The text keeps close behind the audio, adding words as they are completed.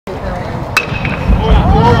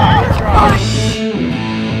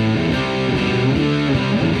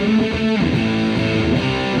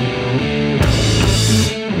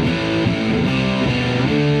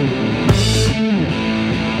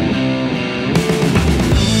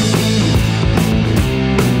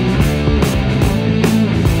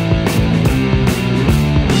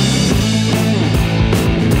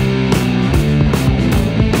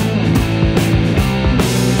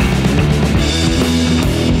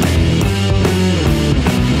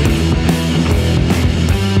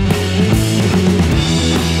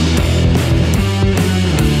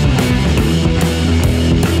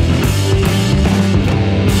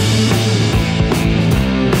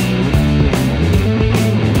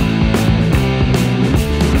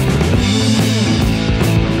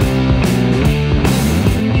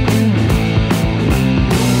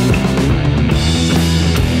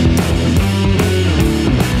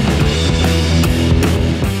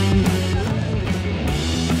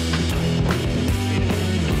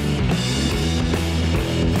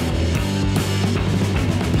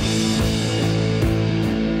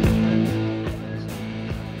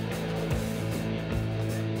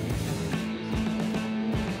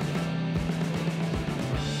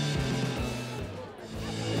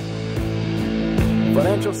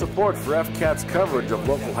Financial support for FCAT's coverage of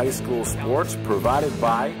local high school sports provided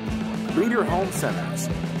by Leader Home Centers,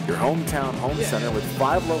 your hometown home center with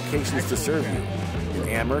 5 locations to serve you in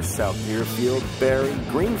Amherst, South Deerfield, Barrie,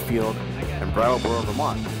 Greenfield, and Brattleboro,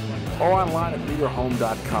 Vermont, or online at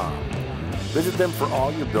leaderhome.com. Visit them for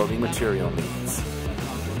all your building material needs.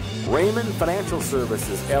 Raymond Financial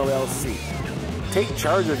Services, LLC. Take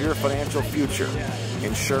charge of your financial future.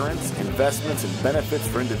 Insurance, investments, and benefits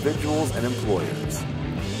for individuals and employers.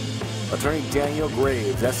 Attorney Daniel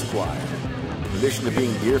Graves, Esquire. In addition to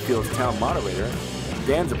being Deerfield's town moderator,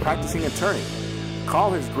 Dan's a practicing attorney.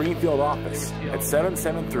 Call his Greenfield office at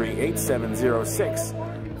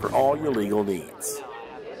 773-8706 for all your legal needs.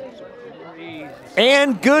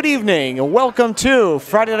 And good evening, and welcome to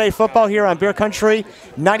Friday Night Football here on Bear Country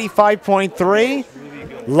 95.3.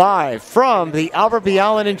 Live from the Albert B.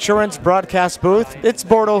 Allen Insurance broadcast booth, it's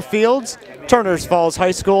Bordeaux Fields, Turners Falls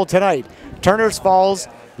High School tonight. Turners Falls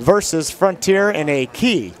versus Frontier in a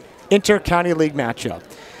key inter-county league matchup.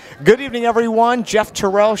 Good evening, everyone. Jeff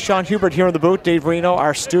Tirrell, Shawn Hubert here in the booth. Dave Reno,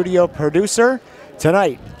 our studio producer.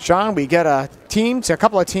 Tonight, Shawn, we get a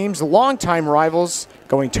couple of teams, longtime rivals,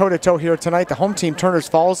 going toe-to-toe here tonight. The home team, Turners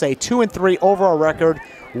Falls, a 2-3 overall record,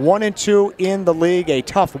 1-2 in the league. A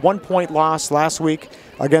tough 1-point loss last week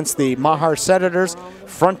against the Mahar Senators.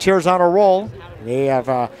 Frontier's on a roll. They have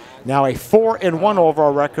now a 4-1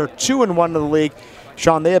 overall record, 2-1 in the league.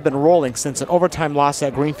 Shawn, they have been rolling since an overtime loss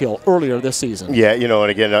at Greenfield earlier this season. Yeah, you know, and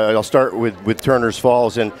again, I'll start with Turners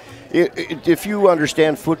Falls. And if you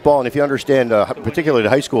understand football, and if you understand particularly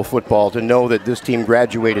high school football, to know that this team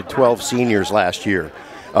graduated 12 seniors last year.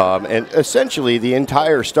 And essentially the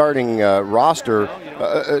entire starting roster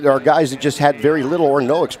are guys that just had very little or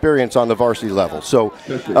no experience on the varsity level. So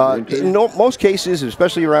in most cases,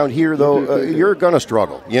 especially around here, though, you're going to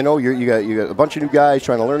struggle. You know, you got a bunch of new guys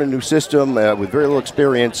trying to learn a new system with very little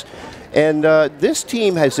experience. And this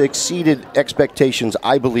team has exceeded expectations,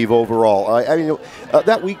 I believe, overall. I mean,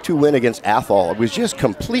 that Week 2 win against Athol was just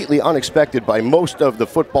completely unexpected by most of the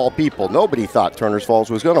football people. Nobody thought Turners Falls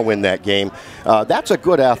was going to win that game. That's a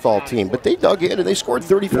good Athol team, but they dug in and they scored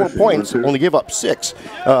 34 points, only gave up 6.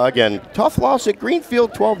 Again, tough loss at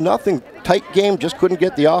Greenfield, 12-0. Tight game, just couldn't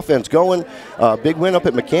get the offense going. Big win up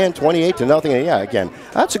at McCann, 28-0. And yeah, again,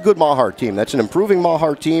 that's a good Mahar team. That's an improving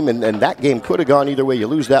Mahar team, and that game could have gone either way. You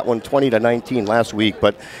lose that one 20-19 last week,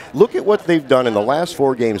 but look at what they've done in the last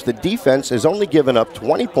 4 games. The defense has only given up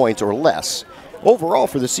 20 points or less. Overall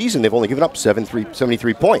for the season, they've only given up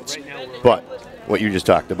 73 points. But what you just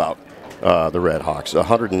talked about, the Red Hawks,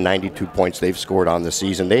 192 points they've scored on the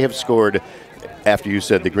season. They have scored, after you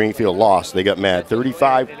said the Greenfield loss, they got mad.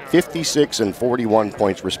 35, 56, and 41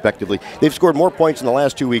 points, respectively. They've scored more points in the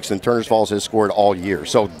last 2 weeks than Turners Falls has scored all year.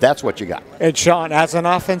 So that's what you got. And Shawn, as an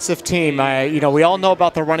offensive team, we all know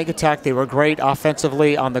about the running attack. They were great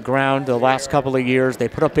offensively on the ground the last couple of years. They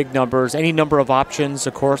put up big numbers. Any number of options,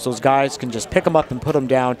 of course, those guys can just pick them up and put them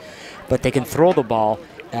down. But they can throw the ball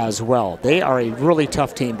as well. They are a really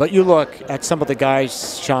tough team. But you look at some of the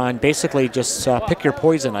guys, Shawn, basically just pick your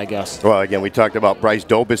poison, I guess. Well, again, we talked about Bryce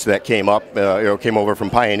Dobis that came over from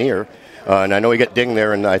Pioneer. And I know he got dinged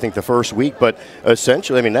there in, I think, the first week. But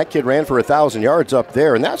essentially, I mean, that kid ran for 1,000 yards up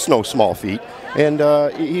there, and that's no small feat. And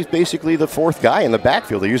he's basically the 4th guy in the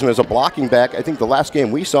backfield. They use him as a blocking back. I think the last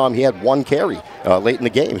game we saw him, he had 1 carry late in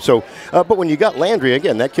the game. So, but when you got Landry,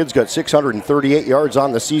 again, that kid's got 638 yards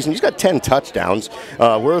on the season. He's got 10 touchdowns.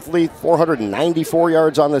 Worthley, 494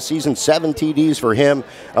 yards on the season, 7 TDs for him.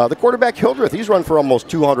 The quarterback, Hildreth, he's run for almost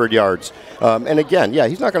 200 yards. And again, yeah,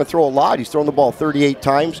 he's not going to throw a lot. He's thrown the ball 38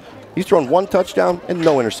 times. He's thrown 1 touchdown and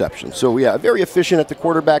no interception. So, yeah, very efficient at the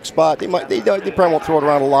quarterback spot. They probably won't throw it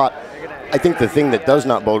around a lot. I think the thing that does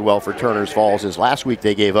not bode well for Turners Falls is last week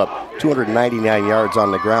they gave up 299 yards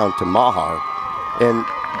on the ground to Mahar. And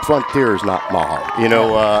Frontier is not Mahar, you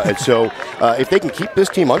know. And so if they can keep this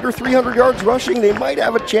team under 300 yards rushing, they might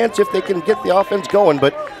have a chance if they can get the offense going.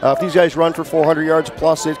 But if these guys run for 400 yards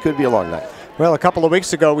plus, it could be a long night. Well, a couple of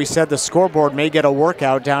weeks ago, we said the scoreboard may get a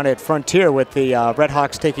workout down at Frontier with the Red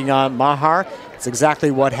Hawks taking on Mahar. It's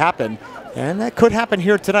exactly what happened. And that could happen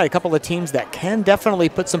here tonight. A couple of teams that can definitely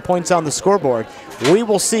put some points on the scoreboard. We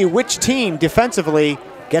will see which team defensively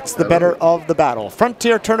gets the better of the battle.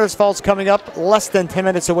 Frontier Turners Falls coming up less than 10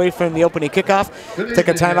 minutes away from the opening kickoff. Take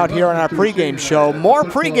a time out here on our pregame show. More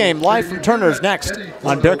pregame live from Turners next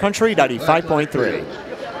on Bear Country 95.3.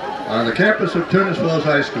 On the campus of Turners Falls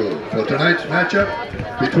High School for tonight's matchup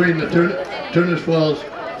between the Turners Falls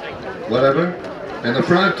and the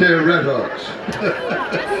Frontier Red Hawks.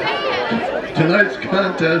 Tonight's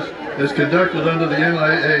contest is conducted under the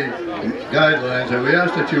MIA guidelines, and we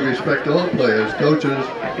ask that you respect all players, coaches,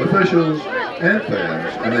 officials, and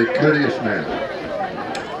fans in a courteous manner.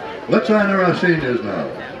 Let's honor our seniors now.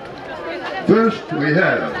 First, we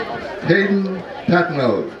have Hayden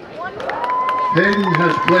Patno. Hayden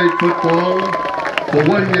has played football for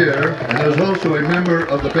 1 year and is also a member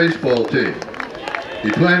of the baseball team.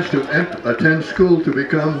 He plans to attend school to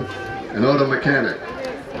become an auto mechanic.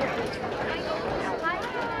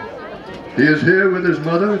 He is here with his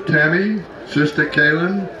mother, Tammy, sister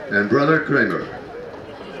Kaylin, and brother Kramer.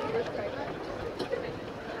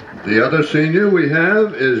 The other senior we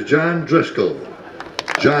have is John Driscoll.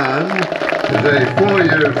 John is a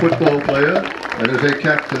 4-year football player and is a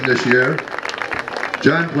captain this year.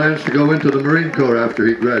 John plans to go into the Marine Corps after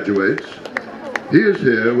he graduates. He is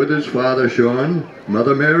here with his father, Shawn,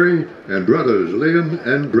 mother, Mary, and brothers, Liam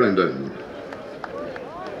and Brendan.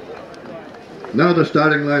 Now the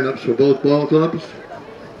starting lineups for both ball clubs.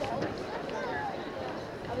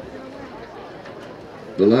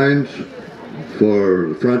 The lines for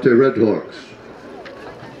the Frontier Red Hawks.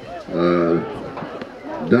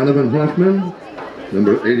 Donovan Hoffman,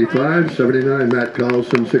 number 85, 79, Matt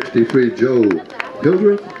Carlson, 63, Joe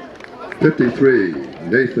Hildreth, 53,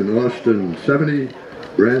 Nathan Austin, 70,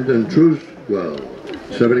 Brandon Truswell,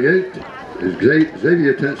 78,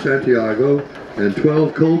 Xavier Santiago, and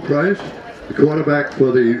 12, Cole Price, the quarterback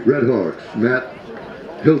for the Red Hawks, Matt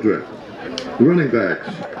Hildreth. The running backs,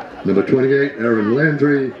 number 28, Aaron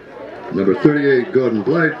Landry, number 38, Gordon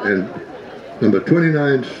Blight, and number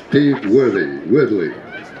 29, Steve Worthley.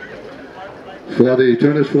 For the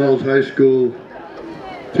Turners Falls High School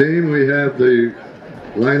team, we have the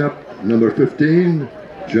lineup: number 15,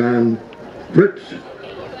 John Fritz,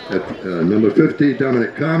 at number 50,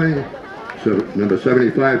 Dominic Carmi, number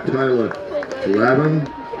 75, Tyler Lavin,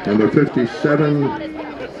 number 57,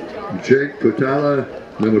 Jake Putala,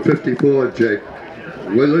 number 54, Jake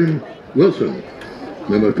Wilson,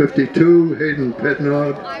 number 52, Hayden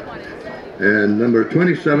Petnod, and number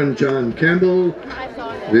 27, John Campbell.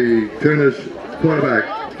 The Turners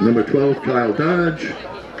quarterback, number 12, Kyle Dodge.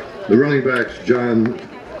 The running backs, John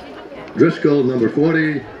Driscoll, number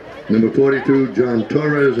 40, number 42, John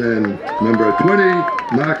Torres, and number 20,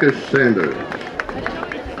 Marcus Sanders.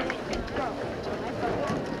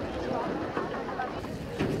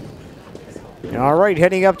 All right,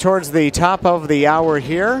 heading up towards the top of the hour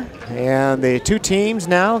here, and the two teams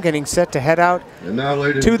now getting set to head out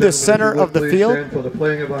to the center of the field.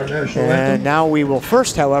 And now we will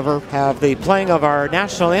first, however, have the playing of our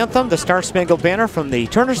national anthem, the Star Spangled Banner, from the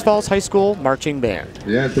Turners Falls High School Marching Band.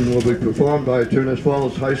 The anthem will be performed by Turners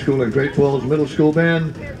Falls High School and Great Falls Middle School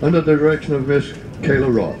Band under the direction of Miss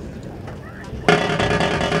Kayla Roth.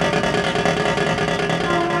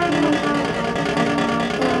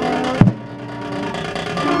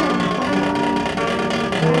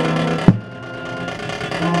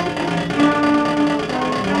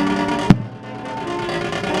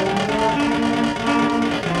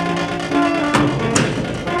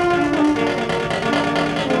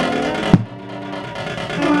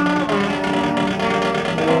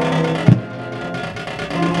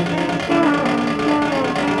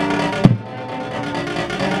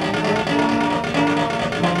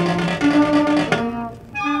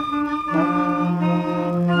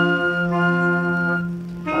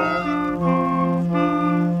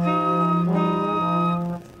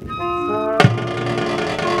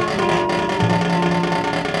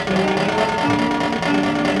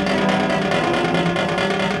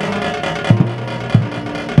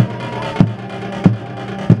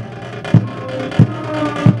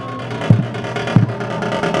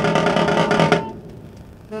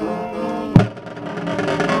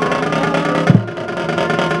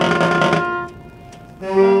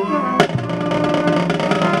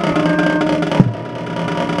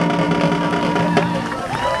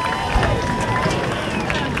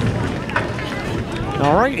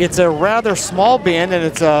 It's a rather small band, and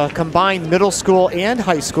it's a combined middle school and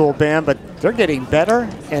high school band, but they're getting better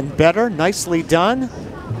and better. Nicely done,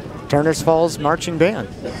 Turners Falls Marching Band.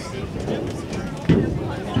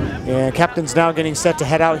 And captain's now getting set to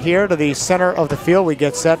head out here to the center of the field. We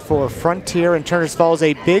get set for Frontier and Turners Falls,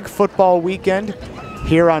 a big football weekend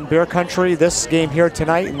here on Bear Country. This game here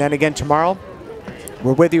tonight, and then again tomorrow.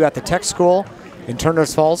 We're with you at the Tech School in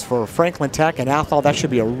Turners Falls for Franklin Tech and Athol. That should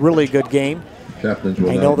be a really good game.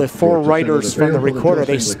 I know the four writers from the Recorder,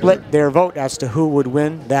 they split their vote as to who would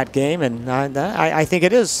win that game, and I think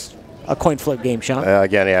it is a coin flip game, Shawn.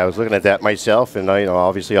 Again, yeah, I was looking at that myself, and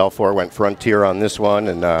obviously all four went Frontier on this one,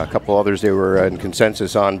 and a couple others they were in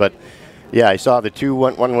consensus on. But Yeah, I saw the 2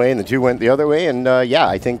 went one way and the 2 went the other way, and yeah,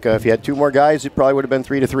 I think if you had 2 more guys, it probably would have been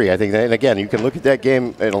 3-3. I think, and again, you can look at that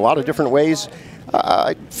game in a lot of different ways.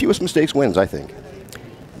 Fewest mistakes wins, I think.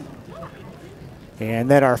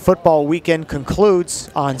 And then our football weekend concludes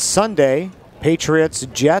on Sunday. Patriots,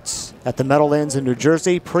 Jets at the Meadowlands in New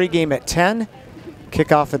Jersey. Pregame at 10,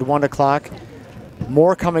 kickoff at 1 o'clock.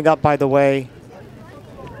 More coming up, by the way,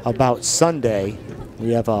 about Sunday.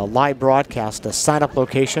 We have a live broadcast, a sign-up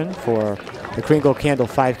location for the Kringle Candle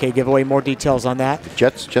 5K giveaway. More details on that.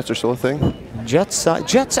 Jets are still a thing? Jets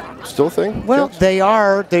still a thing? Well, Jets? they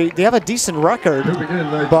are. They have a decent record,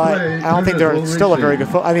 but I don't think they're still a very good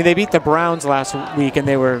football. I mean, they beat the Browns last week, and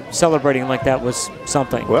they were celebrating like that was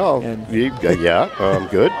something. Well, yeah,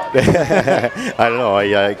 good. I don't know.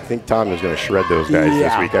 I think Tom is going to shred those guys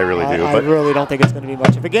this week. I really do. I really don't think it's going to be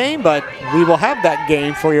much of a game, but we will have that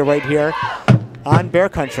game for you right here on Bear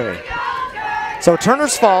Country. So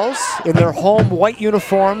Turner's Falls in their home white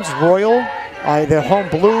uniforms, their home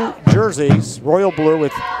blue jerseys, royal blue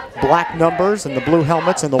with black numbers and the blue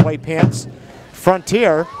helmets and the white pants.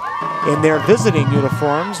 Frontier in their visiting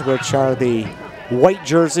uniforms, which are the white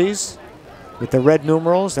jerseys with the red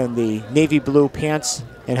numerals and the navy blue pants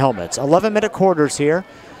and helmets. 11-minute quarters here.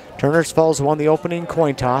 Turner's Falls won the opening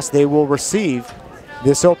coin toss. They will receive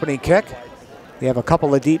this opening kick. They have a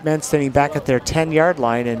couple of deep men standing back at their 10-yard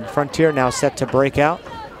line, and Frontier now set to break out.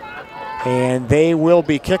 And they will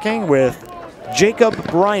be kicking with Jacob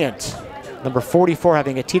Bryant, number 44,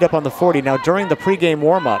 having it teed up on the 40. Now, during the pregame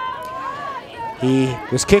warm-up, he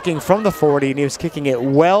was kicking from the 40, and he was kicking it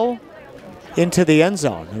well into the end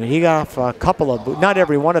zone. I mean, he got off a couple of, not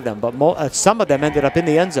every one of them, but some of them ended up in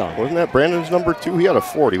the end zone. Wasn't that Brandon's number 2? He had a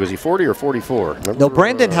 40. Was he 40 or 44? Remember? No,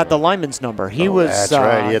 Brandon had the lineman's number. He was. That's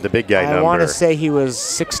right. He had the big guy number. I want to say he was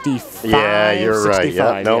 65. Yeah, you're right.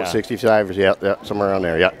 Yeah, no, yeah. 65. Yeah, somewhere around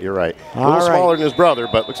there. Yeah, you're right. All a little right. smaller than his brother,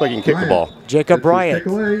 but looks like he can kick the ball. Jacob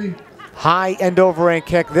Bryant. High end over end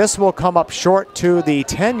kick. This will come up short to the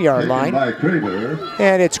 10-yard line.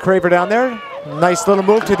 And it's Craver down there. Nice little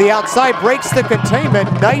move to the outside, breaks the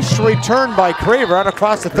containment. Nice return by Craver out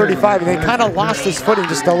across the 35, and they kind of lost his footing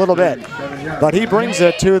just a little bit. But he brings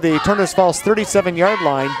it to the Turner's Falls 37-yard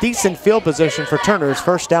line. Decent field position for Turner's,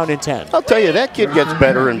 first down and 10. I'll tell you, that kid gets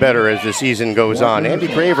better and better as the season goes on. Andy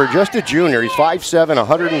Craver, just a junior. He's 5'7",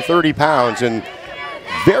 130 pounds, and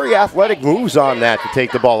very athletic moves on that to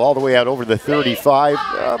take the ball all the way out over the 35,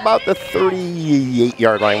 about the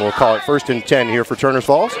 38-yard line, we'll call it. First and 10 here for Turner's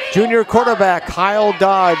Falls. Junior quarterback Kyle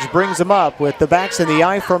Dodge brings him up with the backs in the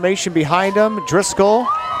I formation behind him. Driscoll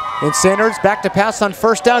and Sanders back to pass on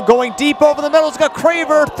first down, going deep over the middle. It's got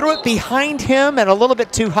Craver, threw it behind him and a little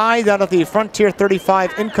bit too high down at the Frontier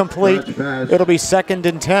 35, incomplete. It'll be second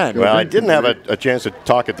and 10. Well, I didn't have a chance to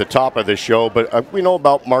talk at the top of the show, but we know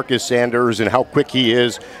about Marcus Sanders and how quick he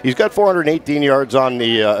is. He's got 418 yards on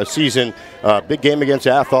the season. Big game against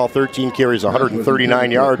Athol, 13 carries,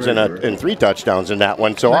 139 yards, and 3 touchdowns in that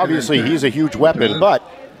one. So obviously he's a huge weapon, but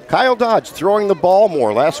Kyle Dodge throwing the ball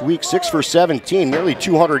more. Last week, 6 for 17, nearly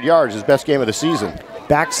 200 yards, his best game of the season.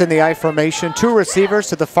 Backs in the I formation, 2 receivers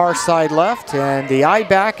to the far side left, and the I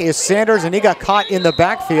back is Sanders, and he got caught in the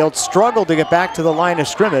backfield, struggled to get back to the line of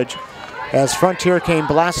scrimmage as Frontier came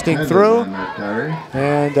blasting through,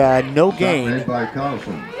 and no gain.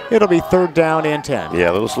 It'll be third down and 10.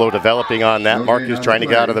 Yeah, a little slow developing on that. Marcus trying to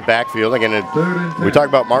get out of the backfield. Again, we talk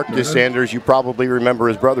about Marcus Sanders. You probably remember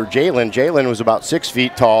his brother Jalen. Jalen was about 6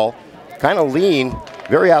 feet tall, kind of lean,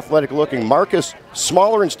 very athletic looking. Marcus,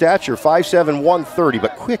 smaller in stature, 5'7", 130,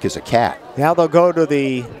 but quick as a cat. Now they'll go to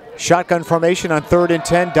the shotgun formation on third and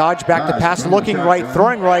 10. Dodge back to pass, looking right,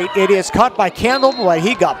 throwing right. It is caught by Campbell, but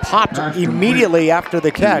he got popped immediately after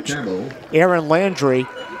the catch. Aaron Landry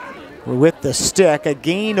with the stick, a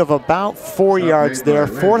gain of about 4 yards there.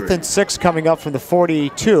 4th and 6 coming up from the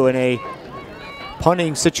 42 in a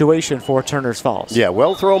punting situation for Turner's Falls. Yeah,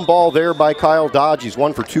 well thrown ball there by Kyle Dodge. He's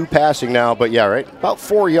 1 for 2 passing now, but yeah, right, about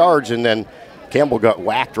 4 yards, and then Campbell got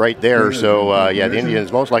whacked right there. So yeah, the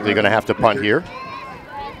Indians most likely going to have to punt here.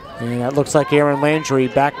 And that looks like Aaron Landry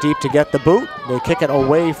back deep to get the boot. They kick it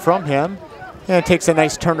away from him. And it takes a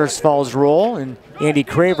nice Turner's Falls roll, and Andy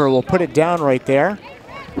Craver will put it down right there,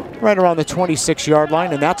 right around the 26-yard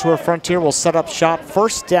line, and that's where Frontier will set up shop.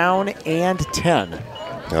 First down and 10.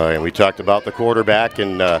 And we talked about the quarterback,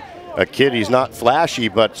 and a kid, he's not flashy,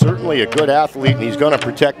 but certainly a good athlete, and he's going to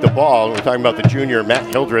protect the ball. We're talking about the junior, Matt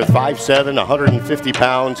Hildreth, 5'7", 150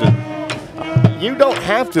 pounds, and you don't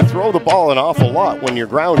have to throw the ball an awful lot when your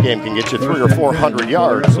ground game can get you 300 or 400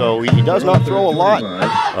 yards. So he does not throw a lot.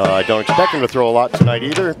 I don't expect him to throw a lot tonight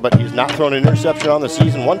either, but he's not thrown an interception on the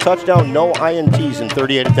season. 1 touchdown, no INTs in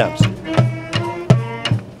 38 attempts.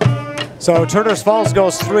 So Turners Falls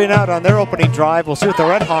goes 3 and out on their opening drive. We'll see what the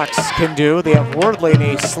Redhawks can do. They have Wordley in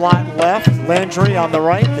a slot left, Landry on the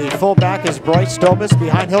right. The fullback is Bryce Dobus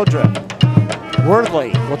behind Hildreth.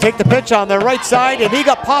 Wordley will take the pitch on the right side, and he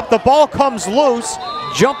got popped. The ball comes loose.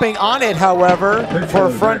 Jumping on it, however,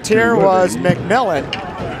 for Frontier was McMillan.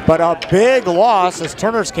 But a big loss as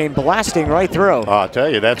Turners came blasting right through. I'll tell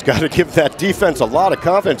you, that's got to give that defense a lot of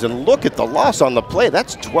confidence. And look at the loss on the play.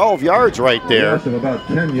 That's 12 yards right there. Loss of about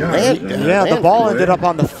 10 yards. The ball ended up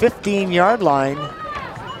on the 15-yard line.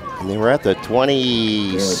 And they were at the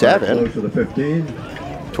 27. Close to the 15.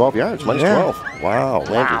 12 yards, minus 12.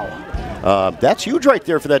 Wow. That's huge right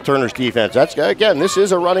there for that Turners defense. That's, again, this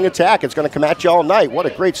is a running attack. It's going to come at you all night. What a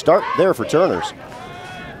great start there for Turners.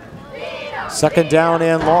 Second down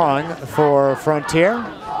and long for Frontier.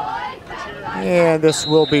 And this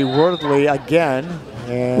will be Wordley again.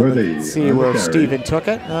 And let's see where Steven took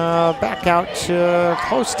it. Back out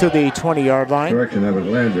close to the 20-yard line. Correction, that was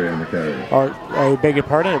Landry on the carry. Or, I beg your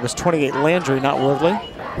pardon, it was 28 Landry, not Wordley.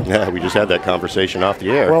 Yeah, we just had that conversation off the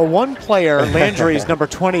air. Well, one player, Landry, is number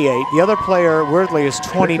 28. The other player, Wordley, is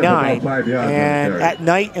 29. And at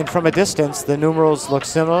night and from a distance, the numerals look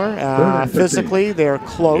similar. Physically, they're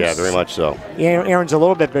close. Yeah, very much so. Aaron's a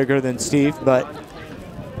little bit bigger than Steve, but...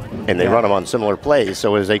 And they run them on similar plays,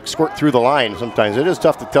 so as they squirt through the line, sometimes it is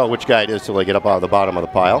tough to tell which guy it is till they get up out of the bottom of the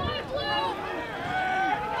pile.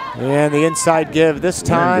 And the inside give this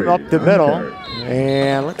time up the middle.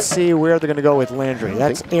 And let's see where they're going to go with Landry.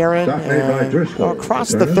 That's Aaron. And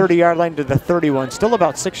across the 30-yard line to the 31. Still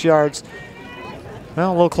about 6 yards.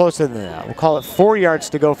 Well, a little closer than that. We'll call it 4 yards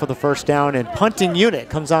to go for the first down. And punting unit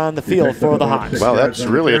comes on the field for the Hawks. Well, that's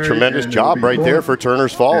really a tremendous job right there for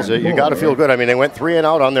Turners Falls. You got to feel good. I mean, they went 3 and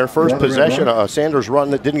out on their first possession. A Sanders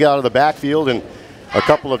run that didn't get out of the backfield. And a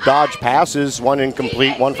couple of dodge passes. One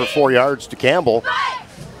incomplete, one for 4 yards to Campbell.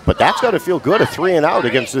 But that's got to feel good, a 3 and out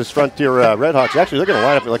against this Frontier Redhawks. Actually, they're going to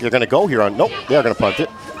line up like they're going to go here on. Nope, they're going to punt it.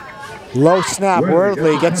 Low snap.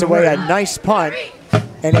 Wordley gets away a nice punt.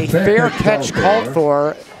 And a fair catch called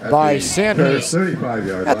for by Sanders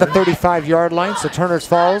at the 35-yard line. So Turners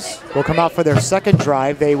Falls will come out for their second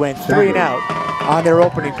drive. They went 3 and out on their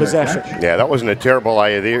opening possession. Yeah, that wasn't a terrible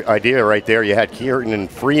idea right there. You had Kieran and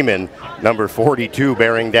Freeman, number 42,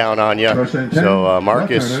 bearing down on you. So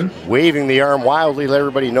Marcus waving the arm wildly, let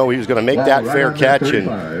everybody know he was going to make that fair catch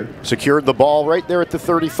and secured the ball right there at the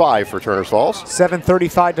 35 for Turners Falls.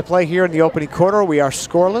 7:35 to play here in the opening quarter. We are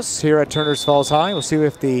scoreless here at Turners Falls High. We'll see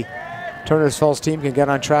if the Turners Falls team can get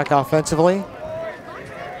on track offensively.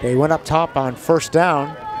 They went up top on first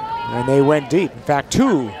down, and they went deep. In fact,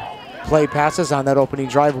 2 play passes on that opening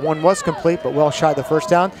drive. One was complete, but well shy of the first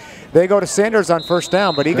down. They go to Sanders on first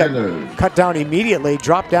down, but he got cut down immediately,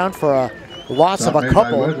 dropped down for a loss of a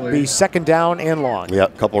couple, the second down and long. Yeah, a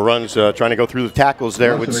couple runs trying to go through the tackles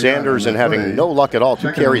there with Sanders and having no luck at all.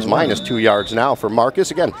 2 carries minus 2 yards now for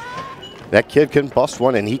Marcus. Again, that kid can bust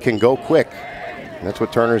one and he can go quick. And that's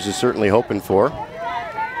what Turners is certainly hoping for.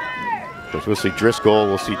 We'll see Driscoll,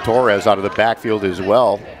 we'll see Torres out of the backfield as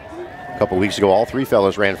well. A couple weeks ago, all 3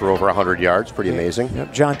 fellas ran for over 100 yards. Pretty amazing.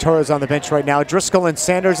 Yep, John Torres on the bench right now. Driscoll and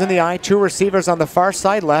Sanders in the eye. 2 receivers on the far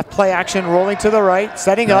side left. Play action rolling to the right.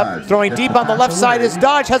 Setting up. Throwing deep on the left side is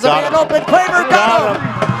Dodge. Has a man open. Craver got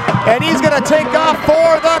him. And he's going to take off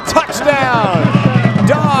for the touchdown.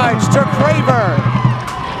 Dodge to Craver.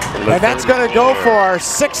 And that's going to go for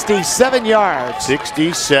 67 yards.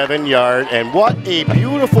 67 yards. And what a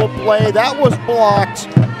beautiful play. That was blocked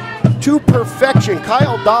to perfection.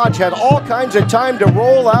 Kyle Dodge had all kinds of time to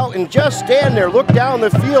roll out and just stand there, look down the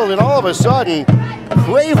field, and all of a sudden,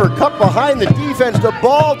 Craver cut behind the defense. The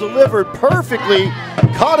ball delivered perfectly,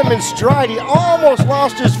 caught him in stride. He almost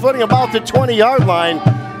lost his footing about the 20-yard line,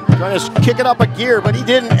 trying to kick it up a gear, but he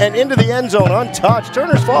didn't, and into the end zone untouched.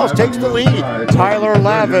 Turners Falls takes the lead. Tyler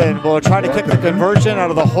Lavin will try to kick the conversion out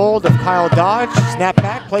of the hold of Kyle Dodge. Snap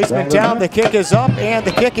back, placement down, the kick is up, and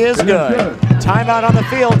the kick is good. Timeout on the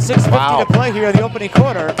field, 6:50 to play here in the opening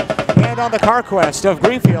quarter. And on the CarQuest of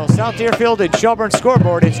Greenfield, South Deerfield, and Shelburne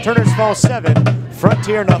scoreboard, it's Turners Falls 7,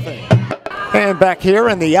 Frontier nothing. And back here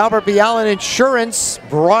in the Albert B. Allen Insurance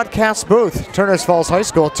broadcast booth, Turners Falls High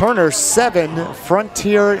School, Turners 7,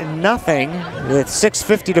 Frontier nothing, with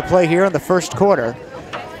 6:50 to play here in the first quarter.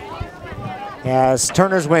 As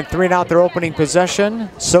Turners went 3 and out their opening possession,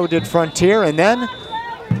 so did Frontier, and then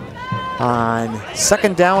on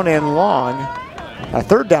second down and long,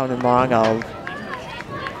 third down and long, a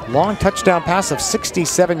long touchdown pass of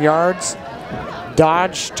 67 yards,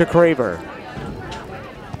 Dodge to Craver.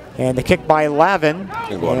 And the kick by Lavin.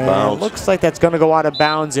 Go out of bounds. It looks like that's going to go out of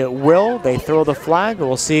bounds. It will. They throw the flag.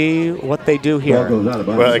 We'll see what they do here.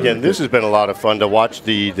 Well, again, this has been a lot of fun to watch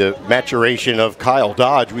the maturation of Kyle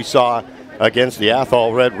Dodge. We saw against the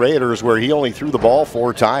Athol Red Raiders where he only threw the ball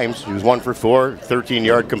 4 times. He was 1 for 4,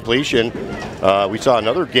 13-yard completion. We saw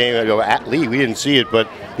another game at Lee. We didn't see it, but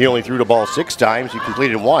he only threw the ball 6 times. He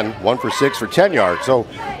completed 1 for 6 for 10 yards. So,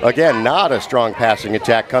 again, not a strong passing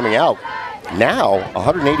attack coming out. Now,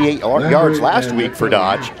 188 yards last week for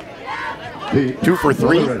Dodge. 2 for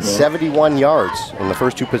 3, 71 yards in the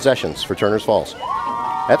first 2 possessions for Turner's Falls.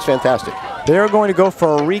 That's fantastic. They're going to go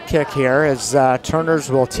for a re-kick here as Turners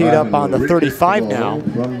will tee it up on the 35 now.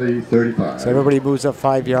 From the 35. So everybody moves up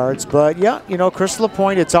 5 yards. But yeah, you know, Chris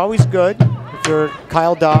LaPointe, it's always good if you're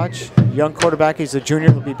Kyle Dodge, young quarterback. He's a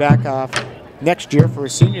junior. He'll be back next year for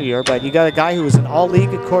his senior year. But you got a guy who was an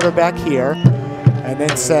all-league quarterback here and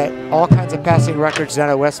then set all kinds of passing records down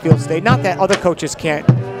at Westfield State. Not that other coaches can't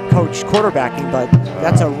coach quarterbacking, but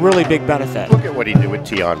that's a really big benefit. Look at what he did with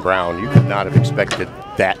Tion Brown. You could not have expected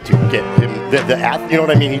that to get him. You know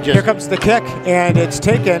what I mean? He just. Here comes the kick, and it's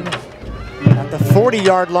taken at the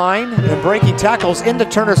 40-yard line and breaking tackles into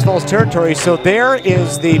Turner's Falls territory. So there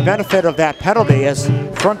is the benefit of that penalty as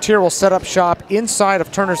Frontier will set up shop inside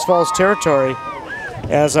of Turner's Falls territory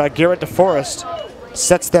as Garrett DeForest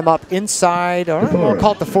sets them up inside, or we'll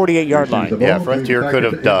call it the 48-yard line. Yeah, Frontier could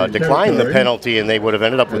have declined the penalty, and they would have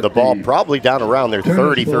ended up with the ball probably down around their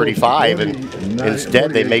 30, 35, and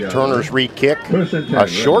instead they make Turner's re-kick, a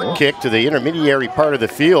short kick to the intermediary part of the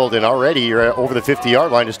field, and already you're over the 50-yard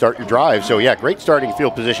line to start your drive. So yeah, great starting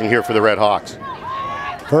field position here for the Red Hawks.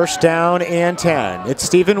 First down and 10. It's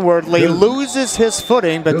Stephen Wordley, loses his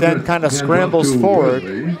footing, but then kind of scrambles forward,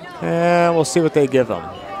 and we'll see what they give him.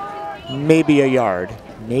 Maybe a yard,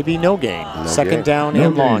 maybe no gain. Second down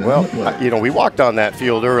and long. Well, you know, we walked on that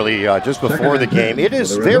field early just before the game. It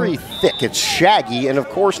is very thick. It's shaggy, and of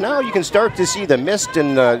course now you can start to see the mist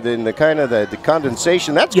and the kind of the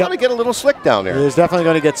condensation. That's going to get a little slick down there. It is definitely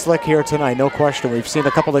going to get slick here tonight, no question. We've seen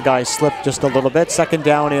a couple of guys slip just a little bit. Second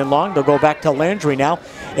down and long. They'll go back to Landry now,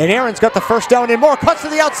 and Aaron's got the first down and more. Cuts to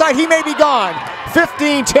the outside. He may be gone.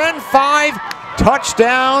 15, 10, 5.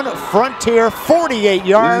 Touchdown, Frontier, 48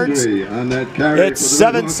 yards. It's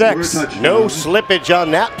 7-6. No slippage on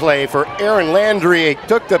that play for Aaron Landry. He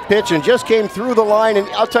took the pitch and just came through the line. And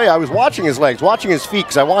I'll tell you, I was watching his legs, watching his feet,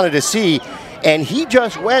 because I wanted to see. And he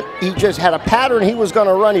just went, he just had a pattern he was going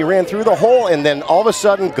to run. He ran through the hole and then all of a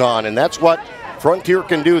sudden gone. And that's what Frontier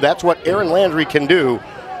can do. That's what Aaron Landry can do.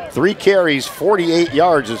 3 carries, 48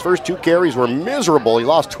 yards. His first 2 carries were miserable. He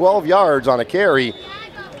lost 12 yards on a carry.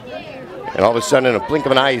 And all of a sudden, in a blink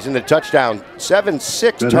of an eye, he's in the touchdown.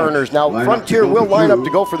 7-6 Turners. Now, Frontier will line up to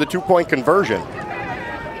go for the 2-point conversion.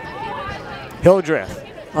 Hildreth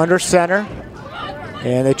under center.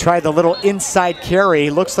 And they tried the little inside carry.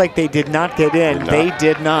 Looks like they did not get in. They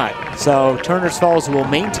did not. So Turner's Falls will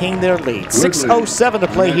maintain their lead. 6:07 to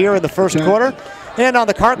play here in the first quarter. And on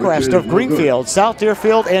the CarQuest of Greenfield, South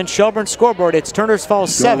Deerfield, and Shelburne scoreboard, it's Turner's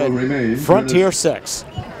Falls 7, Frontier 6.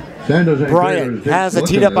 Bryant has it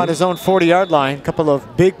teed up on his own 40-yard line. A couple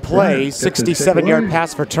of big plays. 67-yard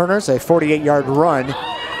pass for Turners, a 48-yard run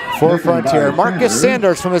for Frontier. Marcus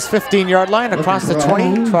Sanders from his 15-yard line across the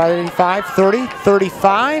 20, 25, 30,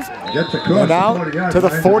 35, and out to the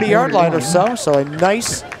 40-yard line or so. So a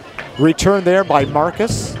nice return there by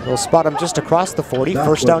Marcus. We'll spot him just across the 40.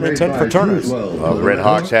 First down and 10 for Turners. Well, the Red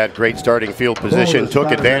Hawks had great starting field position, took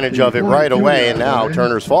advantage of it right away, and now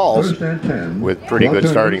Turners Falls with pretty good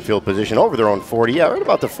starting field position over their own 40. Yeah, right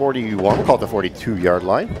about the 41. We'll call it the 42-yard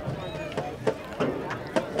line.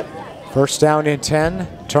 First down and 10.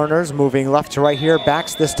 Turners moving left to right here.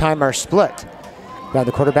 Backs this time are split. Now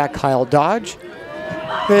the quarterback, Kyle Dodge.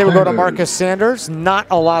 They will go to Marcus Sanders. Not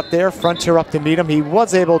a lot there. Frontier up to meet him. He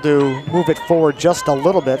was able to move it forward just a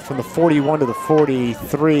little bit from the 41 to the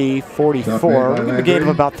 43, 44. A gain of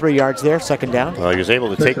about 3 yards there. Second down. Well, he was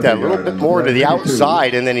able to take that a little bit more to the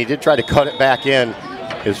outside, and then he did try to cut it back in.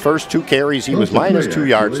 His first 2 carries, he was minus 2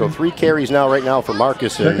 yards. So 3 carries now right now for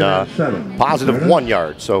Marcus and positive 1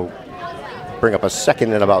 yard. So bring up a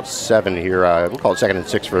second and about 7 here. We'll call it 2nd and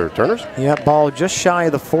 6 for Turners. Yep, ball just shy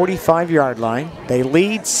of the 45-yard line. They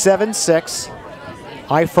lead 7-6.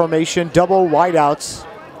 I formation, double wideouts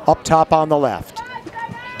up top on the left.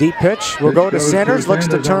 Deep pitch will go to Sanders. Looks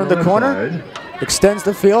to turn the corner. Extends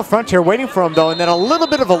the field. Frontier waiting for him, though. And then a little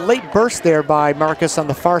bit of a late burst there by Marcus on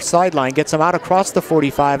the far sideline. Gets him out across the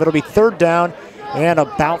 45. It'll be 3rd down and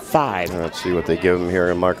about 5. Let's see what they give him here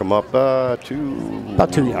and mark him up. About 2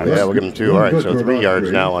 yards. Yeah, we'll give him 2. All right, so 3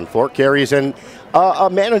 yards now on 4 carries. And a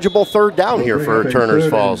manageable third down here for Turner's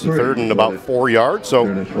Falls. Third and about 4 yards. So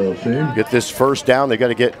get this first down. They got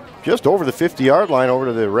to get just over the 50-yard line, over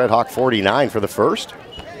to the Red Hawk 49 for the first.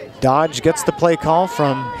 Dodge gets the play call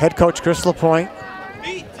from head coach Chris LaPointe.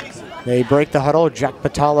 They break the huddle. Jack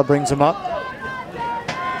Patala brings him up.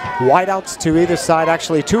 Wideouts to either side.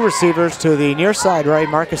 Actually, 2 receivers to the near side right.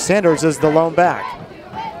 Marcus Sanders is the lone back.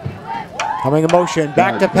 Coming in motion,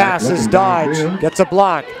 back to pass is Dodge. Gets a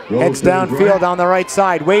block, heads downfield on the right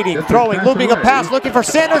side, waiting, throwing, looping a pass, looking for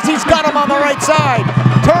Sanders. He's got him on the right side.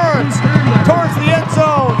 Turns towards the end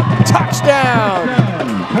zone. Touchdown.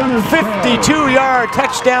 52-yard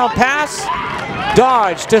touchdown pass.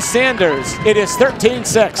 Dodge to Sanders. It is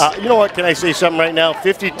 13-6. You know what? Can I say something right now?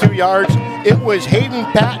 52 yards. It was Hayden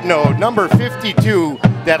Patno, number 52,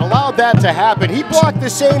 that allowed that to happen. He blocked the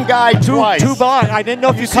same guy twice. 2 blocks. I didn't know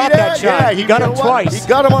if you caught that shot. Yeah, he got him twice. He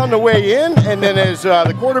got him on the way in, and then as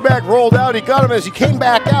the quarterback rolled out, he got him as he came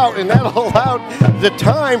back out, and that allowed the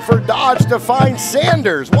time for Dodge to find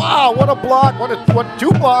Sanders. Wow, what a block. What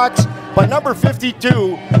 2 blocks by number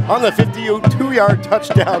 52 on the 52-yard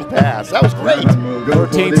touchdown pass. That was great.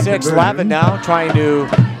 13-6. Lavin now trying to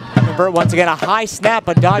convert once again. A high snap,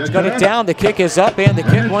 but Dodge got it down. The kick is up, and the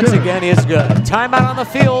kick once again is good. Timeout on the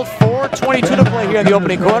field. 4:22 to play here in the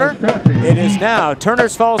opening quarter. It is now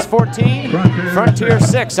Turner's Falls 14, Frontier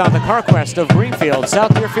 6 on the CarQuest of Greenfield,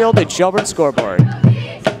 South Deerfield, and Shelburne scoreboard.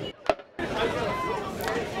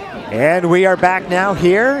 And we are back now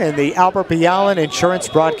here in the Albert B. Allen Insurance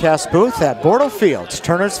broadcast booth at Bordeaux Fields,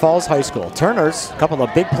 Turner's Falls High School. Turner's, a couple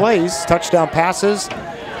of big plays, touchdown passes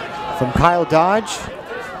from Kyle Dodge.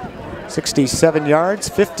 67 yards,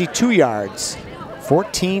 52 yards,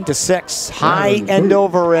 14-6. High end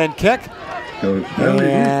over end kick.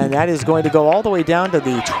 And that is going to go all the way down to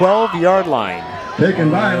the 12-yard line.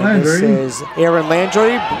 Taken by Landry. This is Aaron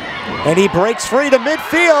Landry, and he breaks free to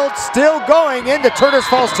midfield, still going into Turner's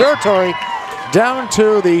Falls territory, down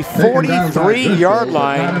to the 43-yard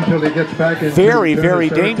line. Very, very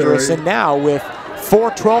dangerous. And now with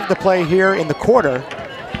 4:12 to play here in the quarter,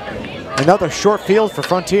 another short field for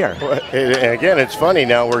Frontier. Again, it's funny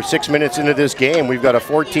now. We're 6 minutes into this game. We've got a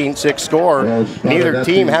 14-6 score. Neither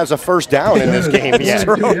team has a first down in this game yet.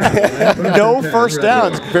 No first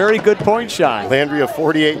downs. Very good point shot. Landry a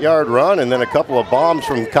 48-yard run, and then a couple of bombs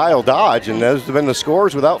from Kyle Dodge, and those have been the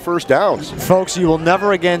scores without first downs. Folks, you will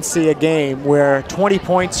never again see a game where 20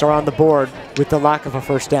 points are on the board with the lack of a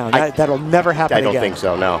first down. That'll never happen again. I don't think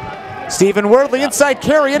so, no. Stephen Wordley inside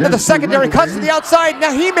carry into the secondary, cuts to the outside.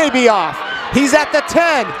 Now he may be off. He's at the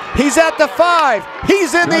 10. He's at the 5.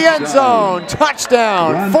 He's in the end zone.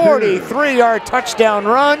 Touchdown. 43-yard touchdown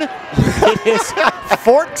run. It is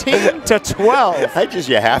 14-12.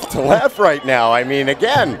 You have to laugh right now. I mean,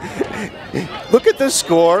 again, look at the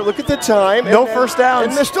score. Look at the time. No first downs.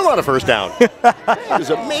 And there's still not a first down. It is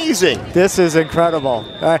amazing. This is incredible.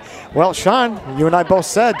 Well, Sean, you and I both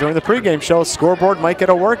said during the pregame show, scoreboard might get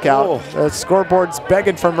a workout. The scoreboard's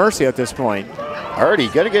begging for mercy at this point. Artie,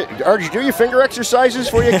 do your finger exercises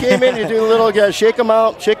before you came in? You do a little, shake them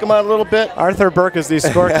out a little bit. Arthur Burke is the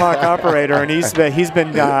score clock operator, and he's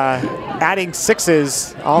been adding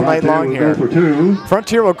 6s all night long here.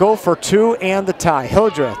 Frontier will go for 2 and the tie.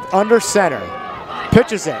 Hildreth under center.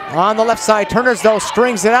 Pitches it on the left side. Turner's, though,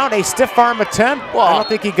 strings it out. A stiff arm attempt. Well, I don't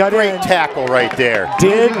think he got in. Great tackle right there.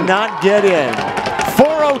 Did not get in.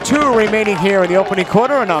 4:02 remaining here in the opening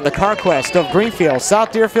quarter, and on the CarQuest of Greenfield,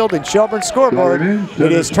 South Deerfield, and Shelburne scoreboard,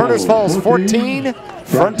 it is Turner's Falls 14,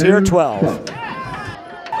 Frontier 12.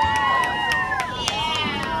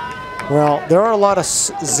 Well, there are a lot of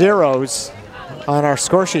zeros on our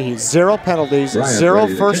score sheet. 0 penalties, 0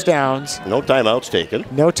 first downs. No timeouts taken.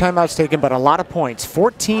 No timeouts taken, but a lot of points.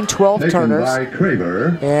 14-12 Turners.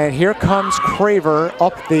 And here comes Craver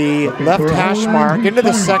up the left hash mark into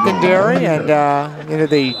the secondary and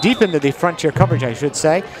deep into the Frontier coverage, I should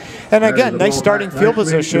say. And again, nice starting field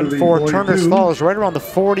position for Turner's Falls, right around the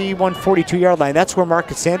 41, 42-yard line. That's where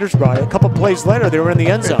Marcus Sanders brought it. A couple plays later, they were in the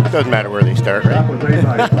end zone. It doesn't matter where they start, right?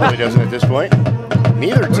 Really doesn't at this point.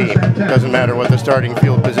 Neither team. Doesn't matter what the starting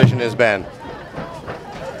field position has been.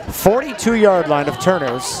 42-yard line of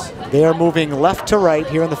Turner's. They are moving left to right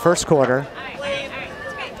here in the first quarter.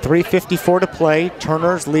 3:54 to play.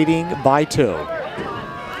 Turner's leading by 2.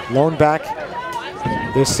 Lone back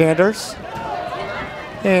is Sanders.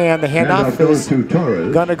 And the handoff is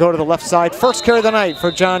going to go to the left side. First carry of the night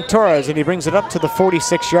for John Torres, and he brings it up to the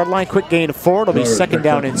 46-yard line. Quick gain of 4. It'll be second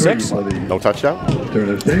down and 6. No touchdown?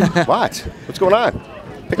 What? What's going on?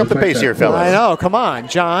 Pick up the pace here, fellas. I know. Come on,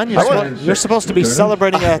 John. You're supposed to be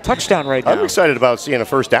celebrating a touchdown right now. I'm excited about seeing a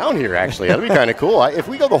first down here, actually. That'd be kind of cool. If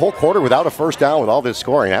we go the whole quarter without a first down with all this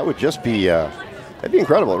scoring, that would just be, that'd be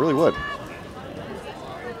incredible. It really would.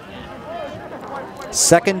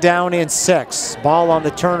 2nd down and 6. Ball on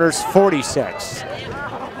the Turners' 46.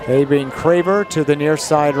 They bring Craver to the near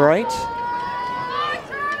side right.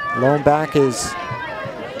 Lone back is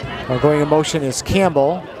going in motion is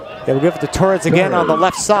Campbell. They will give it to Torres again on the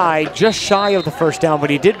left side, just shy of the first down,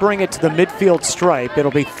 but he did bring it to the midfield stripe.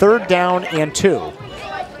 It'll be 3rd down and 2.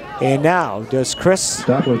 And now, does Chris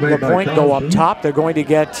LaPointe go up top? They're going to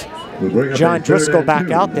get John Driscoll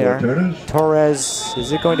back out there. Torres,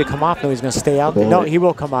 is it going to come off? No, he's going to stay out there. No, he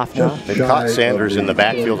will come off now. They caught Sanders in the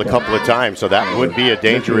backfield a couple of times, so that would be a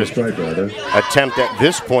dangerous attempt at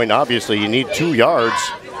this point. Obviously, you need 2 yards.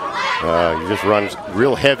 He just runs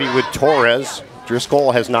real heavy with Torres.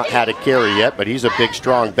 Driscoll has not had a carry yet, but he's a big,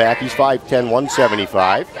 strong back. He's 5'10",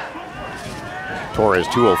 175. Torres,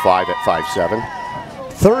 205 at 5'7".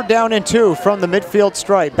 3rd down and 2 from the midfield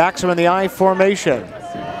stripe. Backs are in the I formation.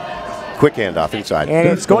 Quick handoff inside. And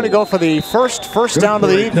it's going to go for the first down of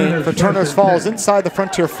the evening for Turner's Falls inside the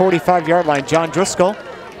Frontier 45-yard line. John Driscoll,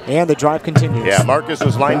 and the drive continues. Yeah, Marcus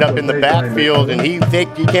was lined up in the backfield, and he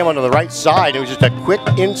came onto the right side. It was just a quick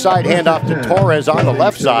inside handoff to Torres on the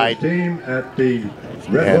left side.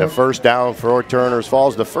 And a first down for Turner's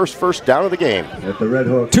Falls, the first down of the game.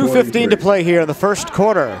 2:15 to play here in the first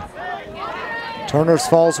quarter. Turner's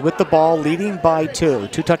Falls with the ball, leading by 2.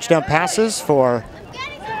 2 touchdown passes for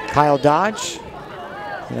Kyle Dodge,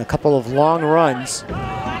 and a couple of long runs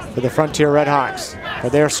for the Frontier Redhawks for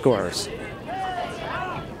their scores.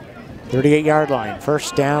 38-yard line,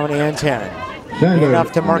 1st down and 10.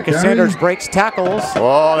 Enough to Marcus Sanders, breaks tackles.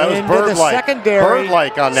 Oh, that was bird-like. Secondary.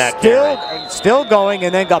 Bird-like on that carry. Still going,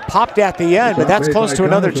 and then got popped at the end, but that's close to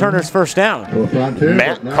another Turner's first down.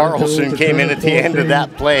 Matt Carlson came in at the end of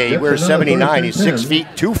that play. He wears 79. He's 6 feet,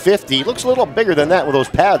 250. He looks a little bigger than that with those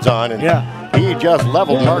pads on. And yeah, he just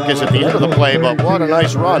leveled Marcus at the end of the play, but what a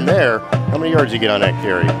nice run there. How many yards did he get on that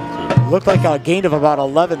carry? Looked like a gain of about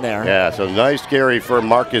 11 there. Yeah, so nice carry for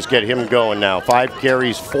Marcus. Get him going now. 5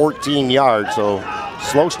 carries, 14 yards. So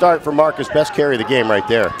slow start for Marcus. Best carry of the game right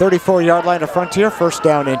there. 34-yard line of Frontier. 1st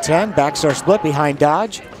down and 10. Backs are split behind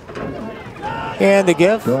Dodge. And the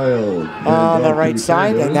give on the right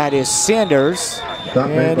side, and that is Sanders.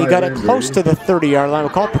 And he got it close to the 30-yard line.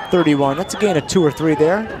 We'll call it the 31. That's a gain of 2 or 3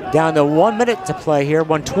 there. Down to 1 minute to play here.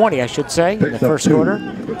 1:20, I should say, in the first quarter.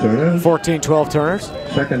 14-12 Turners.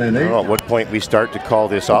 I don't know at what point we start to call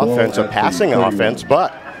this offense a passing offense,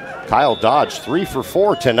 but Kyle Dodge, 3 for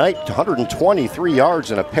 4 tonight, 123 yards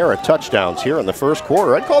and a pair of touchdowns here in the first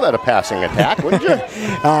quarter. I'd call that a passing attack, wouldn't you?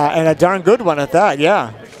 And a darn good one at that,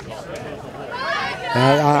 yeah.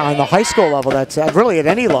 On the high school level, that's really at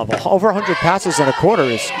any level. Over 100 passes in a quarter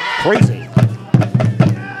is crazy.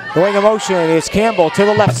 Going in motion is Campbell to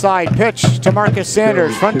the left side. Pitch to Marcus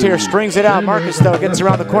Sanders. Frontier strings it out. Marcus, though, gets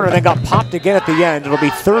around the corner, then got popped again at the end. It'll be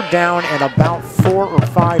 3rd down and about 4 or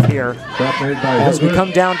 5 here as we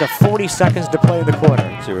come down to 40 seconds to play in the quarter.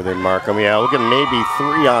 Let's see where they mark them. Yeah, look at maybe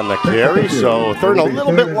 3 on the carry, so 3rd and a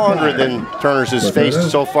little bit longer than Turner's has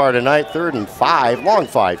faced so far tonight. 3rd and 5, long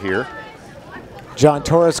 5 here. John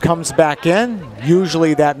Torres comes back in.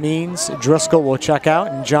 Usually that means Driscoll will check out,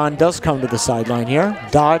 and John does come to the sideline here.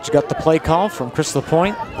 Dodge got the play call from Chris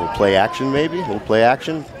LaPointe. A little play action, maybe? A little play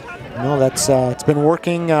action? No, that's it's been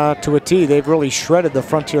working to a T. They've really shredded the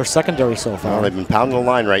Frontier secondary so far. Well, they've been pounding the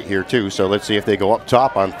line right here, too, so let's see if they go up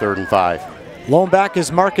top on 3rd and 5. Lone back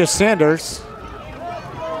is Marcus Sanders.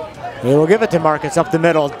 They will give it to Marcus up the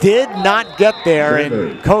middle. Did not get there,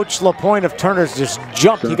 and Coach LaPointe of Turner's just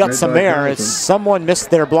jumped. He got some air as someone missed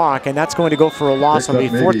their block, and that's going to go for a loss. It'll be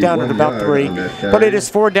 4th down at about 3. But it is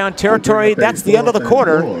 4 down territory. That's the end of the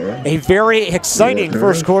quarter. A very exciting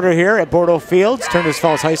first quarter here at Bordeaux Fields, Turners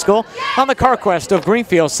Falls High School. On the CarQuest of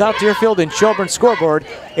Greenfield, South Deerfield, and Shelburne scoreboard,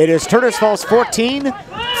 it is Turners Falls 14,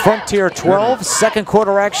 Frontier 12. Second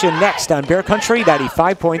quarter action next on Bear Country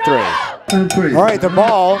 95.3. All right, the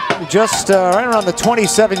ball just right around the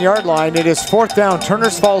 27-yard line. It is 4th down.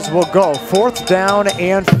 Turners Falls will go 4th down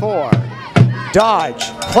and 4. Dodge,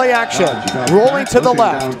 play action, rolling to the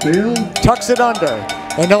left, tucks it under,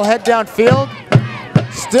 and he'll head downfield.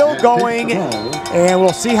 Still going, and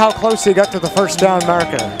we'll see how close he got to the 1st down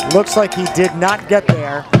marker. Looks like he did not get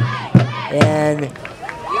there, and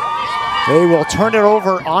they will turn it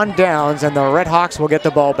over on downs, and the Red Hawks will get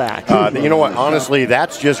the ball back. You know what? Honestly,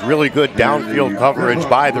 that's just really good downfield coverage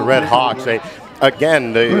by the Red Hawks.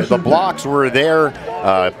 Again, the blocks were there.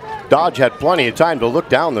 Dodge had plenty of time to look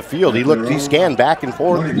down the field. He scanned back and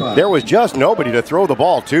forth. There was just nobody to throw the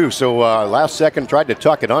ball to. So last second tried to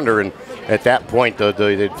tuck it under, and at that point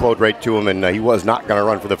they flowed right to him, and he was not going to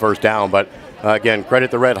run for the first down. But again,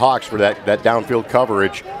 credit the Red Hawks for that downfield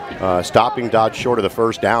coverage, stopping Dodge short of the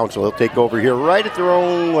first down. So they'll take over here right at their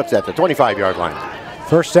own, the 25-yard line.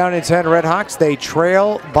 First down and 10, Red Hawks. They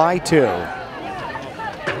trail by 2.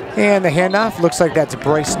 And the handoff looks like that's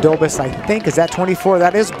Bryce Dobis, I think. Is that 24?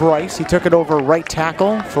 That is Bryce. He took it over right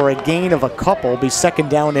tackle for a gain of a couple. Be second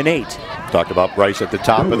down and 8. Talked about Bryce at the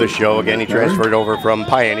top of the show. Again, he transferred over from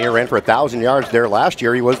Pioneer, ran for 1,000 yards there last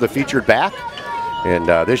year. He was the featured back. And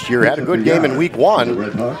this year had a good game in week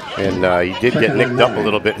 1. And he did get nicked up a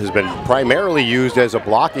little bit. Has been primarily used as a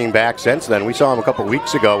blocking back since then. We saw him a couple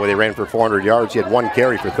weeks ago where they ran for 400 yards. He had 1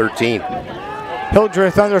 carry for 13.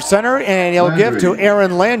 Hildreth under center, and he'll give to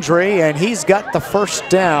Aaron Landry, and he's got the first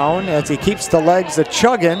down as he keeps the legs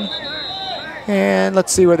a-chugging. And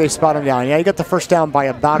let's see where they spot him down. Yeah, he got the first down by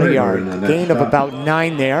about a yard. Gain of about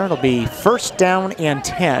 9 there. It'll be first down and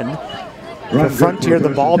 10. For Frontier, the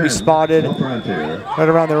ball will be spotted right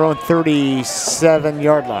around their own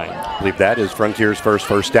 37-yard line. I believe that is Frontier's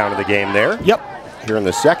first down of the game there. Yep. Here in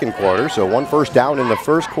the second quarter. So 1 first down in the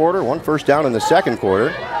first quarter, 1 first down in the second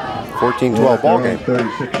quarter. 14-12 ball game.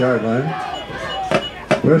 36-yard line.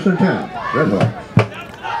 First and 10, Red Hawks.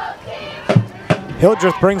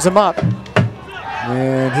 Hildreth brings him up.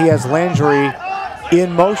 And he has Landry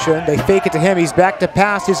in motion. They fake it to him. He's back to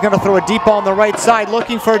pass. He's going to throw a deep ball on the right side,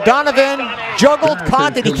 looking for Donovan. Juggled,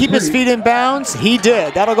 caught. Did he keep his feet in bounds? He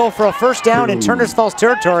did. That'll go for a first down in Turner's Falls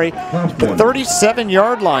territory. The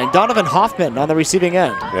 37-yard line. Donovan Hoffman on the receiving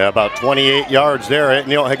end. Yeah, about 28 yards there. And,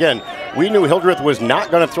 again, we knew Hildreth was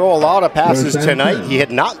not going to throw a lot of passes tonight. He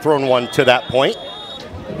had not thrown one to that point.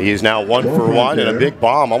 He is now 1 for 1 and a big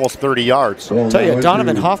bomb, almost 30 yards. I'll tell you,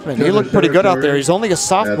 Donovan Hoffman, he looked pretty good out there. He's only a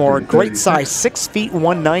sophomore, great size, 6 feet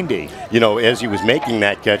 190. As he was making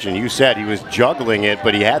that catch, and you said he was juggling it,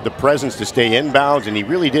 but he had the presence to stay inbounds, and he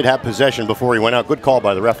really did have possession before he went out. Good call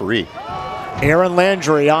by the referee. Aaron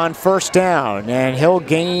Landry on first down, and he'll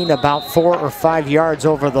gain about 4 or 5 yards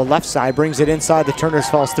over the left side, brings it inside the Turner's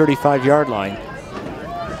Falls 35-yard line.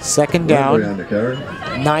 Second down,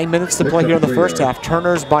 9 minutes to play here in the first half.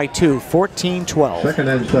 Turner's by 2, 14-12. Second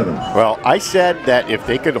and 7. Well, I said that if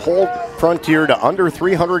they could hold Frontier to under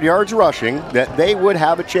 300 yards rushing, that they would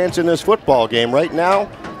have a chance in this football game. Right now,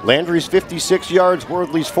 Landry's 56 yards,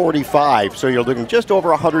 Worthley's 45. So you're looking just over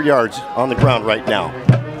 100 yards on the ground right now.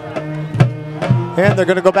 And they're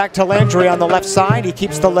going to go back to Landry on the left side. He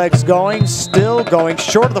keeps the legs going, still going,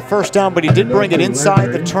 short of the first down, but he did bring it inside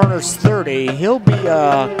the Turner's 30. He'll be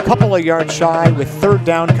a couple of yards shy with third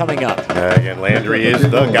down coming up. Again, Landry is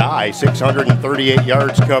the guy. 638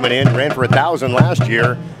 yards coming in, ran for 1,000 last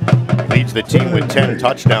year. Leads the team with 10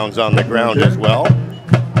 touchdowns on the ground as well.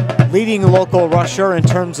 Leading local rusher in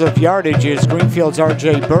terms of yardage is Greenfield's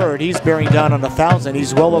R.J. Bird. He's bearing down on 1,000.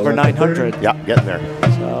 He's well over 900. Yeah, getting there.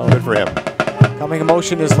 So good for him. Coming in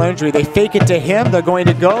motion is Landry. They fake it to him. They're going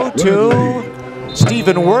to go to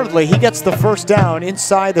Stephen Wordley. He gets the first down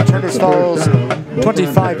inside the Turner's Falls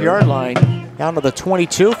 25-yard line. Down to the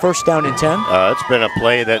 22, first down and 10. It's been a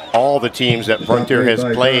play that all the teams that Frontier has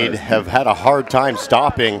played have had a hard time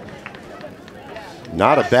stopping.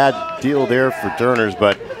 Not a bad deal there for Turner's,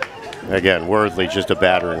 but again, Wordley just a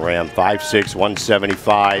battering ram. 5'6",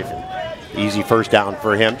 175. Easy first down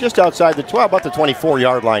for him. Just outside the 12, about the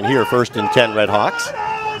 24-yard line here. First and 10, Red Hawks.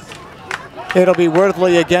 It'll be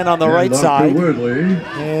Worthley again on the right side.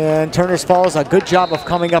 And Turner's Falls, a good job of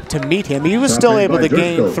coming up to meet him. He was still able to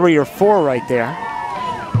gain 3 or 4 right there.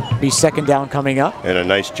 Be second down coming up. And a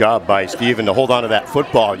nice job by Steven to hold on to that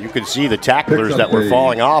football. You could see the tacklers that were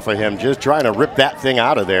falling off of him just trying to rip that thing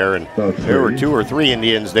out of there. And there were 2 or 3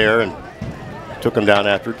 Indians there. And took him down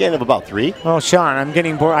after a gain of about 3. Oh, Shawn, I'm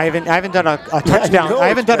getting bored. I haven't done a touchdown. I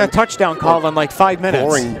haven't done a touchdown call in like 5 minutes.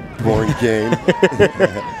 Boring game.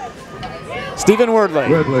 Stephen Wordley,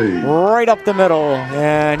 right up the middle,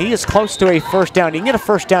 and he is close to a first down. He can get a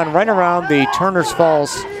first down right around the Turner's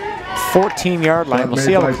Falls 14-yard line. We'll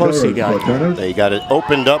see how close he got. They got it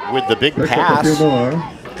opened up with the big pass,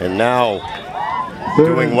 and now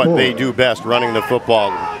doing what they do best, running the football,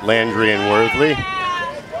 Landry and Wordley.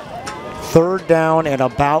 Third down and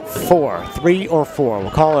about 4, 3 or 4.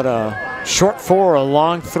 We'll call it a short 4 or a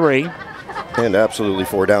long 3. And absolutely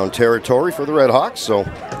 4 down territory for the Red Hawks. So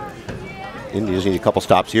Indians need a couple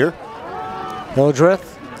stops here.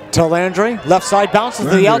 Hildreth to Landry. Left side bounces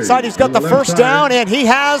to the outside. He's got the first down, and he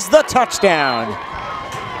has the touchdown.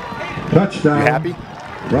 Touchdown. You happy?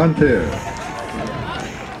 Frontier.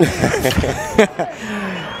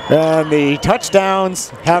 And the touchdowns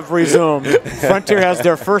have resumed. Frontier has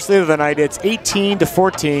their first lead of the night. It's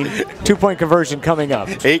 18-14. 2-point conversion coming up.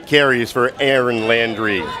 8 carries for Aaron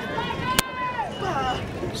Landry.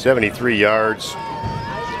 73 yards.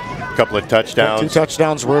 A couple of touchdowns. 2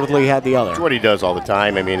 touchdowns. Worthily had the other. It's what he does all the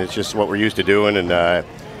time. I mean, it's just what we're used to doing. And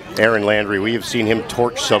Aaron Landry, we have seen him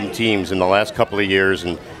torch some teams in the last couple of years.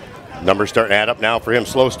 And numbers starting to add up now for him.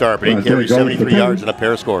 Slow start, but 8 carries, 73 yards, and a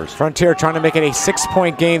pair of scores. Frontier trying to make it a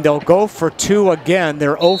 6-point game. They'll go for 2 again.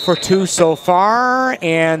 They're 0 for 2 so far,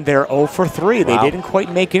 and they're 0 for 3. They didn't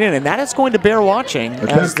quite make it in, and that is going to bear watching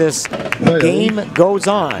as this game goes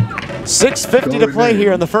on. 6:50 to play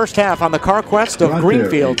here in the first half on the CarQuest of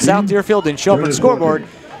Greenfield, South Deerfield, and Shelburne scoreboard.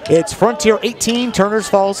 It's Frontier 18, Turners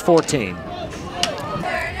Falls 14.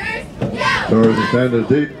 Torres and Sanders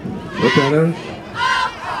deep. Lieutenants.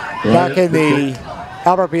 Back in the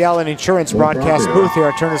Albert B. Allen Insurance broadcast booth here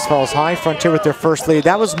at Turners Falls High. Frontier with their first lead.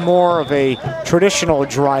 That was more of a traditional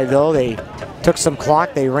drive, though. They took some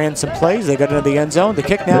clock. They ran some plays. They got into the end zone. The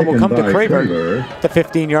kick now will come to Craver. The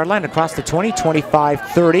 15-yard line across the 20,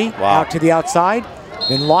 25-30. Out to the outside.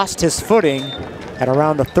 Then lost his footing at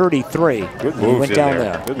around the 33. Good moves in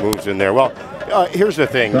there. Good moves in there. Well, here's the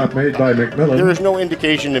thing. Stop made by McMillan. There is no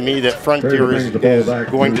indication to me that Frontier is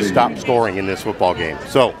going to stop scoring in this football game.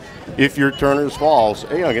 So, if you're Turners Falls,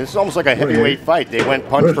 you know, it's almost like a heavyweight fight. They went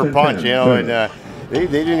punch for punch, you know, and they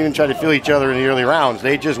didn't even try to feel each other in the early rounds.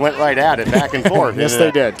 They just went right at it, back and forth. Yes,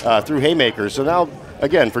 they did. Through haymakers. So now,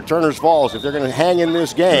 again, for Turners Falls, if they're going to hang in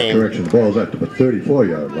this game, correction, ball's at the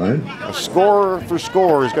 34-yard line. A score for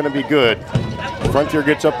score is going to be good. Frontier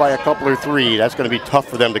gets up by a couple or 3. That's going to be tough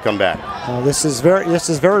for them to come back. This is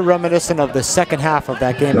very reminiscent of the second half of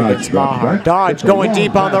that game against Maher. Dodge going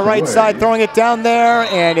deep on the right side, throwing it down there,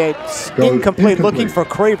 and it's incomplete. Looking for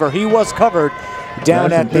Craver. He was covered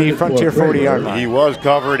down at the Frontier 40-yard line. He was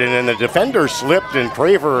covered, and then the defender slipped, and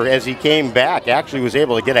Craver, as he came back, actually was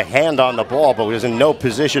able to get a hand on the ball, but was in no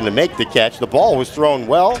position to make the catch. The ball was thrown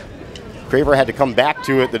well. Craver had to come back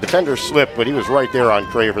to it. The defender slipped, but he was right there on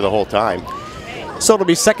Craver the whole time. So it'll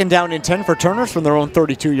be 2nd down and 10 for Turners from their own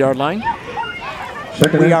 32-yard line.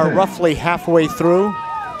 We are roughly halfway through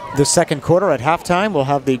the second quarter. At halftime, we'll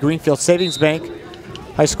have the Greenfield Savings Bank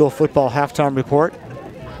high school football halftime report.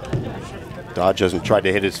 Dodge hasn't tried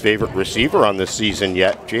to hit his favorite receiver on this season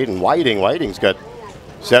yet, Jaden Whiting. Whiting's got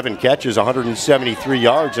 7 catches, 173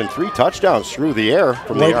 yards, and 3 touchdowns through the air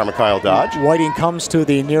from the arm of Kyle Dodge. Whiting comes to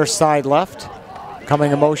the near side left.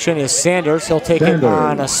 Coming in motion is Sanders. He'll take it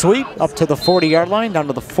on a sweep up to the 40-yard line, down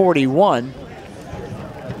to the 41.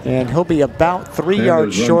 And he'll be about 3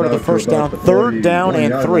 yards short of the first down. 3rd down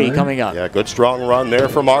and 3 coming up. Yeah, good strong run there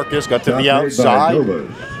for Marcus. Got to the outside.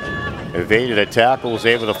 Evaded a tackle, was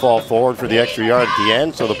able to fall forward for the extra yard at the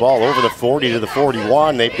end. So the ball over the 40 to the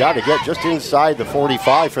 41. They've got to get just inside the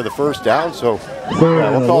 45 for the first down. So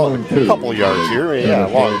we'll call it a couple yards here. Yeah,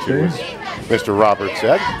 long 2, as Mr. Roberts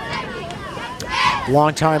said.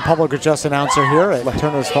 Long-time public address announcer here at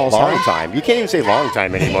Turners Falls High. Long time. You can't even say long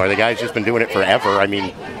time anymore. The guy's just been doing it forever. I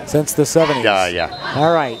mean, since the 70s. Yeah.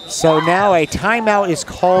 All right. So now a timeout is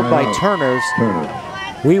called by Turners.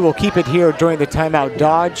 We will keep it here during the timeout.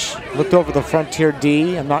 Dodge looked over the Frontier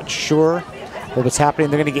D. I'm not sure what's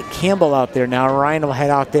happening. They're going to get Campbell out there now. Ryan will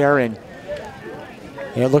head out there, and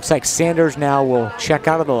it looks like Sanders now will check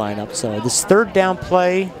out of the lineup. So this 3rd down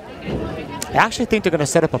play, I actually think they're going to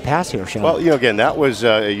set up a pass here, Shawn. Well, you know, again, that was,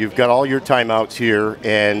 you've got all your timeouts here,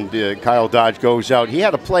 and Kyle Dodge goes out. He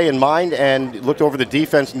had a play in mind and looked over the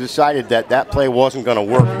defense and decided that that play wasn't going to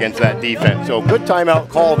work against that defense. So good timeout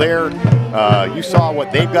call there. You saw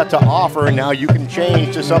what they've got to offer, and now you can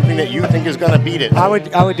change to something that you think is going to beat it. I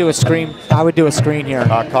would do a screen. I would do a screen here.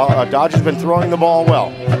 Dodge has been throwing the ball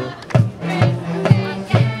well.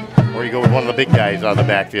 Or you go with one of the big guys out of the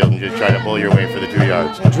backfield and just try to pull your way for the 2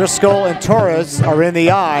 yards. Driscoll and Torres are in the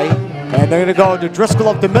eye, and they're going to go to Driscoll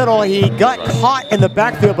up the middle. He got caught in the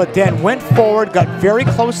backfield, but then went forward, got very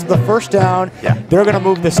close to the first down. Yeah. They're going to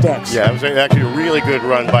move the sticks. Yeah, it was actually a really good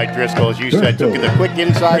run by Driscoll, as you said. Took the quick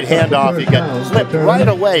inside handoff. He got slipped right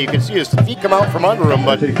away. You could see his feet come out from under him,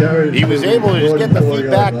 but he was able to just get the feet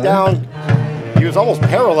back down. He was almost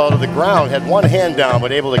parallel to the ground, had one hand down,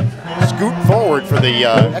 but able to scoot forward for the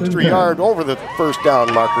extra yard over the first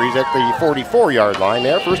down marker. He's at the 44-yard line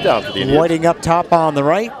there. First down for the Indians. Whiting up top on the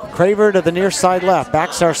right. Craver to the near side left.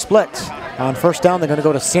 Backs are split. On first down, they're going to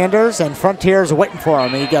go to Sanders, and Frontier's waiting for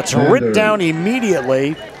him. He gets ripped down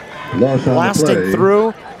immediately. Blasting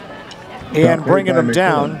through and bringing him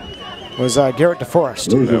down was Garrett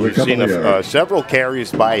DeForest. We've seen several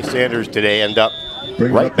carries by Sanders today end up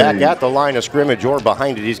right back at the line of scrimmage or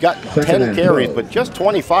behind it. He's got 10 carries, but just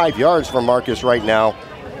 25 yards for Marcus right now.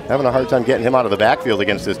 Having a hard time getting him out of the backfield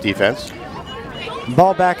against this defense.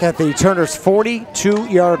 Ball back at the Turner's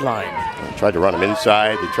 42-yard line. They tried to run him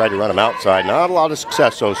inside. They tried to run him outside. Not a lot of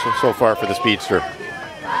success so far for the speedster.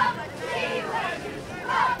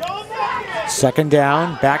 Second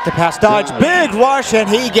down, back to pass dodge, big rush, and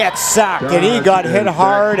he gets sacked, and he got hit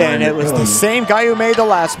hard, and it was the same guy who made the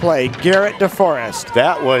last play, Garrett DeForest.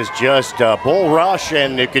 That was just a bull rush,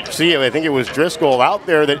 and you could see, I think it was Driscoll out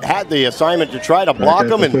there that had the assignment to try to block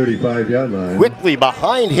him, and 35-yard line. Quickly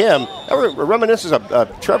behind him, reminisces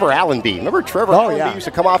of Trevor Allenby. Remember Trevor Allenby used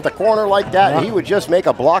to come off the corner like that, and he would just make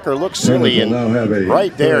a blocker look silly, and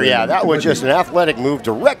right there, that was just an athletic move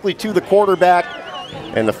directly to the quarterback.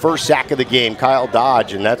 And the first sack of the game, Kyle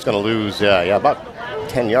Dodge, and that's going to lose about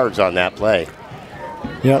 10 yards on that play.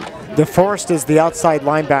 Yep. DeForest is the outside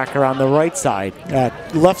linebacker on the right side.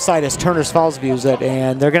 Left side is Turner's Falls views it,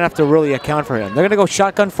 and they're going to have to really account for him. They're going to go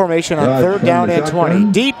shotgun formation on third down and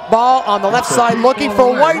 20. Deep ball on the left side looking for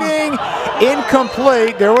Whiting.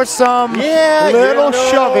 Incomplete. There was some little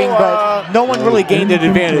shoving, but no one really gained an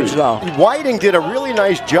advantage, though. Whiting did a really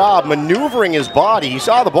nice job maneuvering his body. He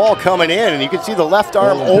saw the ball coming in, and you could see the left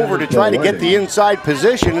arm over to try to get the inside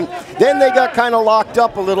position. Then they got kind of locked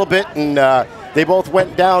up a little bit, and they both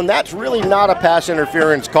went down. That's really not a pass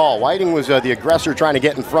interference call. Whiting was the aggressor trying to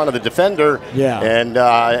get in front of the defender. And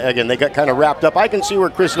again, they got kind of wrapped up. I can see where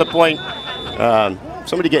Chris LaPointe,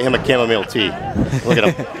 somebody get him a chamomile tea. Look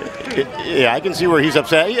at him. I can see where he's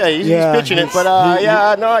upset. He's pitching it, but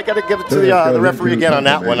no, I got to give it to the referee again on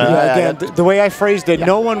that one. Again, the way I phrased it,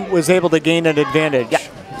 no one was able to gain an advantage.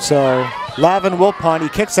 So Lavin Wilpon, he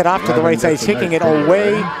kicks it off to the right side. He's kicking it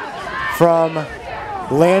away from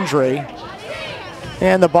Landry.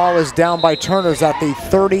 And the ball is down by Turner's at the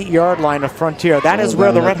 30-yard line of Frontier. That is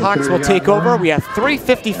where the Red Hawks will take over. We have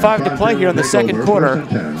 3:55 to play here in the second quarter.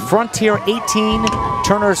 Frontier 18,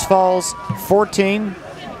 Turner's Falls 14.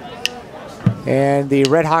 And the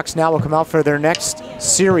Red Hawks now will come out for their next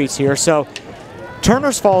series here. So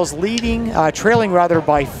Turner's Falls leading, trailing rather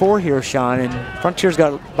by 4 here, Shawn. And Frontier's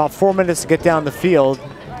got about 4 minutes to get down the field.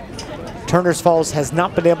 Turner's Falls has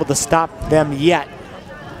not been able to stop them yet.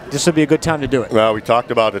 This would be a good time to do it. Well, we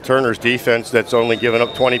talked about the Turner's defense that's only given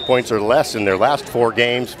up 20 points or less in their last 4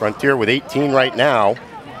 games. Frontier with 18 right now.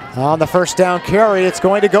 On the first down carry, it's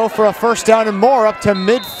going to go for a first down and more up to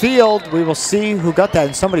midfield. We will see who got that,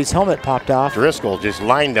 and somebody's helmet popped off. Driscoll just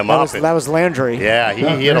lined him up. That was Landry. Yeah, he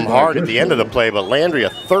hit him hard at the end of the play, but Landry, a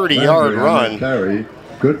 30-yard run. Carry.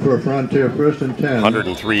 Good for Frontier, first and 10.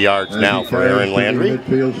 103 yards now for Aaron Landry.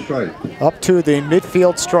 Midfield stripe. Up to the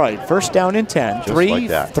midfield stripe. First down and 10.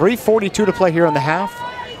 3:42 to play here in the half.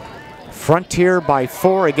 Frontier by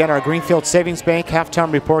 4. Again, our Greenfield Savings Bank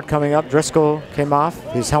halftime report coming up. Driscoll came off.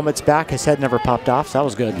 His helmet's back. His head never popped off, so that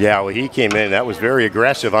was good. Yeah, well, he came in. That was very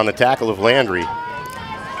aggressive on the tackle of Landry.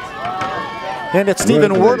 And it's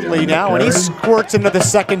Stephen Wordley now, and he squirts into the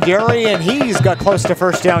secondary, and he's got close to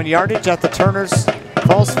first down yardage at the Turner's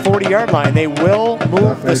Falls 40-yard line. They will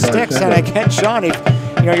move the sticks, and again, Shawn, if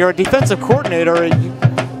you're a defensive coordinator, you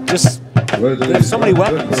just have so many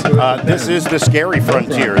weapons. This is the scary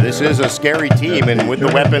Frontier. This is a scary team, and with the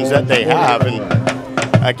weapons that they have,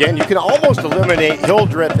 and again, you can almost eliminate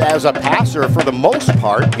Hildreth as a passer for the most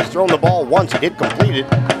part. He's thrown the ball once, he did complete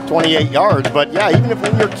it, 28 yards, but yeah, even if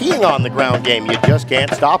when you're keying on the ground game, you just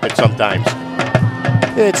can't stop it sometimes.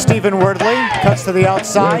 It's Stephen Wordley, cuts to the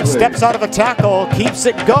outside, steps out of a tackle, keeps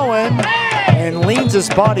it going, and leans his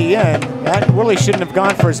body in. That really shouldn't have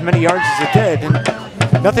gone for as many yards as it did.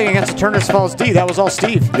 And nothing against the Turner's Falls D. That was all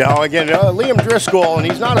Steve. No, again, Liam Driscoll, and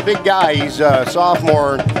he's not a big guy. He's a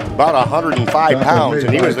sophomore, about 105 pounds,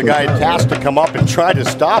 and he was the guy tasked to come up and try to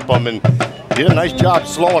stop him, and did a nice job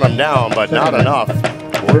slowing him down, but not enough.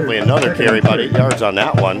 Wordley another carry, about 8 yards on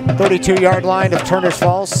that one. 32-yard line of Turner's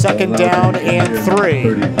Falls, second down and 3.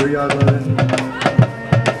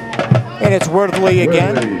 And it's Wordley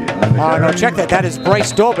again. No, check that. That is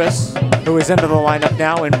Bryce Dobis, who is into the lineup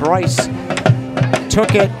now, and Bryce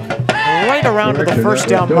took it right around to the first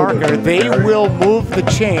down marker. They will move the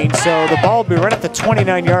chain, so the ball will be right at the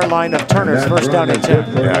 29-yard line of Turner's, first down and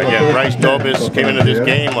 10. Yeah, again, Bryce Dobis came into this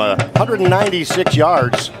game 196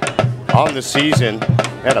 yards on the season.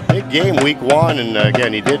 Had a big game week 1, and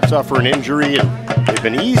again, he did suffer an injury, and they've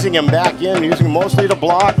been easing him back in, using him mostly to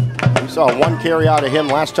block. We saw 1 carry out of him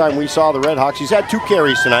last time we saw the Red Hawks. He's had 2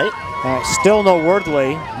 carries tonight. Still no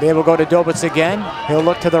Wordley. They will go to Dobitz again. He'll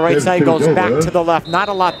look to the right side, goes back to the left. Not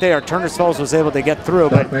a lot there. Turner's Falls was able to get through,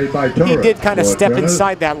 but he did kind of step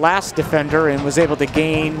inside that last defender and was able to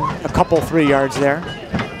gain a couple 3 yards there.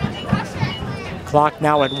 Clock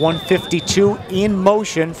now at 1:52 in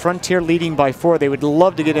motion. Frontier leading by 4. They would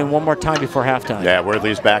love to get in one more time before halftime. Yeah,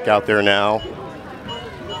 Wordley's back out there now.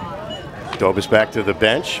 Dobitz back to the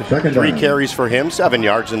bench. 3 carries for him, 7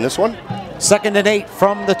 yards in this one. 2nd and 8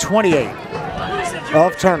 from the 28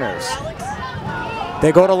 of Turner's.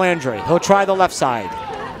 They go to Landry. He'll try the left side.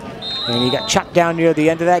 And he got chucked down near the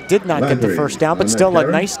end of that. Did not get the first down, but still a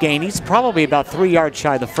nice gain. He's probably about 3 yards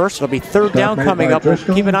shy of the first. It'll be 3rd down coming up. We'll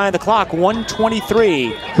keep an eye on the clock.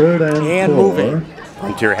 1:23 and moving.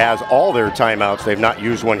 Frontier has all their timeouts. They've not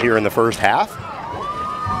used one here in the first half.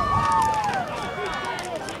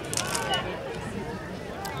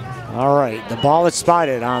 All right, the ball is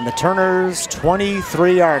spotted on the Turner's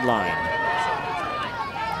 23-yard line.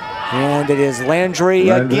 And it is Landry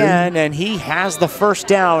again, and he has the first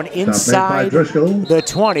down inside the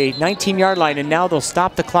 20, 19-yard line, and now they'll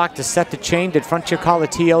stop the clock to set the chain. Did Frontier call a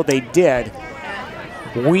TO? They did.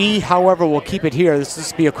 We, however, will keep it here.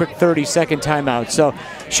 This will be a quick 30-second timeout. So,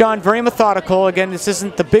 Shawn, very methodical. Again, this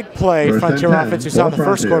isn't the big play Frontier offense we saw in the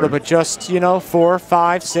first quarter, but just, 4,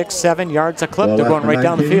 5, 6, 7 yards a clip. They're going right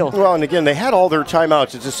down the field. Well, and again, they had all their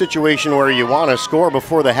timeouts. It's a situation where you want to score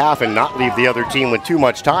before the half and not leave the other team with too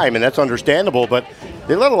much time, and that's understandable, but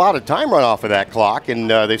they let a lot of time run off of that clock,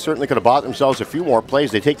 and they certainly could have bought themselves a few more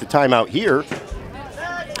plays. They take the timeout here.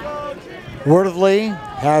 Wordley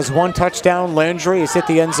has 1 touchdown. Landry has hit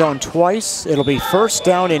the end zone twice. It'll be 1st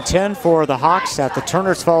down and 10 for the Hawks at the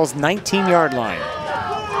Turner's Falls 19-yard line.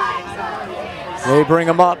 They bring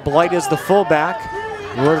him up. Blight is the fullback.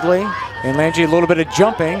 Wordley and Landry a little bit of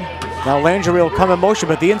jumping. Now Landry will come in motion,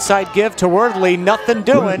 but the inside give to Wordley, nothing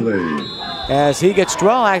doing. As he gets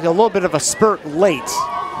Tirrell a little bit of a spurt late.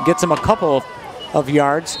 Gets him a couple of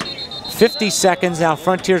yards. 50 seconds. Now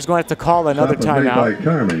Frontier's going to have to call another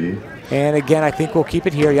timeout. And again, I think we'll keep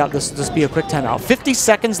it here. Yep, this will just be a quick timeout. 50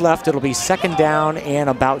 seconds left. It'll be 2nd down and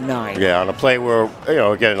about 9. Yeah, on a play where,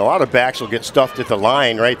 again, a lot of backs will get stuffed at the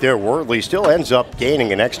line right there. Wordley still ends up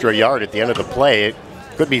gaining an extra yard at the end of the play. It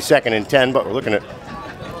could be 2nd and 10, but we're looking at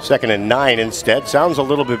 2nd and 9 instead. Sounds a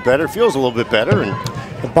little bit better, feels a little bit better. And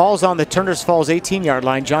the ball's on the Turner's Falls 18-yard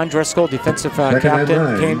line. John Driscoll, defensive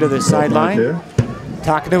captain, came to the sideline.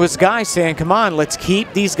 Talking to his guys, saying, come on, let's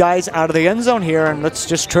keep these guys out of the end zone here, and let's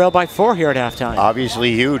just trail by 4 here at halftime.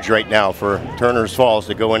 Obviously huge right now for Turner's Falls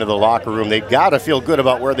to go into the locker room. They've got to feel good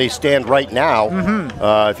about where they stand right now.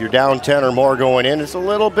 If you're down 10 or more going in, it's a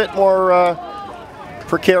little bit more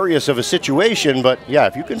precarious of a situation, but yeah,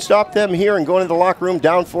 if you can stop them here and go into the locker room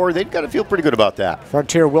down 4, they've got to feel pretty good about that.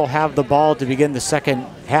 Frontier will have the ball to begin the second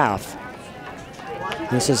half.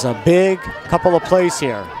 This is a big couple of plays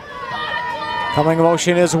here. Coming in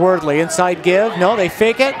motion is Wordley. Inside give. No, they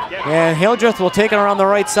fake it. And Hildreth will take it around the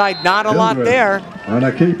right side. Not a lot there. On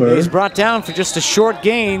a keeper. He's brought down for just a short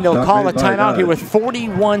gain. They'll call a timeout here with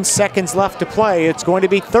 41 seconds left to play. It's going to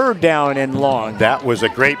be 3rd down and long. That was a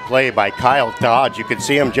great play by Kyle Dodge. You could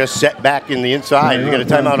see him just set back in the inside. You get a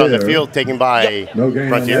timeout on the field taken by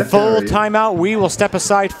Frontier. Full timeout. We will step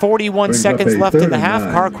aside. 41 seconds left in the half.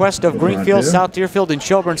 CarQuest of Greenfield, South Deerfield, and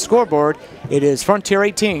Shelburne scoreboard. It is Frontier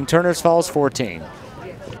 18, Turner's Falls 14.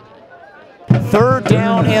 3rd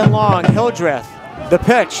down and long. Hildreth, the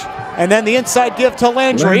pitch, and then the inside give to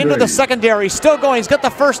Landry into the secondary. Still going. He's got the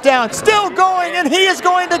 1st down. Still going, and he is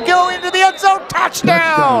going to go into the end zone.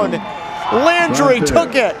 Touchdown! Landry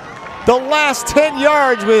took it. The last 10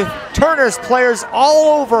 yards with Turner's players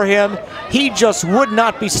all over him. He just would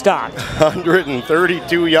not be stopped.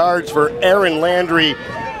 132 yards for Aaron Landry.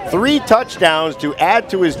 3 touchdowns to add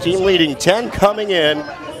to his team leading 10 coming in.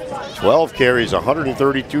 12 carries,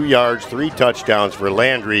 132 yards, 3 touchdowns for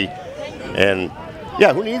Landry. And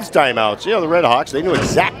yeah, who needs timeouts? The Red Hawks, they knew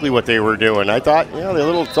exactly what they were doing. I thought, the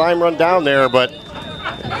little time run down there, but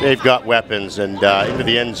they've got weapons. And into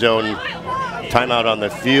the end zone, timeout on the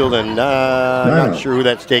field, and I'm not sure who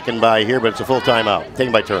that's taken by here, but it's a full timeout.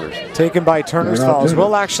 Taken by Turner's. Taken by Turner's Falls.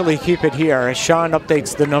 We'll actually keep it here as Shawn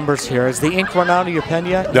updates the numbers here. Has the ink run out of your pen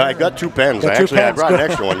yet? No, I got 2 pens. I brought an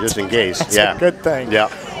extra one just in case. That's a good thing. Yeah.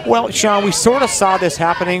 Well, Shawn, we sort of saw this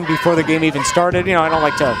happening before the game even started. I don't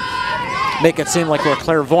like to make it seem like we're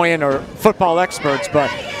clairvoyant or football experts, but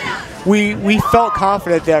we felt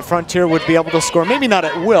confident that Frontier would be able to score. Maybe not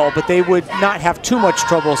at will, but they would not have too much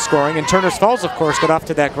trouble scoring. And Turner's Falls, of course, got off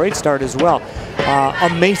to that great start as well.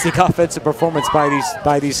 Amazing offensive performance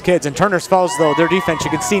by these kids. And Turner's Falls, though, their defense, you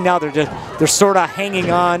can see now they're sort of hanging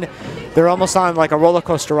on. they're almost on like a roller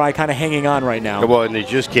coaster ride, kind of hanging on right now. Well, and they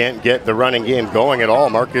just can't get the running game going at all.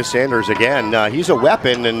 Marcus Sanders again, he's a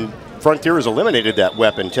weapon, and Frontier has eliminated that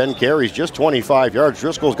weapon. 10 carries, just 25 yards.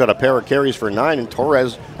 Driscoll's got a pair of carries for 9, and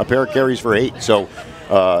Torres a pair of carries for 8. So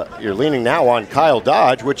you're leaning now on Kyle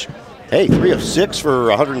Dodge, which, hey, 3 of 6 for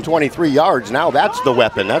 123 yards. Now that's the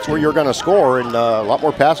weapon. That's where you're going to score, and a lot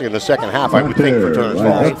more passing in the second half, I would think, for Turner's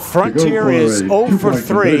Falls. Right. Frontier is 0 for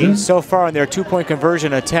 3 so far in their 2-point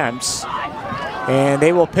conversion attempts. And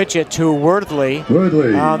they will pitch it to Worthley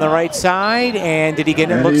on the right side. And did he get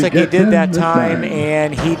it? Looks like he did that time,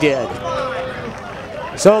 and he did.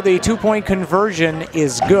 So the 2-point conversion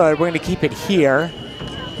is good. We're going to keep it here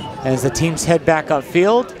as the teams head back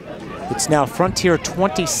upfield. It's now Frontier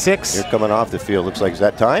 26. You're coming off the field. Looks like, is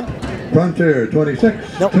that time? Frontier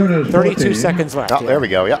 26. Nope, 32 seconds left. Oh, there we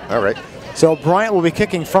go. Yeah, all right. So Bryant will be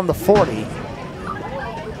kicking from the 40.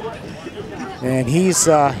 And he's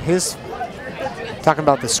talking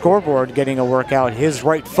about the scoreboard getting a workout. His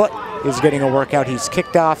right foot is getting a workout. He's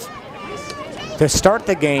kicked off to start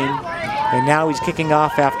the game, and now he's kicking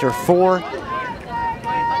off after 4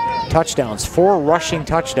 touchdowns, 4 rushing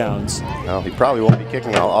touchdowns. Well, he probably won't be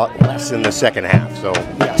kicking a lot less in the second half, so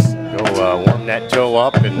yes. Go warm that toe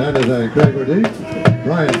up. And that is a great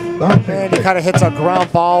and he kind of hits a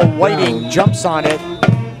ground ball. Whiting jumps on it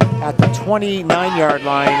at the 29-yard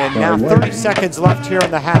line, and now 30 seconds left here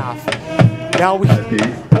in the half. Now,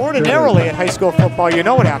 ordinarily at high school football, you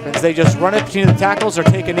know what happens. They just run it between the tackles or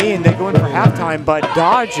take a knee, and they go in for halftime. But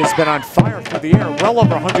Dodge has been on fire through the air, well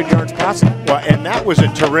over 100 yards passing. Well, and that was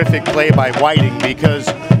a terrific play by Whiting because,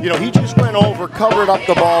 you know, he just went over, covered up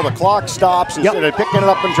the ball. The clock stops instead of picking it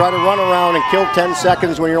up and trying to run around and kill 10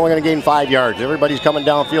 seconds when you're only going to gain 5 yards. Everybody's coming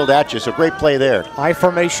downfield at you, so great play there. I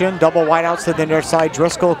formation, double wideouts to the near side.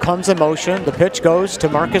 Driscoll comes in motion. The pitch goes to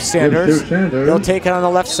Marcus Sanders. He'll take it on the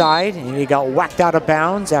left side, and he got whacked out of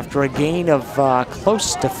bounds after a gain of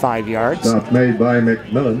close to 5 yards. Stop made by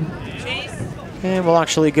McMillan. And we'll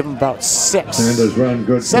actually give him about 6. Sanders run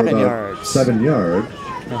good 7 yards. 7 yards.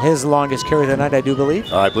 And his longest carry of the night, I do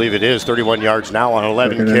believe. I believe it is 31 yards now on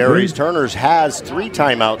 11 carries. Turner's has 3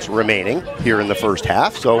 timeouts remaining here in the first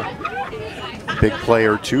half, so big play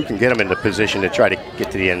or two can get him into position to try to get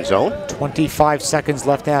to the end zone. 25 seconds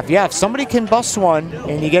left half. Yeah, if somebody can bust one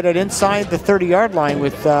and you get it inside the 30-yard line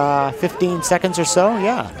with 15 seconds or so,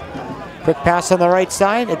 yeah. Quick pass on the right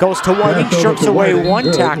side. It goes to Whiting, shirks away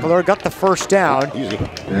one tackler, got the first down. Easy.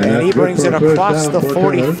 And he brings it across the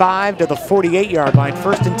 45 to the 48-yard line.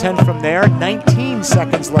 1st and 10 from there. 19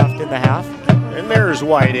 seconds left in the half. And there's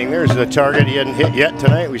Whiting. There's the target he hadn't hit yet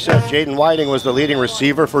tonight. We said Jaden Whiting was the leading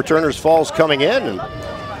receiver for Turner's Falls coming in. And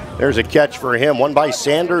there's a catch for him. One by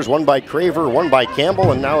Sanders, one by Craver, one by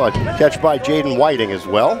Campbell, and now a catch by Jaden Whiting as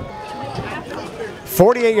well.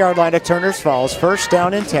 48-yard line at Turner's Falls. 1st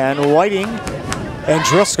down and 10. Whiting and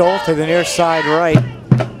Driscoll to the near side right.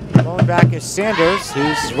 Going back is Sanders.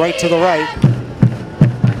 He's right to the right.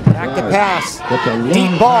 Back to pass.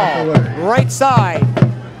 Deep ball. Right side.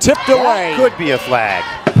 Tipped away. Could be a flag.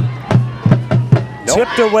 Nope.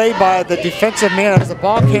 Tipped away by the defensive man as the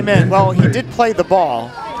ball came in. Well, he did play the ball.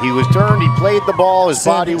 He was turned. He played the ball. His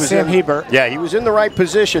body was Shawn Hubert. Yeah, he was in the right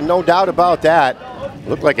position. No doubt about that.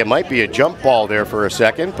 Looked like it might be a jump ball there for a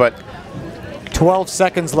second, but 12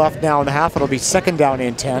 seconds left now in the half. It'll be 2nd down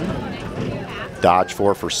and 10. Dodge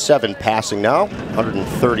 4 for 7 passing now,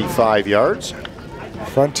 135 yards.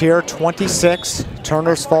 Frontier 26,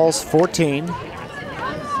 Turner's Falls 14.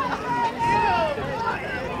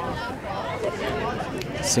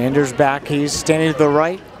 Sanders back. He's standing to the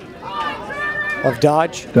right of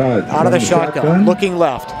Dodge. Out of the shotgun, looking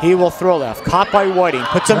left. He will throw left. Caught by Whiting.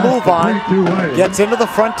 Puts a move on. Gets into the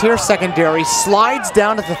Frontier secondary. Slides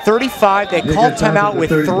down to the 35. They call timeout with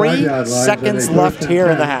 3 seconds left here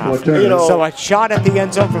in the half. You know, so a shot at the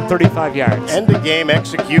end zone from 35 yards. End of game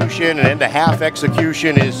execution and end of half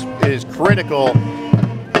execution is critical.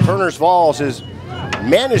 Turner's Falls has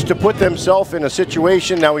managed to put themselves in a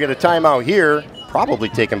situation. Now we got a timeout here. Probably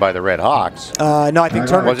taken by the Red Hawks. No, I think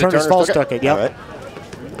Turner's Falls took it. Yep.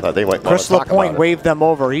 Right. They might Chris LaPointe waved them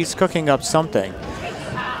over. He's cooking up something.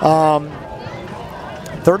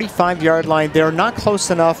 35-yard line. They're not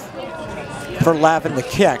close enough for Lavin to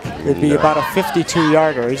kick. It'd be about a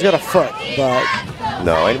 52-yarder. He's got a foot, but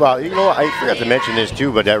no. And well, you know, I forgot to mention this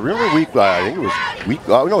too. But remember I think it was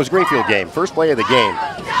it was Greenfield game. First play of the game.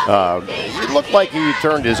 looked like he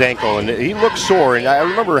turned his ankle, and he looked sore. And I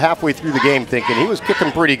remember halfway through the game thinking he was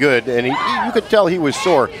kicking pretty good, and you could tell he was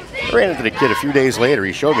sore. I ran into the kid a few days later.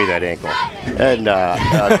 He showed me that ankle. And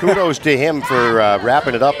kudos to him for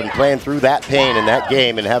wrapping it up and playing through that pain in that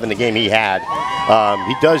game and having the game he had.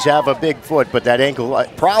 He does have a big foot, but that ankle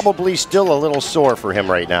probably still a little sore for him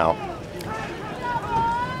right now.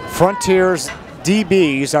 Frontier's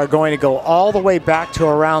DBs are going to go all the way back to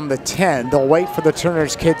around the 10. They'll wait for the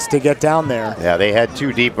Turner's kids to get down there. Yeah, they had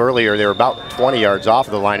 2 deep earlier. They were about 20 yards off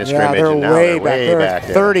of the line of scrimmage. Yeah, and now they're way back.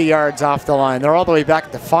 They're 30 yards off the line. They're all the way back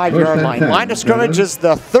at the 5-yard line. Line of scrimmage is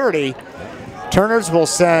the 30. Turners will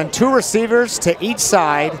send 2 receivers to each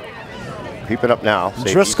side. Keeping up now.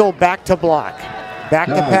 Safety. Driscoll back to block. Back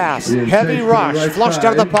to pass. Heavy rush. Flushed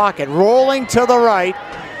out of the pocket. Rolling to the right.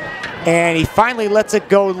 And he finally lets it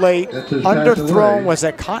go late. Underthrown. Was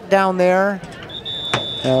it caught down there?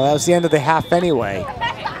 No, that was the end of the half anyway.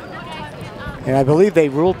 And I believe they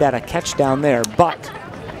ruled that a catch down there, but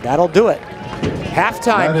that'll do it.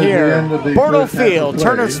 Halftime here, Bordeaux Field,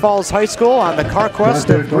 Turners Falls High School on the CarQuest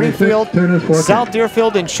of Greenfield, South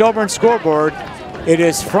Deerfield, and Shelburne scoreboard. It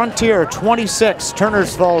is Frontier 26,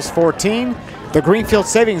 Turners Falls 14. The Greenfield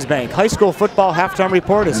Savings Bank High School Football Halftime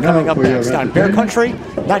Report is coming up next on Bear Country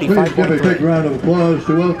 95.3. Please give a big round of applause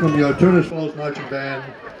to welcome your Turners Falls Marching Band,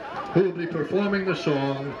 who will be performing the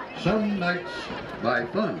song, Some Nights by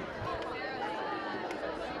Fun.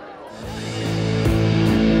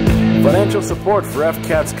 Financial support for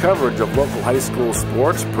FCAT's coverage of local high school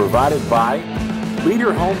sports provided by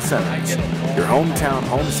Leader Home Centers, your hometown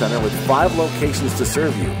home center with 5 locations to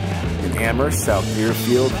serve you in Amherst, South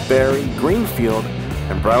Deerfield, Barrie, Greenfield,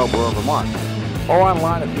 and Brattleboro, Vermont, or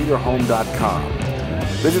online at leaderhome.com.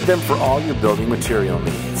 Visit them for all your building material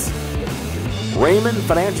needs. Raymond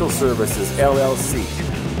Financial Services, LLC.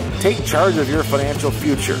 Take charge of your financial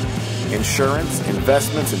future. Insurance,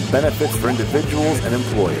 investments, and benefits for individuals and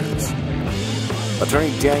employers.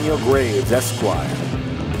 Attorney Daniel Graves, Esquire.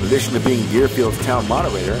 In addition to being Deerfield's town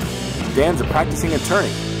moderator, Dan's a practicing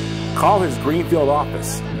attorney. Call his Greenfield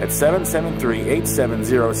office at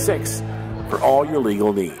 773-8706 for all your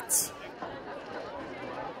legal needs.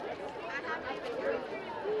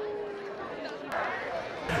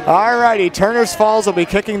 All righty, Turners Falls will be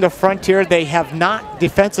kicking the Frontier. They have not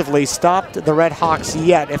defensively stopped the Red Hawks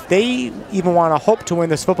yet. If they even want to hope to win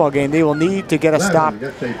this football game, they will need to get a stop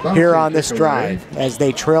here on this drive as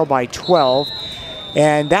they trail by 12.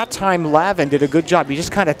 And that time, Lavin did a good job. He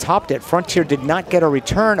just kind of topped it. Frontier did not get a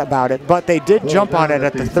return about it, but they did jump on it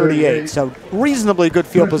at the 38. So reasonably good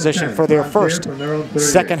field position for their first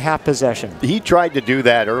second half possession. He tried to do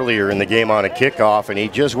that earlier in the game on a kickoff, and he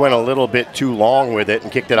just went a little bit too long with it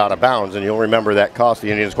and kicked it out of bounds. And you'll remember that cost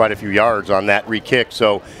the Indians quite a few yards on that re-kick.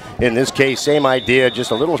 So in this case, same idea,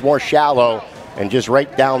 just a little more shallow and just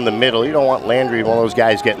right down the middle. You don't want Landry, one of those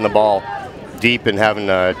guys, getting the ball deep and having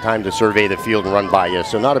time to survey the field and run by you.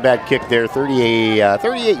 So not a bad kick there.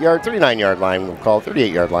 39-yard line, we'll call it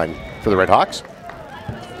 38-yard line for the Red Hawks.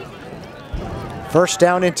 First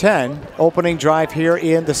down and 10, opening drive here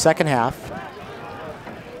in the second half.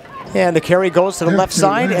 And the carry goes to the left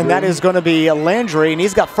side, and that is going to be Landry, and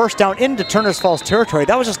he's got first down into Turners Falls territory.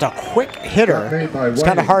 That was just a quick hitter. It's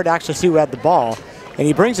kind of hard to actually see who had the ball. And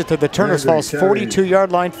he brings it to the Turners Falls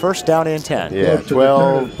 42-yard line, first down and 10. Yeah,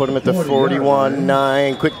 12, put him at the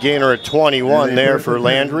 41-9. Quick gainer at 21 there for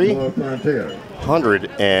Landry.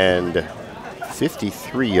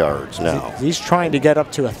 153 yards now. He's trying to get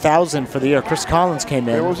up to 1,000 for the year. Chris Collins came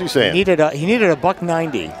in. What was he saying? He needed a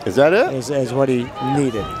 $190. Is that it? Is what he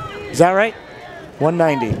needed. Is that right?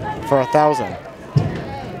 190 for 1,000.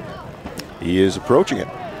 He is approaching it.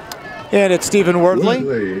 And it's Stephen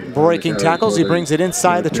Wordley breaking tackles. He brings it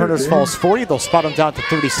inside the Turners Falls 40. They'll spot him down to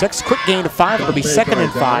 36. Quick gain to 5. It'll be second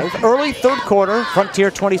and 5. Early third quarter,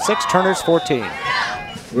 Frontier 26, Turners 14.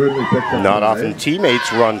 Not often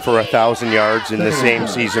teammates run for 1,000 yards in the same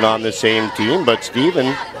season on the same team, but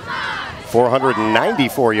Stephen,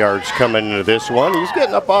 494 yards coming into this one. He's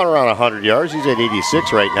getting up on around 100 yards. He's at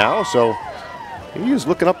 86 right now, so he's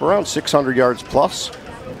looking up around 600 yards plus.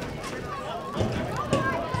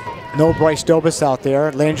 No Bryce Dobis out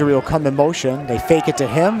there. Landry will come in motion. They fake it to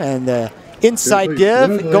him, and the inside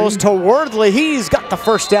give goes to Wordley. He's got the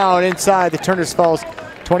first down inside the Turners Falls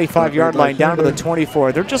 25-yard line down to the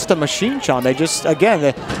 24. They're just a machine, Sean. They just,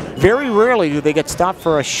 again, very rarely do they get stopped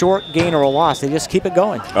for a short gain or a loss. They just keep it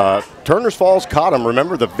going. Turners Falls caught him.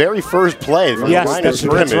 Remember the very first play from the line of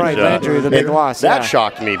scrimmage. That's right, Landry, the big loss. That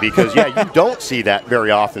shocked me because, yeah, you don't see that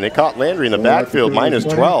very often. They caught Landry in the backfield, minus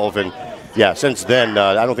 12, and yeah, since then,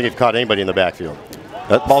 I don't think they've caught anybody in the backfield.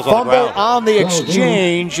 That ball's on the Fumble ground. on the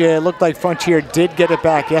exchange. It looked like Frontier did get it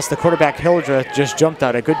back. Yes, the quarterback Hildreth just jumped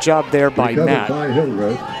out. A good job there by Matt.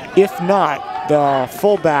 If not, the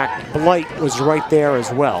fullback Blight was right there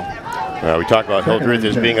as well. We talked about Hildreth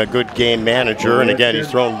as being a good game manager, and again,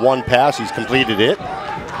 he's thrown one pass. He's completed it.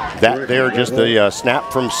 That there, just the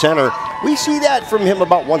snap from center. We see that from him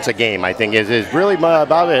about once a game, I think, is really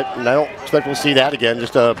about it. And I don't expect we'll see that again.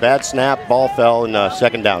 Just a bad snap, ball fell, and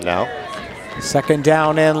second down now. Second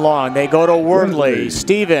down and long. They go to Wordley.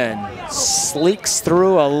 Steven sleeks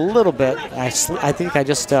through a little bit. I think I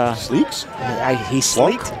just... Sleeks? He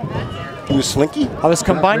sleeked? He was slinky? I was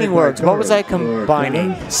combining words. What was I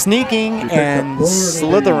combining? Sneaking and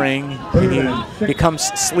slithering. He becomes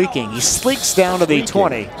sleeking. He sleeks down to the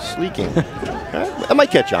 20. Sleeking. That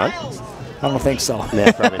might catch on. I don't think so.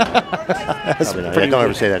 Nah, probably not. Probably not. Yeah, don't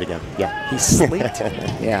ever say that again. Yeah. He sleeked?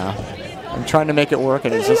 Yeah. I'm trying to make it work,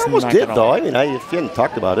 and it's just almost not did, gonna though. I mean, if you hadn't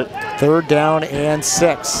talked about it. Third down and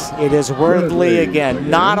 6. It is Worthley again.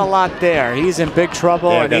 Not a lot there. He's in big trouble,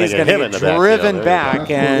 and he's going to get driven back.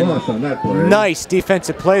 And nice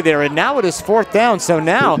defensive play there. And now it is 4th down. So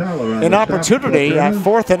now an opportunity at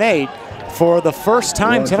 4th and 8 for the first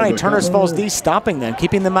time tonight. Turner's Falls D stopping them,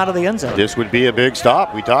 keeping them out of the end zone. This would be a big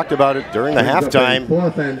stop. We talked about it during the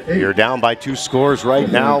halftime. You're down by 2 scores right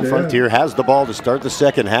now. Frontier has the ball to start the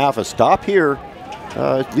second half. A stop here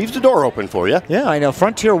leaves the door open for you. Yeah, I know.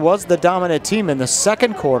 Frontier was the dominant team in the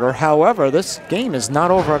second quarter. However, this game is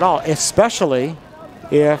not over at all, especially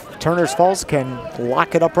if Turner's Falls can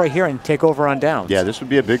lock it up right here and take over on downs. Yeah, this would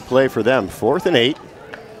be a big play for them. 4th and 8.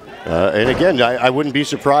 And again, I wouldn't be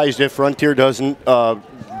surprised if Frontier doesn't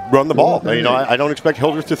run the ball. You know, I don't expect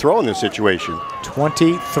Hildreth to throw in this situation.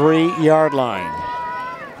 23-yard line.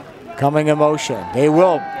 Coming in motion. They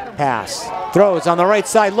will pass. Throws on the right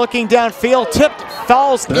side, looking downfield. Tipped,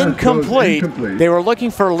 falls incomplete. They were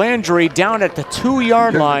looking for Landry down at the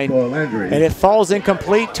 2-yard line, and it falls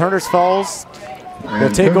incomplete. Turner's Falls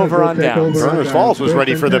will take over on downs. Turner's Falls was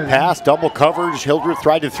ready for the pass. Double coverage. Hildreth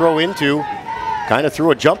tried to throw into. Kind of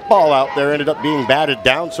threw a jump ball out there, ended up being batted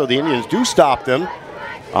down, so the Indians do stop them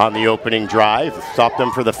on the opening drive. Stopped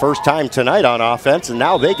them for the first time tonight on offense, and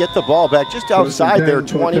now they get the ball back just outside their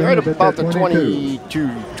 20, right about the 22,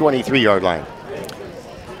 23-yard line.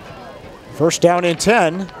 First down and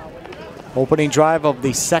 10. Opening drive of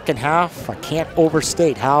the second half. I can't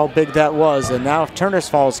overstate how big that was. And now if Turner's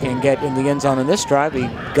Falls can get in the end zone in this drive, he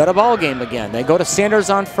got a ball game again. They go to Sanders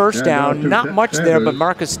on first down. Not much there, but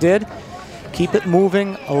Marcus did keep it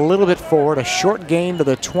moving a little bit forward. A short gain to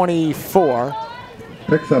the 24.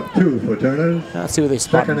 Picks up 2 for Turner. Let's see where they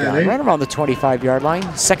spot him down. Right around the 25-yard line.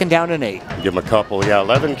 Second down and 8. Give him a couple. Yeah,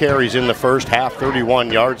 11 carries in the first half,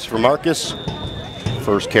 31 yards for Marcus.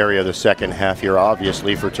 First carry of the second half here,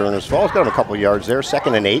 obviously, for Turner's Falls. Got him a couple yards there.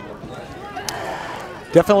 2nd and 8.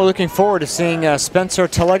 Definitely looking forward to seeing Spencer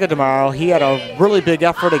Talega tomorrow. He had a really big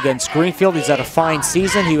effort against Greenfield. He's had a fine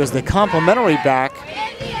season. He was the complimentary back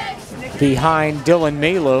behind Dylan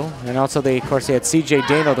Malu, and also of course they had C.J.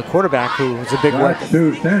 Dano, the quarterback, who was a big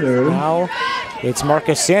weapon. Now it's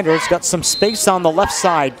Marcus Sanders, got some space on the left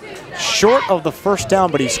side, short of the first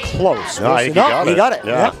down, but he's close. No, he got it.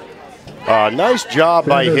 Yeah. Nice job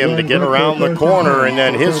by him to get around the corner, and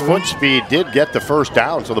then his foot speed did get the first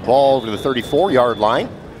down, so the ball over the 34-yard line,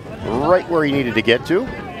 right where he needed to get to.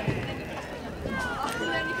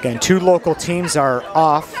 Again, 2 local teams are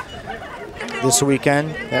off this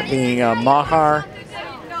weekend, that being Mahar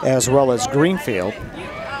as well as Greenfield.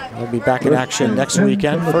 They'll be back in action next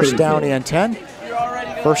weekend. First down and 10.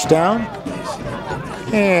 First down.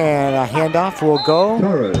 And a handoff will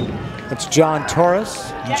go. It's John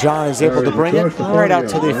Torres. John is able to bring it right out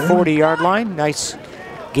to the 40-yard line. Nice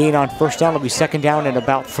gain on first down. It'll be second down and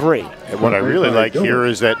about 3. And what I really like here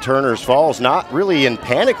is that Turner's Falls not really in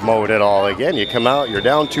panic mode at all. Again, you come out, you're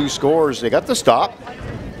down 2 scores. They got the stop.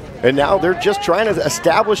 And now they're just trying to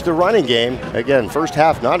establish the running game. Again, first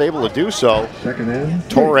half not able to do so.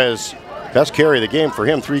 Torres, best carry of the game for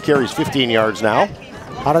him. 3 carries, 15 yards now.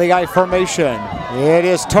 Out of the I formation, it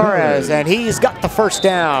is Torres, and he's got the first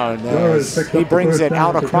down. He brings it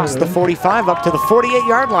out across the 45 up to the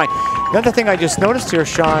 48-yard line. Another thing I just noticed here,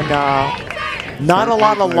 Sean, not a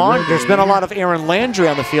lot of laundry. There's been a lot of Aaron Landry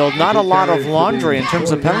on the field, not a lot of laundry in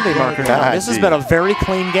terms of penalty markers. This has been a very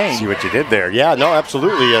clean game. See what you did there. Yeah, no,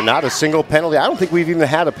 absolutely. Not a single penalty. I don't think we've even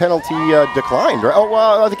had a penalty declined. Right?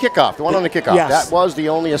 Oh, the kickoff, the one on the kickoff. Yes. That was the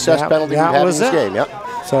only assessed penalty we've had in this game. Yep.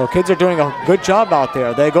 So kids are doing a good job out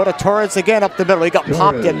there. They go to Torres again up the middle. He got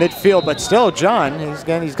popped at midfield, but still, John,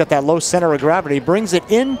 he's got that low center of gravity. Brings it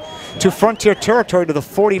in to Frontier territory to the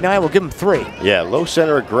 49. We'll give him 3. Yeah, low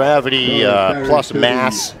center of gravity plus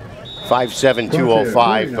mass. 5'7",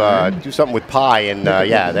 205. Do something with Pi, and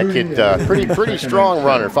yeah, that kid, pretty strong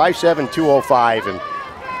runner. 5'7", 205, and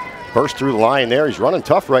burst through the line there. He's running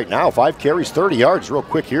tough right now. 5 carries, 30 yards, real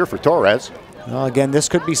quick here for Torres. Well, again, this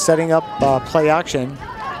could be setting up play action.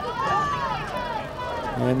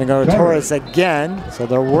 And they go to Torres again. So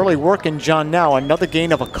they're really working John now. Another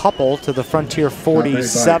gain of a couple to the Frontier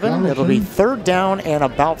 47. It'll be 3rd down and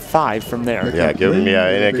about 5 from there. Yeah, give him,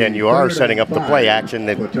 and again, you are setting up the play action.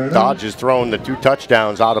 Dodge has thrown the 2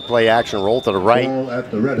 touchdowns out of play action, roll to the right.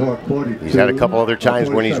 He's had a couple other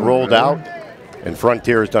times when he's rolled out. And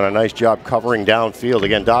Frontier has done a nice job covering downfield.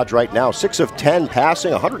 Again, Dodge right now, 6 of 10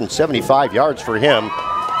 passing, 175 yards for him.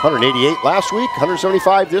 188 last week,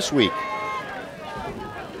 175 this week.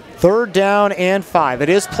 3rd down and 5. It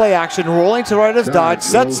is play action. Rolling to the right as Dodge.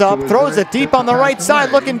 Sets up. Throws it deep on the right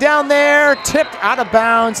side. Looking down there. Tipped out of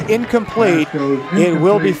bounds. Incomplete. It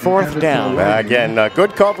will be 4th down. Again,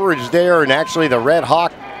 good coverage there. And actually the Red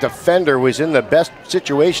Hawk defender was in the best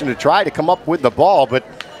situation to try to come up with the ball. But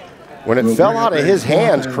when it fell out of his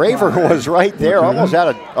hands, Craver was right there. Almost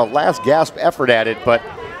had a last gasp effort at it. But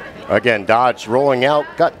again, Dodge rolling out.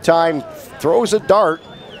 Got time. Throws a dart.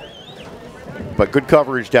 But good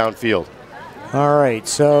coverage downfield. All right,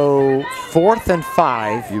 so 4th and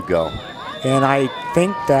 5. You go. And I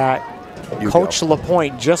think that Coach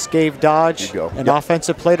LaPointe just gave Dodge an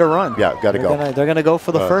offensive play to run. Yeah, got to go. They're going to go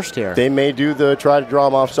for the first here. They may do the try to draw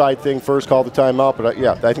him offside thing first, call the timeout, but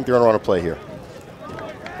yeah, I think they're going to run a play here.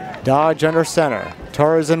 Dodge under center.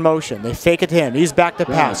 Torres in motion. They fake it to him. He's back to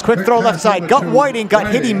pass. Quick throw left side. Got Whiting.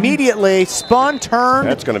 Got hit immediately. Spun, turned.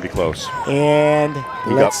 That's going to be close. And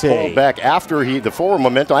let's see. He got pulled back after the forward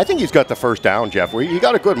momentum. I think he's got the first down, Jeff. He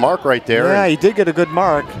got a good mark right there. Yeah, he did get a good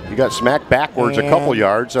mark. He got smacked backwards a couple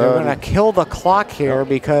yards. They're going to kill the clock here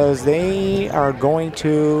because they are going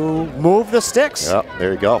to move the sticks. Yep,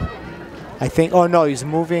 there you go. I think, oh no, he's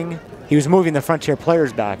moving. He was moving the Frontier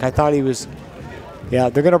players back. I thought he was. Yeah,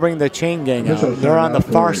 they're going to bring the chain gang out. They're on the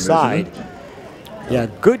far side. Yeah,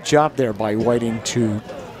 good job there by Whiting to,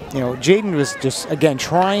 Jaden was just, again,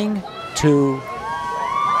 trying to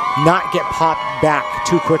not get popped back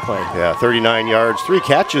too quickly. Yeah, 39 yards, 3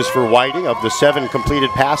 catches for Whiting of the 7 completed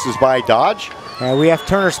passes by Dodge. We have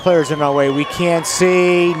Turner's players in our way. We can't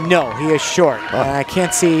see. No, he is short. I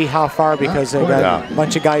can't see how far because they've got a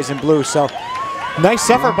bunch of guys in blue. So. Nice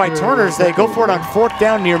effort by Turners. They go for it on 4th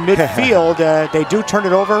down near midfield. They do turn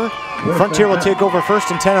it over. Frontier will take over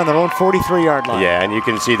 1st and 10 on their own 43-yard line. Yeah, and you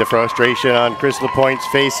can see the frustration on Chris LaPointe's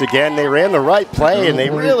face again. They ran the right play, and they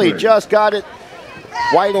really just got it.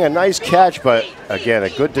 Whiting, a nice catch, but again, a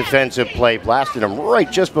good defensive play. Blasted him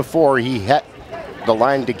right just before he hit the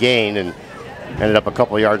line to gain and ended up a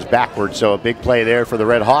couple yards backwards. So a big play there for the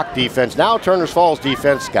Red Hawk defense. Now Turner's Falls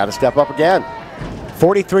defense got to step up again.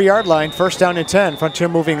 43-yard line, 1st down and 10. Frontier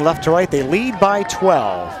moving left to right. They lead by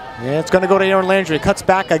 12. Yeah, it's going to go to Aaron Landry. Cuts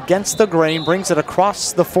back against the grain, brings it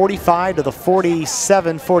across the 45 to the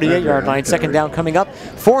 47, 48-yard line. 2nd down coming up.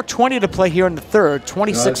 4:20 to play here in the 3rd.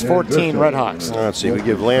 26-14 Red Hawks. Let's see, we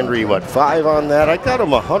give Landry, 5 on that? I got him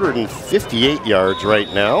 158 yards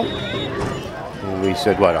right now. And we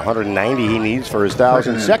said, 190 he needs for his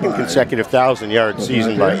 2nd consecutive 1,000-yard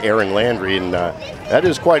season by Aaron Landry, and that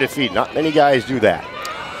is quite a feat. Not many guys do that.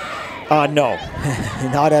 No,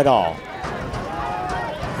 not at all.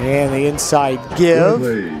 And the inside give,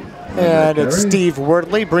 and it's Steve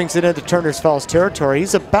Wordley brings it into Turner's Falls territory.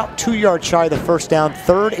 He's about 2 yards shy of the 1st down,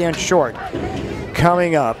 3rd and short.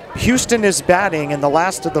 Coming up, Houston is batting in the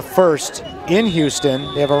last of the 1st in Houston.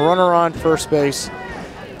 They have a runner on first base.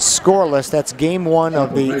 Scoreless. That's game 1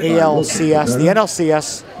 of the ALCS. The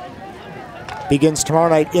NLCS begins tomorrow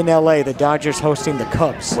night in LA. The Dodgers hosting the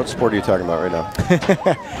Cubs. What sport are you talking about right now?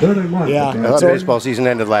 Yeah. I thought baseball season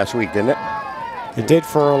ended last week, didn't it? It did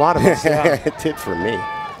for a lot of us, yeah. It did for me.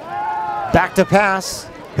 Back to pass.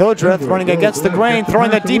 Hildreth running against the grain, throwing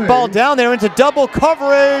that deep ball down there into double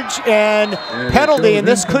coverage and penalty, and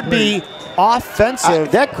this could be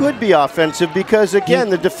offensive. That could be offensive because, again,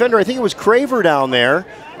 the defender, I think it was Craver down there,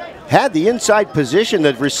 had the inside position.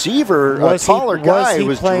 The receiver, a taller guy,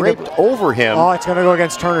 was draped over him. Oh, it's going to go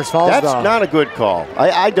against Turner's Falls. That's not a good call.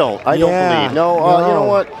 I don't believe. No, you know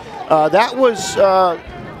what? That was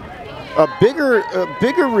a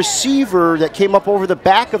bigger receiver that came up over the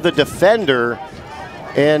back of the defender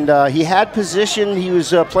And he had position. He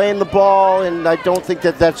was playing the ball, and I don't think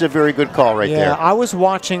that that's a very good call right there. Yeah, I was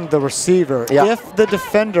watching the receiver. Yeah. If the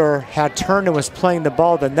defender had turned and was playing the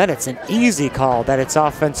ball, then it's an easy call that it's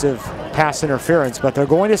offensive pass interference. But they're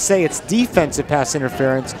going to say it's defensive pass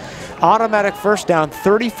interference. Automatic first down,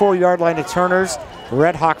 34-yard line to Turner's.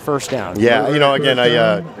 Red Hawk first down. Yeah, you know, again,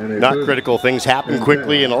 not critical. Things happen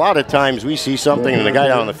quickly, and a lot of times we see something, and the guy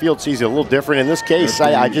down on the field sees it a little different. In this case,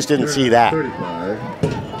 I just didn't see that.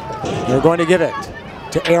 They're going to give it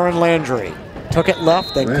to Aaron Landry. Took it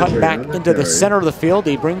left, then cut back into the center of the field.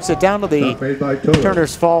 He brings it down to the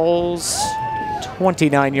Turner's Falls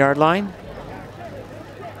 29-yard line.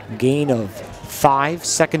 Gain of 5,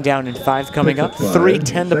 second down and 5 coming up.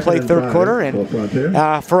 3:10 to play third quarter, and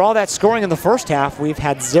for all that scoring in the first half, we've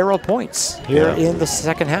had 0 points here in the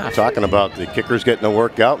second half. Talking about the kickers getting a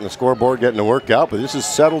workout and the scoreboard getting a workout, but this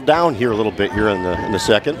has settled down here a little bit here in the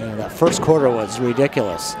second. Yeah, that first quarter was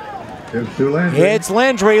ridiculous. Landry. It's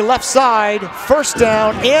Landry, left side, first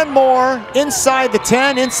down and more, inside the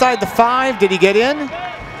 10, inside the 5. Did he get in?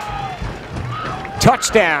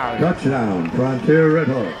 Touchdown. Touchdown, Frontier Red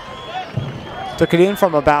Hawk. Took it in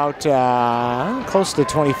from about close to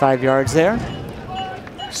 25 yards there.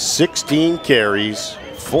 16 carries,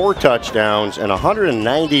 4 touchdowns, and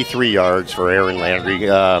 193 yards for Aaron Landry.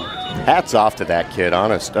 Hats off to that kid,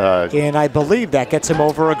 honest. And I believe that gets him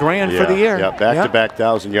over $1,000 for the year. Yeah, back-to-back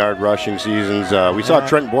 1,000-yard rushing seasons. We saw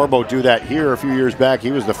Trent Borbo do that here a few years back.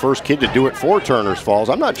 He was the first kid to do it for Turner's Falls.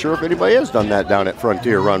 I'm not sure if anybody has done that down at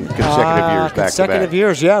Frontier Run consecutive years back-to-back. Consecutive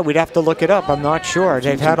years, yeah. We'd have to look it up. I'm not sure.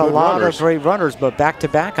 They've had a lot of great runners, but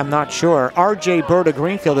back-to-back, I'm not sure. R.J. Bird of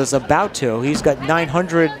Greenfield is about to. He's got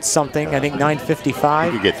 900-something, I think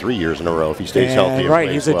 955. He could get 3 years in a row if he stays healthy. Right,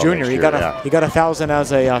 he's a junior. He got 1,000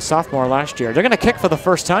 as a sophomore last year. They're going to kick for the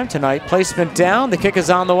first time tonight. Placement down. The kick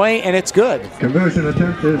is on the way, and it's good. Conversion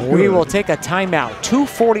attempt is good. We will take a timeout.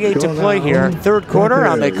 2:48 to play here. Third quarter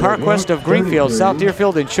on the CarQuest of Greenfield, South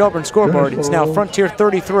Deerfield, and Shelburne scoreboard. It's now Frontier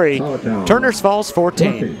 33, Turner's Falls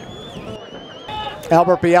 14.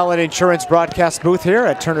 Albert B. Allen Insurance broadcast booth here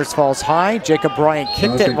at Turner's Falls High. Jacob Bryant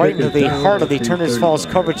kicked it right into the heart of the Turner's Falls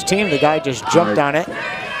coverage team. The guy just jumped on it.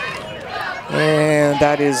 And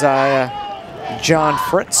that is John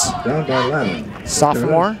Fritz, Down by 11.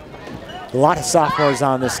 sophomore. A lot of sophomores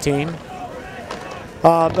on this team.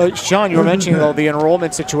 Sean, you were mentioning, though, the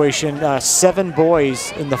enrollment situation. 7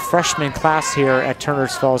 boys in the freshman class here at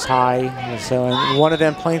Turner's Falls High. So, and one of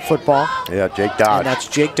them playing football. Yeah, Jake Dodge. And that's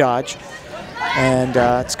Jake Dodge. And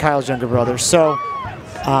it's Kyle's younger brother. So,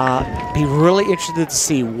 be really interested to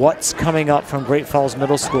see what's coming up from Great Falls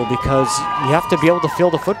Middle School, because you have to be able to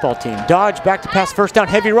field a football team. Dodge back to pass, first down,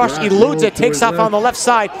 heavy rush, eludes it, takes off on the left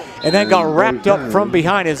side, and then got wrapped up from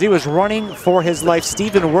behind as he was running for his life.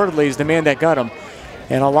 Stephen Wordley is the man that got him.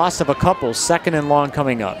 And a loss of a couple, second and long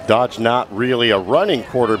coming up. Dodge not really a running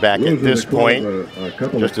quarterback at this point.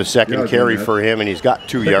 Just a second carry for him, and he's got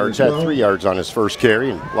 2 yards. Had 3 yards on his first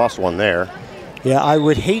carry and lost 1 there. Yeah, I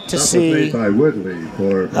would hate to see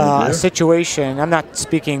a situation, I'm not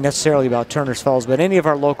speaking necessarily about Turner's Falls, but any of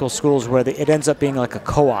our local schools where it ends up being like a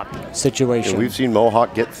co-op situation. Yeah, we've seen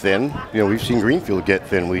Mohawk get thin. You know, we've seen Greenfield get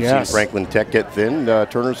thin. We've seen Franklin Tech get thin.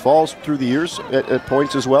 Turner's Falls through the years at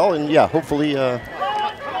points as well. And yeah, hopefully.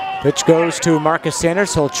 Pitch goes to Marcus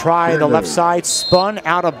Sanders. He'll try the left side, spun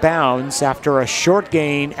out of bounds after a short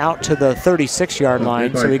gain out to the 36-yard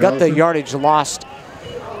line. So he got the yardage lost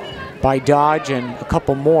by Dodge and a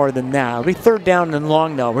couple more than that. It'll be third down and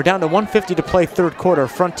long now. We're down to 1:50 to play third quarter.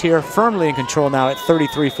 Frontier firmly in control now at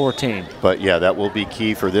 33-14. But yeah, that will be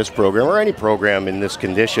key for this program or any program in this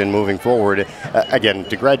condition moving forward. Again,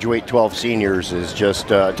 to graduate 12 seniors is just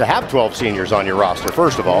to have 12 seniors on your roster,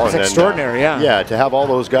 first of all. It's extraordinary, yeah. Yeah, to have all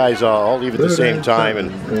those guys all leave at the same time. And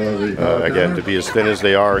again, to be as thin as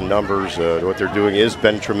they are in numbers, what they're doing has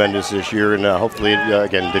been tremendous this year. And hopefully,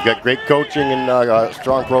 again, they've got great coaching and a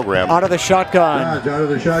strong program. Out of the shotgun.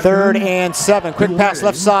 Third and 7. Quick pass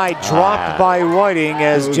left side. Dropped by Whiting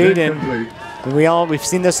as Jaden. We've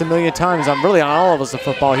seen this a million times on all of us in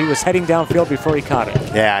football. He was heading downfield before he caught it.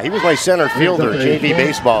 Yeah, he was my center fielder, JV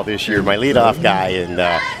baseball this year, my leadoff guy. And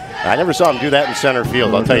I never saw him do that in center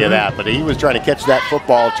field, I'll tell you that. But he was trying to catch that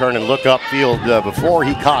football, turn and look upfield before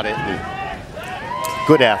he caught it. And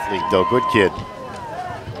good athlete, though. Good kid.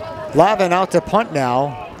 Lavin out to punt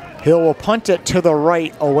now. Hill will punt it to the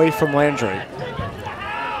right away from Landry.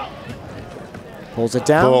 Pulls it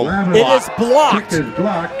down. Boom. It is blocked.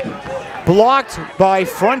 Blocked by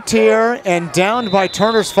Frontier and downed by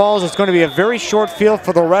Turner's Falls. It's going to be a very short field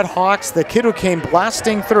for the Red Hawks. The kid who came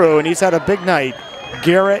blasting through, and he's had a big night,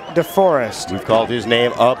 Garrett DeForest. We've called his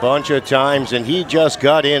name a bunch of times, and he just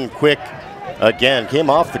got in quick again. Came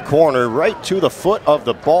off the corner right to the foot of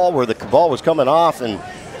the ball where the ball was coming off, and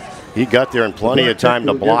he got there in plenty of time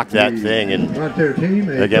to block that thing. And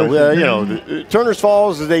again, you know, Turner's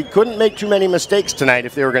Falls, they couldn't make too many mistakes tonight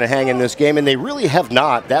if they were going to hang in this game, and they really have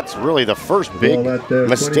not. That's really the first big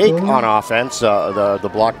mistake on offense, the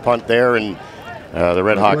block punt there, and the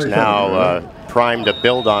Red Hawks now primed to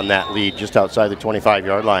build on that lead just outside the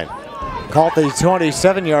 25-yard line. Called the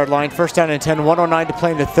 27-yard line. First down and 10, 1:09 to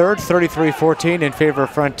play in the third, 33-14 in favor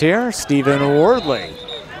of Frontier. Stephen Wardley.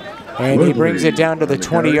 And he brings it down to the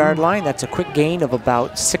 20-yard line. That's a quick gain of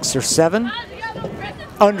about 6 or 7.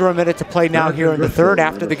 Under a minute to play now here in the third.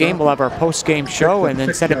 After the game, we'll have our post-game show and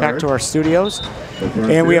then send it back to our studios.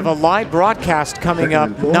 And we have a live broadcast coming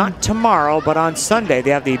up, not tomorrow, but on Sunday.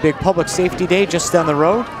 They have the big public safety day just down the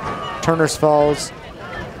road. Turners Falls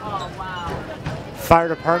Fire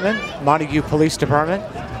Department, Montague Police Department.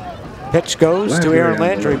 Pitch goes to Aaron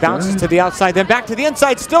Landry, bounces to the outside, then back to the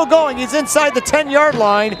inside, still going. He's inside the 10-yard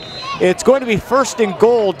line. It's going to be first and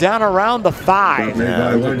goal down around the 5.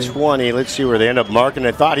 Yeah, the 20. Let's see where they end up marking.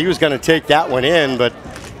 I thought he was going to take that one in, but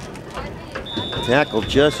tackle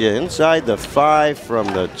just inside the 5 from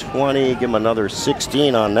the 20. Give him another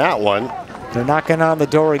 16 on that one. They're knocking on the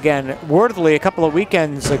door again. Worthily, a couple of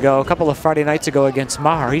weekends ago, a couple of Friday nights ago against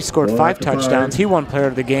Maher, he scored 5 touchdowns. He won player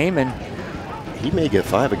of the game, and he may get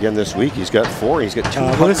 5 again this week. He's got 4. He's got 2.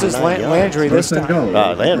 Well, this is Landry this time.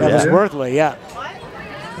 Landry, that was Worthily, yeah.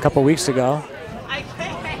 A couple weeks ago.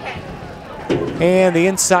 And the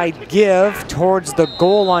inside give towards the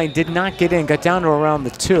goal line did not get in. Got down to around the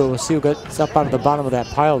 2. We'll see who gets up out of the bottom of that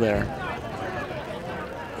pile there.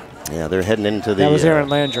 Yeah, they're heading into the... That was Aaron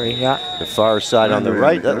Landry, yeah. The far side on the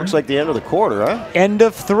right. That looks like the end of the quarter, huh? End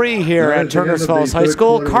of 3 here at Turners Falls High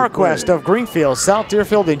School. CarQuest of Greenfield, South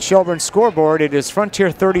Deerfield, and Shelburne scoreboard. It is Frontier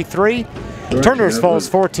 33, Turners Falls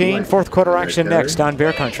 14. Fourth quarter action next on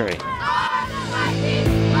Bear Country.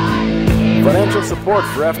 Financial support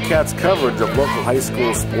for FCAT's coverage of local high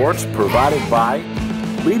school sports provided by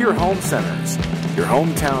Leader Home Centers, your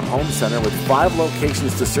hometown home center with 5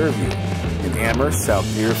 locations to serve you in Amherst, South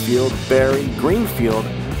Deerfield, Barrie, Greenfield,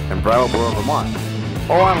 and Brattleboro, Vermont,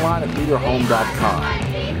 or online at leaderhome.com.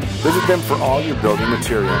 Visit them for all your building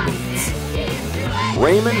material needs.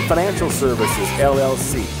 Raymond Financial Services,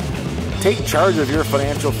 LLC. Take charge of your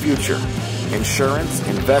financial future. Insurance,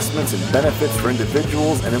 investments, and benefits for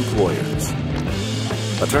individuals and employers.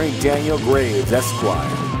 Attorney Daniel Graves, Esquire.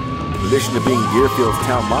 In addition to being Deerfield's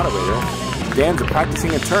town moderator, Dan's a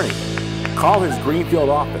practicing attorney. Call his Greenfield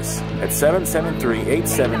office at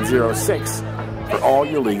 773-8706 for all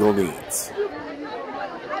your legal needs.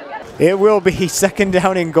 It will be second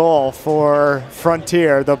down and goal for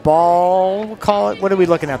Frontier. The ball, we'll call it, what are we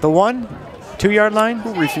looking at? The 1, 2-yard line?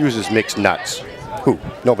 Who refuses mixed nuts? Who?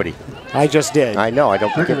 Nobody. I just did. I know, I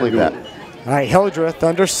can't believe that. All right, Hildreth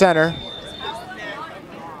under center.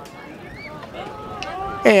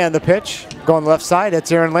 And the pitch going left side.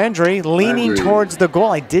 It's Aaron Landry leaning towards the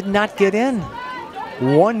goal. I did not get in.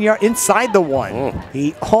 1 yard inside the 1.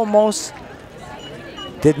 He almost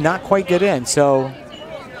did not quite get in. So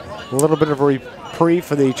a little bit of a reprieve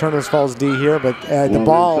for the Turners Falls D here, but the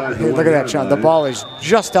ball, look at that shot. The ball is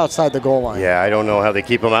just outside the goal line. Yeah, I don't know how they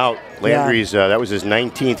keep him out. Landry's, that was his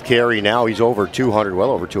 19th carry. Now he's over 200, well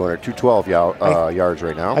over 200, 212 yards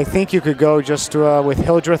right now. I think you could go just with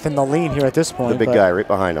Hildreth in the lean here at this point. The big guy right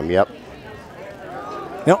behind him, yep.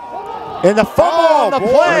 Nope. And the fumble on the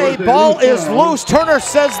play. Ball is loose. Turner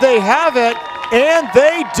says they have it, and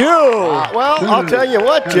they do. Well, I'll tell you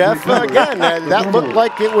what, Jeff. Again, that looked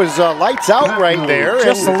like it was lights out right there.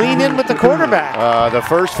 Just lean in with the quarterback. The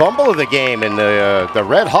first fumble of the game, and the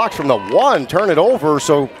Red Hawks from the 1 turn it over.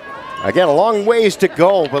 So, again, a long ways to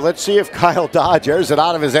go, but let's see if Kyle Dodge airs it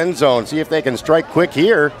out of his end zone. See if they can strike quick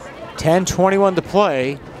here. 10:21 to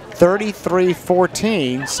play,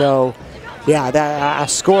 33-14. So, yeah, a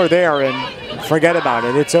score there, and forget about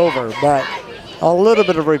it. It's over. But a little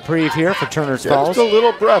bit of reprieve here for Turners Falls. Just a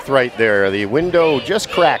little breath right there. The window just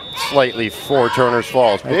cracked slightly for Turners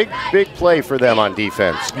Falls. Big play for them on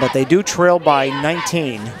defense. But they do trail by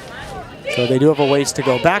 19. So they do have a ways to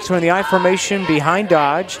go. Back to in the I formation behind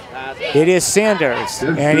Dodge. It is Sanders,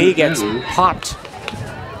 and he gets popped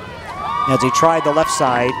as he tried the left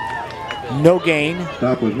side. No gain.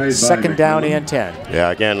 Second down and 10.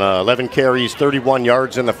 Yeah, again, 11 carries, 31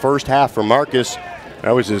 yards in the first half for Marcus.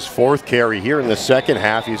 That was his 4th carry here in the second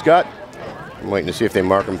half. I'm waiting to see if they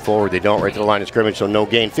mark him forward. They don't, right to the line of scrimmage, so no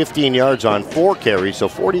gain. 15 yards on 4 carries, so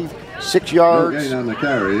 45 6 yards, No gain on the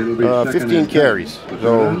carry. It'll be second 15 and 10. carries.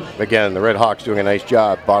 So, again, the Red Hawks doing a nice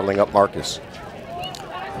job bottling up Marcus.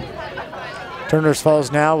 Turner's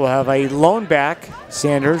Falls now will have a lone back,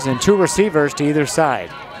 Sanders, and 2 receivers to either side.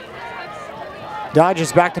 Dodge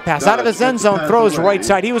is back to pass. Out of his end zone, throws right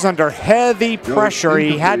side. He was under heavy pressure.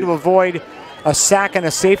 He had to avoid a sack and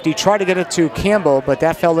a safety. Tried to get it to Campbell, but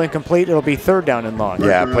that fell incomplete. It'll be 3rd down and long.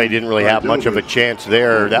 Yeah, play didn't really have much of a chance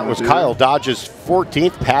there. That was Kyle Dodge's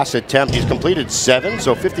 14th pass attempt. He's completed 7,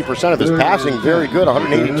 so 50% of his passing. Very good,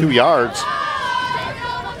 182 yards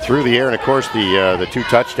through the air. And, of course, the 2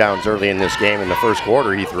 touchdowns early in this game in the first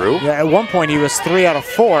quarter he threw. Yeah, at one point he was 3 out of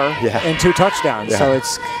 4 and 2 touchdowns. So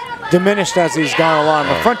it's diminished as he's gone along.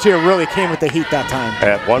 But Frontier really came with the heat that time.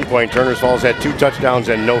 At one point, Turner's Falls had 2 touchdowns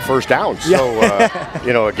and no first downs. So,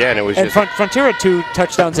 again, it was and just... Frontier had 2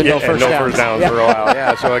 touchdowns and no first downs. First downs for a while,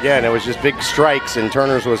 yeah. So, again, it was just big strikes, and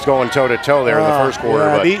Turner's was going toe-to-toe there in the first quarter.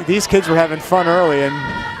 Yeah, but these kids were having fun early, and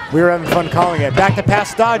we were having fun calling it. Back to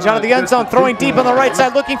pass Dodge out of the end zone, throwing deep on the right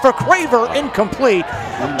side, looking for Craver, incomplete.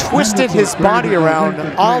 Twisted his body around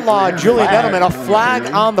a la Julian Edelman, a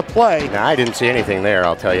flag on the play. Now, I didn't see anything there,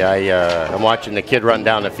 I'll tell you. I'm watching the kid run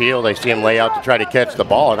down the field. I see him lay out to try to catch the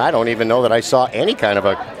ball, and I don't even know that I saw any kind of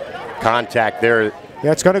a contact there.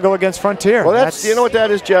 Yeah, it's going to go against Frontier. Well, that's you know what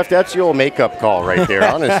that is, Jeff? That's the old makeup call right there,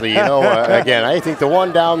 honestly. Again, I think the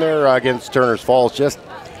one down there against Turner's Falls just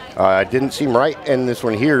didn't seem right, and this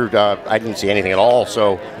one here, I didn't see anything at all.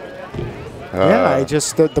 So,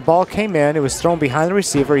 the ball came in. It was thrown behind the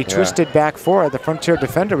receiver. He twisted back for it. The Frontier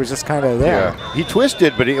defender was just kind of there. Yeah. He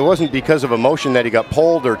twisted, but it wasn't because of a motion that he got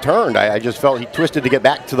pulled or turned. I just felt he twisted to get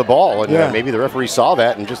back to the ball, and maybe the referee saw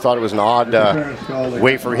that and just thought it was an odd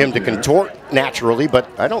way for him to contort naturally.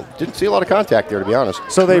 But didn't see a lot of contact there, to be honest.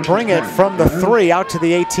 So they bring it from the 3 out to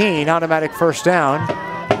the 18, automatic first down.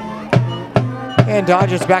 And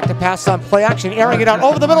Dodge is back to pass on play action, airing it out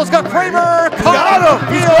over the middle. It's got Craver. Got him.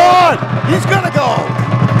 He's gone. He's going to go.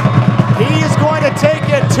 He's going to take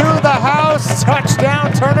it to the house.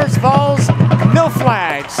 Touchdown, Turner's Falls. No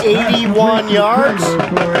flags. 81 yards. 82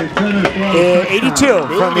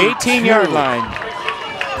 from the 18-yard line.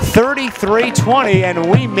 33-20,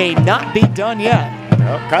 and we may not be done yet.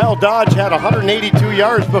 Well, Kyle Dodge had 182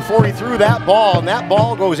 yards before he threw that ball, and that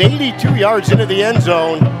ball goes 82 yards into the end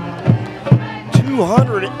zone.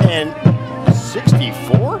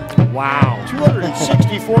 264? Wow.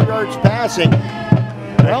 264 yards passing.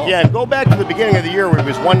 Well, again, go back to the beginning of the year where he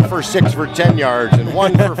was 1 for 6 for 10 yards and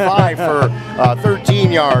 1 for 5 for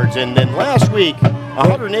 13 yards. And then last week,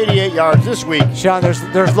 188 yards this week. Shawn,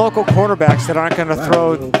 there's local quarterbacks that aren't going to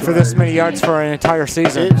throw for this many yards for an entire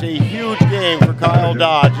season. It's a huge game for Kyle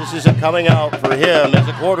Dodge. This isn't coming out for him as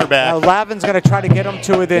a quarterback. Now Lavin's going to try to get him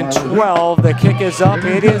to within 12. The kick is up.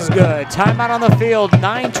 It is good. Timeout on the field.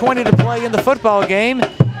 9:20 to play in the football game.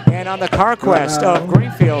 And on the CarQuest of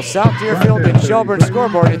Greenfield, South Deerfield, and Shelburne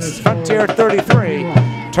scoreboard, it's Frontier 33,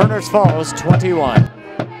 Turner's Falls 21.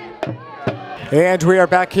 And we are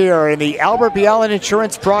back here in the Albert B. Allen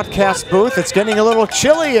Insurance broadcast booth. It's getting a little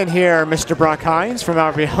chilly in here, Mr. Brock Hines from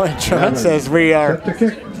Albert B. Allen Insurance, as we are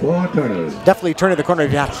definitely turning the corner.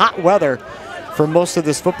 We've had hot weather for most of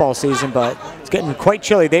this football season, but it's getting quite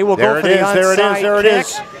chilly. They will go for the onside There it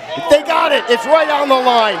is. They got it. It's right on the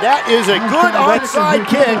line. That is a good onside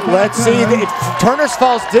kick. Let's see. If Turner's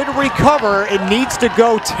Falls did recover, it needs to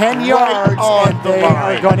go 10 yards, and they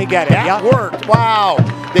are going to get it. That worked. Wow.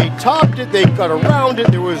 They topped it. They got around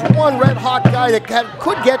it. There was one red hot guy that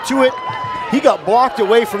could get to it. He got blocked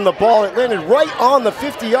away from the ball. It landed right on the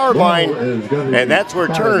 50-yard line, and that's where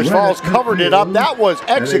Turner's Falls covered it up. That was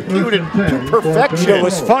executed to perfection. It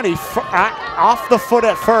was funny. Off the foot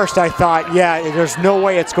at first, I thought, there's no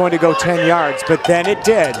way it's going to go 10 yards, but then it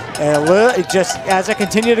did. And it just, as it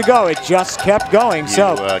continued to go, it just kept going.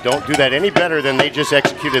 So don't do that any better than they just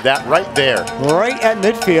executed that right there. Right at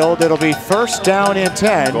midfield. It'll be first down and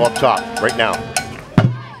 10. Go up top right now.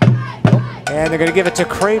 And they're going to give it to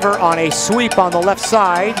Craver on a sweep on the left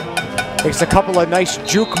side. Makes a couple of nice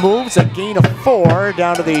juke moves, a gain of 4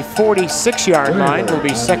 down to the 46-yard line. Will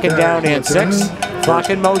be second down and 6. Clock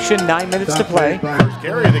in motion, 9 minutes to play. First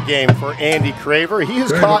carry of the game for Andy Craver. He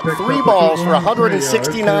has caught 3 balls for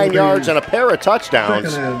 169 yards and a pair of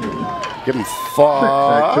touchdowns. Give him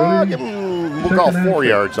 5. We'll call 4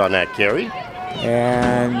 yards on that carry.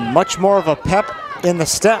 And much more of a pep in the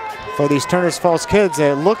step for these Turner's Falls kids.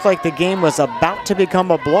 It looked like the game was about to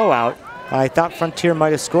become a blowout. I thought Frontier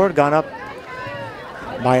might have scored, gone up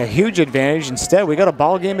by a huge advantage. Instead, we got a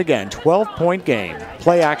ball game again. 12-point game.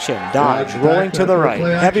 Play action. Dodge rolling to the right.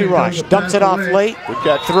 Heavy rush. Dumps it off late.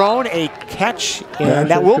 Thrown a catch, and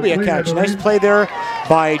that will be a catch. Nice play there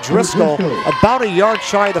by Driscoll. About a yard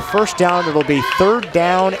shy of the first down. It'll be 3rd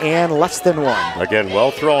down and less than 1. Again,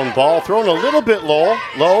 well thrown ball. Thrown a little bit low.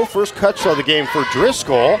 First catch of the game for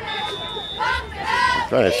Driscoll.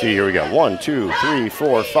 Trying to see here, we got 1, 2, 3,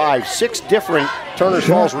 4, 5, 6 different Turner's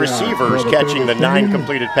Falls receivers catching the 9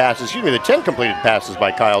 completed passes. Excuse me, the 10 completed passes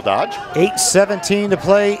by Kyle Dodge. 8:17 to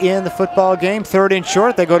play in the football game. 3rd and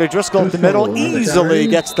short. They go to Driscoll at the middle. Easily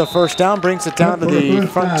gets the first down. Brings it down to the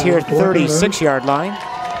Frontier 36-yard line.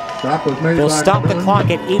 They'll stop the clock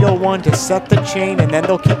at 8:01 to set the chain, and then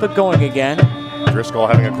they'll keep it going again. Driscoll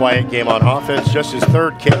having a quiet game on offense. Just his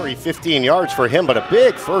 3rd carry, 15 yards for him, but a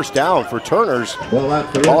big first down for Turner's. Ball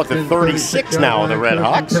at the 36 now of the Red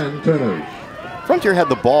Hawks. Frontier had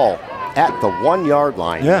the ball at the 1-yard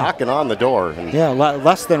line, knocking on the door. Yeah,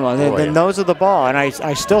 less than 1. They nose of the ball, and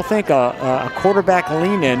I still think a quarterback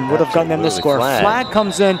lean-in would have gotten them to score. Flag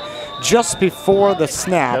comes in just before the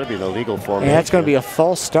snap. That'll be an illegal formation. And that's going to be a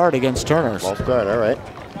false start against Turner's. False start, all right.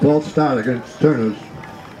 False start against Turner's.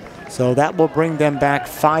 So that will bring them back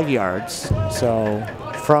 5 yards. So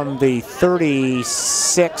from the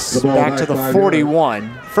 36 back to the 41.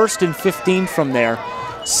 1st and 15 from there.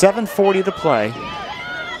 7:40 to play.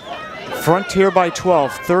 Frontier by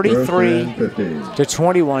 12, 33 to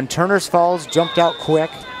 21. Turner's Falls jumped out quick,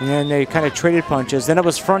 and then they kind of traded punches. Then it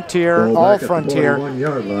was Frontier, all Frontier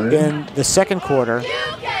in the second quarter.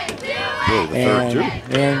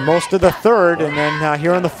 And most of the third, and then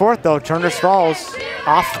here in the fourth, though, Turner's Falls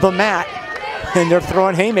off the mat, and they're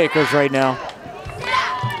throwing haymakers right now.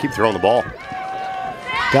 Keep throwing the ball.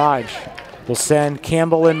 Dodge will send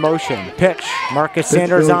Campbell in motion. Pitch. Marcus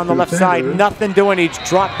Sanders on the left side. Nothing doing. He's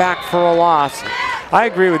dropped back for a loss. I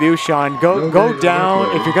agree with you, Shawn. Go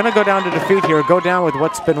down. If you're going to go down to defeat here, go down with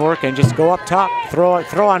what's been working. Just go up top.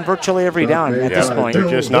 Throw on virtually every down at this point. They're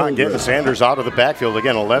just not getting Sanders out of the backfield.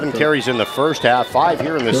 Again, 11 carries in the first half, 5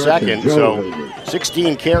 here in the second. So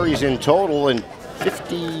 16 carries in total and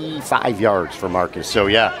 55 yards for Marcus. So,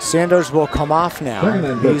 yeah. Sanders will come off now.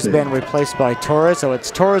 He's been replaced by Torres. So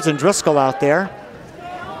it's Torres and Driscoll out there.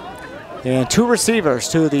 And 2 receivers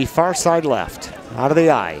to the far side left. Out of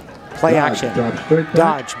the eye. Play action.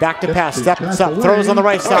 Dodge, back to pass, steps up, throws on the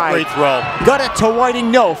right side. Great throw. Got it to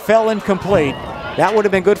Whiting, no, fell incomplete. That would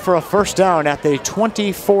have been good for a first down at the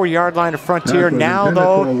 24-yard line of Frontier. Now,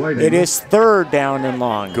 though, it is 3rd down and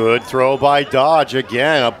long. Good throw by Dodge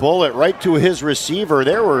again. A bullet right to his receiver.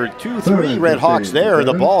 There were 2-3 Red Hawks there.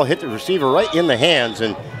 The ball hit the receiver right in the hands,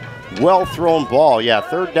 and well-thrown ball. Yeah,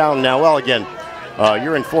 3rd down now. Well, again,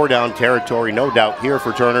 you're in 4-down territory, no doubt, here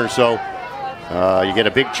for Turner. So you get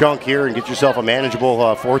a big chunk here and get yourself a manageable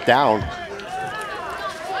 4th down.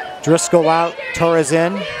 Driscoll out, Torres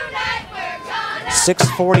in.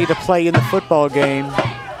 6:40 to play in the football game.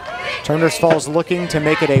 Turner's Falls looking to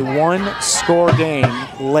make it a 1-score game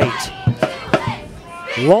late.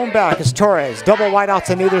 Lone back is Torres. Double wideouts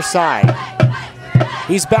on either side.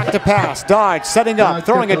 He's back to pass. Dodge setting up,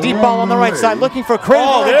 throwing a deep ball on the right side, looking for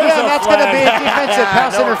Craven. Again, that's going to be a defensive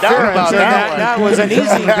pass interference. And that was an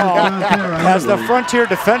easy call as the Frontier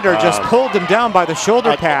defender just pulled him down by the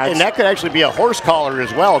shoulder pads. And that could actually be a horse collar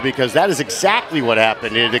as well, because that is exactly what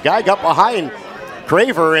happened. The guy got behind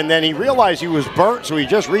Craver, and then he realized he was burnt, so he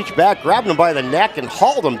just reached back, grabbed him by the neck, and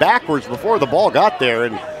hauled him backwards before the ball got there.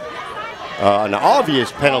 And an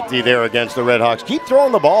obvious penalty there against the Red Hawks. Keep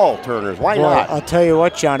throwing the ball, Turners. Why not? I'll tell you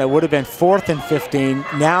what, John, it would have been 4th and 15.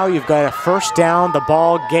 Now you've got a first down, the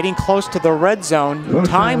ball getting close to the red zone.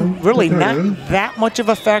 Time really not that much of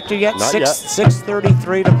a factor yet.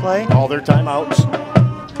 6:33 to play. All their timeouts.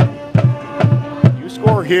 You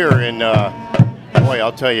score here, and boy,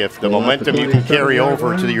 I'll tell you, if the momentum you can carry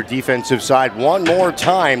over to your defensive side one more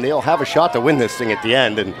time, they'll have a shot to win this thing at the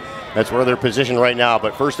end, and that's where they're positioned right now.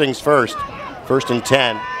 But first things first, 1st and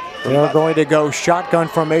 10. They're going to go shotgun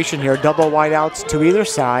formation here, double wideouts to either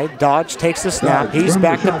side. Dodge takes the snap. He's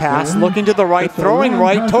back to pass, looking to the right, throwing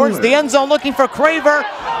right towards the end zone, looking for Craver.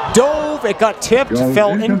 Dove, it got tipped,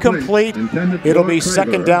 fell incomplete. It'll be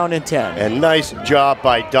 2nd down and 10. And nice job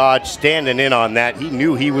by Dodge standing in on that. He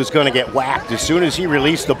knew he was going to get whacked as soon as he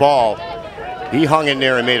released the ball. He hung in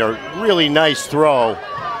there and made a really nice throw,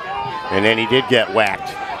 and then he did get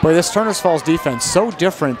whacked. Boy, this Turner's Falls defense, so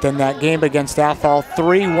different than that game against Athol.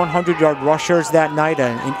 3 100-yard rushers that night,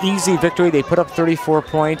 an easy victory. They put up 34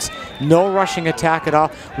 points, no rushing attack at all.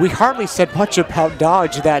 We hardly said much about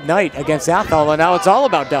Dodge that night against Athol, and now it's all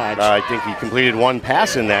about Dodge. I think he completed 1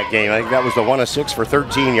 pass in that game. I think that was the 1 of 6 for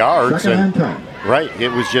 13 yards. Right, it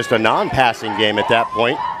was just a non-passing game at that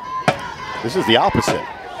point. This is the opposite.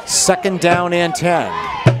 2nd down and 10.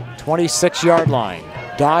 26-yard line.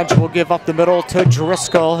 Dodge will give up the middle to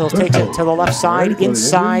Driscoll. He'll take it to the left side,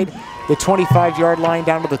 inside the 25-yard line,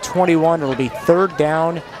 down to the 21. It'll be 3rd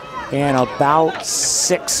down and about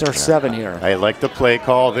 6 or 7 here. I like the play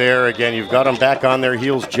call there. Again, you've got them back on their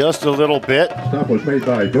heels just a little bit. Stop was made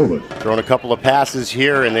by Hubert. Throwing a couple of passes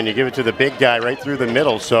here, and then you give it to the big guy right through the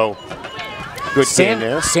middle. So good game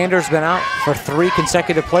there. Sanders been out for 3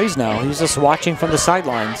 consecutive plays now. He's just watching from the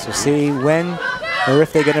sidelines to see when or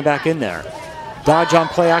if they get him back in there. Dodge on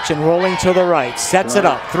play action, rolling to the right, sets it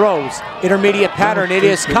up, throws, intermediate pattern, it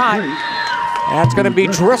is caught. That's going to be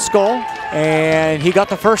Driscoll, and he got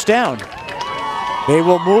the 1st down. They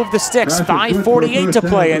will move the sticks, 5:48 to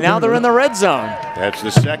play, and now they're in the red zone. That's the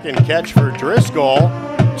 2nd catch for Driscoll.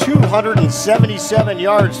 277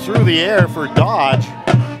 yards through the air for Dodge.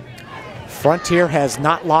 Frontier has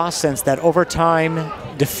not lost since that overtime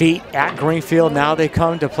defeat at Greenfield. Now they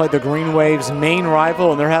come to play the Green Waves' main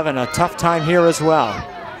rival, and they're having a tough time here as well.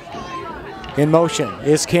 In motion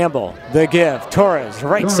is Campbell. The give. Torres,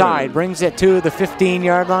 right side, brings it to the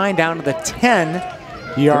 15-yard line, down to the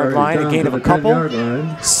 10-yard line, a gain of a couple.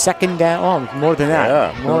 2nd down, oh, more than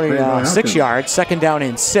that. More 6 yards. 2nd down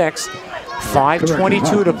and 6.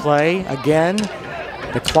 5:22 to play. Again,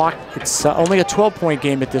 the clock, it's only a 12-point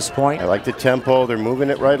game at this point. I like the tempo. They're moving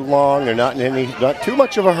it right along. They're not too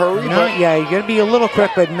much of a hurry. Yeah, you got to be a little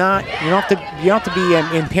quick, but not. You don't have to be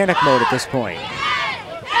in panic mode at this point.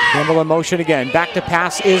 Campbell in motion again. Back to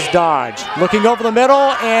pass is Dodge. Looking over the middle,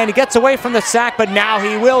 and he gets away from the sack, but now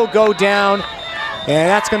he will go down. And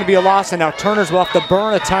that's going to be a loss, and now Turner's will have to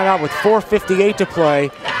burn a timeout with 4:58 to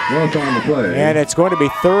play. On the play. And it's going to be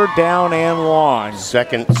 3rd down and long.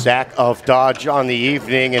 2nd sack of Dodge on the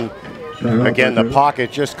evening, and again, the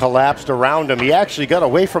pocket just collapsed around him. He actually got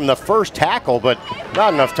away from the 1st tackle, but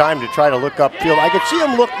not enough time to try to look upfield. I could see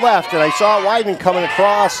him look left, and I saw Wyden coming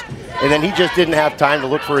across, and then he just didn't have time to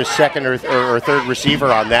look for his 2nd or 3rd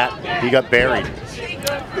receiver on that. He got buried.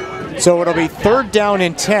 So it'll be 3rd down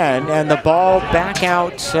and 10, and the ball back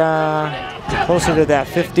out closer to that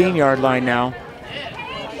 15-yard line now.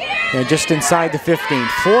 And just inside the 15.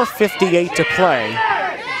 4:58 to play.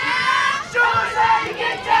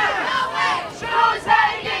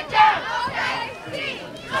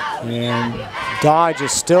 And Dodge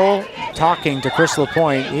is still talking to Chris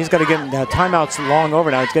LaPointe. He's got to get the timeout's long over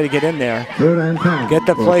now. He's got to get in there. Get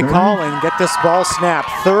the play call and get this ball snapped.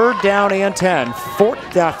 3rd down and 10.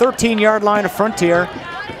 13-yard line of Frontier.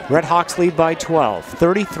 Red Hawks lead by 12,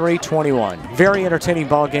 33-21. Very entertaining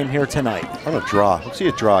ball game here tonight. On a draw. Let's see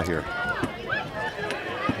a draw here.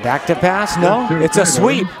 Back to pass. No, it's a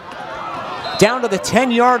sweep. Down to the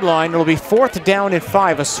 10-yard line. It'll be 4th down and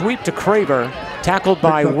 5. A sweep to Craver, tackled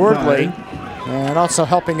by Wordley. And also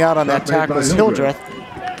helping out on that tackle is Hildreth.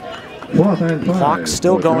 Clock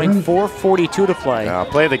still going, 4:42 to play. Now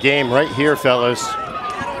play the game right here, fellas.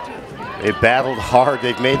 They battled hard.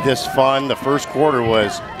 They've made this fun. The first quarter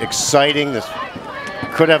was exciting. This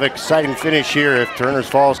could have an exciting finish here if Turner's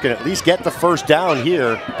Falls can at least get the 1st down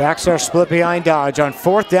here. Backs are split behind Dodge on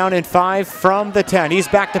 4th down and 5 from the 10. He's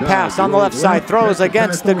back to pass on the left side. Throws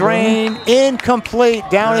against the grain. Incomplete.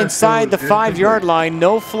 Down inside the 5-yard line.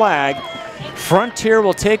 No flag. Frontier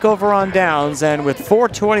will take over on downs, and with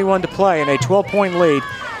 4:21 to play and a 12-point lead,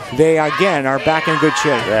 they again are back in good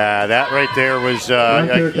shape. Yeah, that right there was,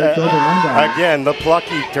 again, the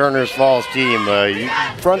plucky Turner's Falls team.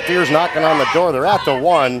 Frontier's knocking on the door. They're at the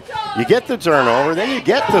 1. You get the turnover, then you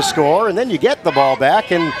get the score, and then you get the ball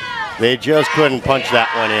back, and they just couldn't punch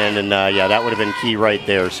that one in. And, yeah, that would have been key right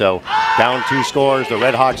there. So down 2 scores. The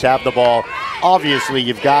Red Hawks have the ball. Obviously,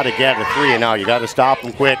 you've got to get a 3 and now. You got to stop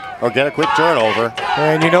them quick or get a quick turnover.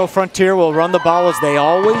 And you know Frontier will run the ball as they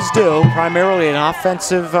always do, primarily an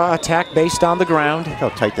offensive attack based on the ground. Look how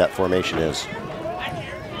tight that formation is.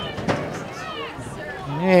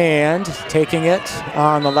 And taking it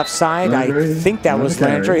on the left side, I think that was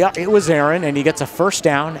Landry. Yeah, it was Aaron, and he gets a 1st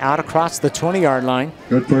down out across the 20-yard line.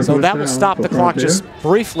 So that will stop the clock just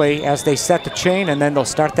briefly as they set the chain, and then they'll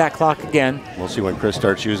start that clock again. We'll see when Chris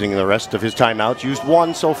starts using the rest of his timeouts. Used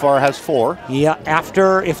 1 so far, has 4. Yeah,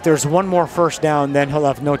 if there's one more 1st down, then he'll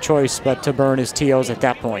have no choice but to burn his TOs at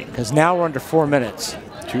that point, because now we're under 4 minutes.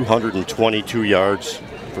 222 yards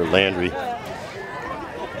for Landry.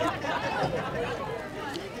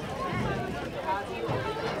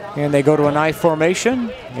 And they go to an I formation,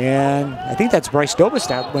 and I think that's Bryce Dobis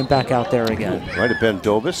that went back out there again. Might have been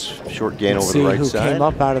Dobis. Short gain over the right side. See who came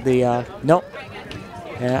up out of the, nope.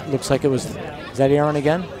 Yeah, it looks like it was, is that Aaron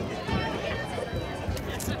again?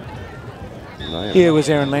 It was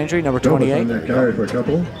Aaron Landry, number 28. Carry for a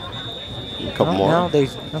couple. A couple more. No,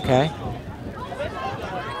 okay.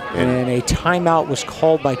 And a timeout was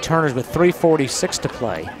called by Turners with 3:46 to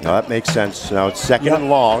play. No, that makes sense. Now it's second and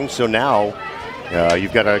long, so now you're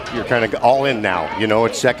kind of all in now. You know,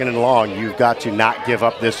 it's second and long. You've got to not give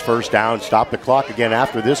up this first down, stop the clock again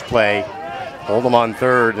after this play, hold them on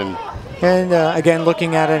third. And again,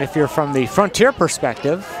 looking at it, if you're from the Frontier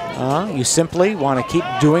perspective, you simply want to keep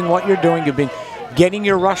doing what you're doing. You've been getting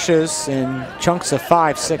your rushes in chunks of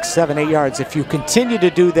 5, 6, 7, 8 yards. If you continue to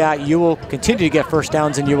do that, you will continue to get first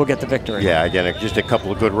downs and you will get the victory. Yeah, again, just a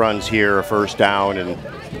couple of good runs here, a first down, and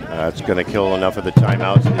it's going to kill enough of the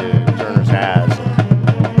timeouts that Turners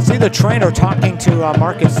has. See the trainer talking to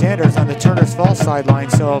Marcus Sanders on the Turners Falls sideline,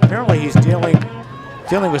 so apparently he's dealing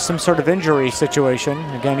with some sort of injury situation.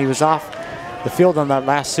 Again, he was off the field on that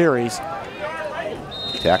last series.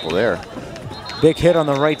 Tackle there. Big hit on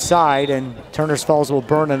the right side, and Turners Falls will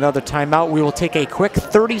burn another timeout. We will take a quick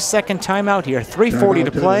 30-second timeout here. 3:40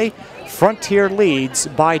 to play. Frontier leads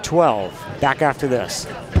by 12. Back after this.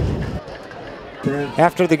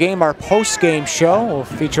 After the game, our post-game show will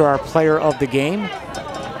feature our player of the game.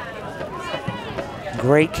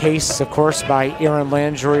 Great case, of course, by Aaron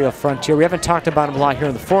Landry of Frontier. We haven't talked about him a lot here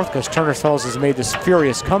in the fourth because Turners Falls has made this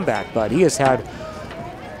furious comeback, but he has had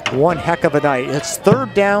one heck of a night. It's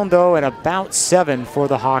third down, though, at about 7 for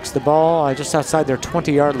the Hawks. The ball just outside their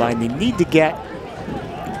 20-yard line. They need to get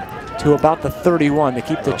to about the 31 to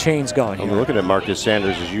keep the chains going. I'm looking at Marcus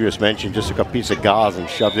Sanders, as you just mentioned, just took a piece of gauze and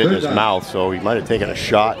shoved it in his mouth, so he might have taken a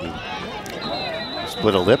shot and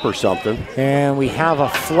split a lip or something. And we have a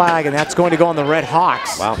flag, and that's going to go on the Red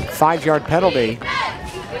Hawks. Wow. 5-yard penalty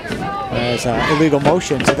as illegal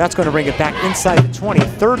motion, so that's going to bring it back inside the 20.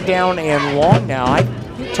 Third down and long now.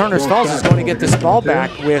 Turners Falls is going to get this ball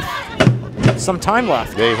back with some time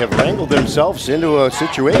left. They have wrangled themselves into a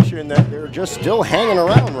situation that they're just still hanging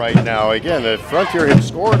around right now. Again, if Frontier had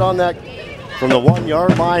scored on that from the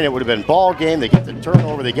 1-yard line, it would have been ball game. They get the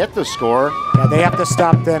turnover, they get the score. Yeah, they have to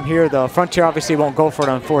stop them here, though. Frontier obviously won't go for it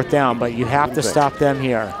on fourth down, but you have to stop them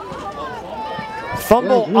here.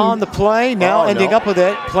 Fumble on the play, now ending up with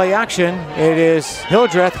it. Play action. It is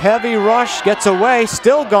Hildreth, heavy rush, gets away,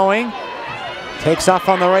 still going. Takes off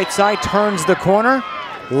on the right side, turns the corner.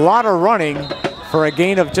 A lot of running for a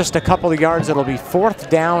gain of just a couple of yards. It'll be fourth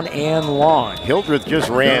down and long. Hildreth just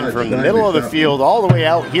ran from the middle of the field all the way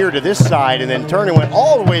out here to this side and then turned and went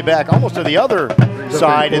all the way back almost to the other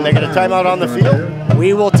side, and they get a timeout on the field.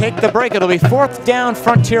 We will take the break. It'll be fourth down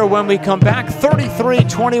Frontier when we come back.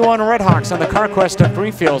 33-21 Redhawks on the CarQuest of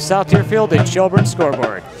Greenfield, South Deerfield, and Shelburne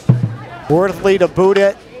scoreboard. Worthley to boot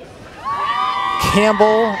it.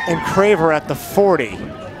 Campbell and Craver at the 40.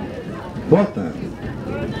 What then?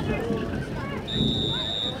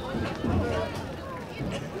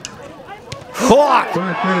 Clock!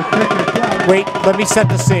 Wait, let me set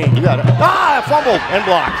the scene. You got it. Fumbled and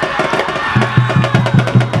blocked.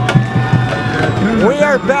 We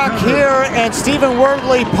are back here, and Stephen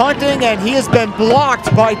Wortley punting, and he has been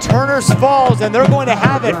blocked by Turners Falls, and they're going to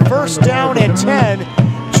have it first down and 10.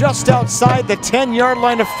 Just outside the 10-yard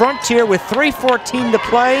line of Frontier with 3:14 to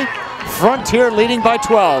play. Frontier leading by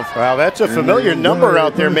 12. Wow, that's a familiar number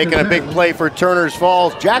out there making a big play for Turners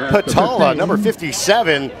Falls. Jack Patala, number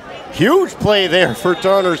 57. Huge play there for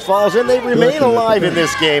Turners Falls, and they remain alive in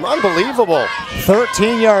this game. Unbelievable.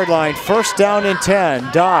 13-yard line, first down and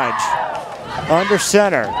 10. Dodge under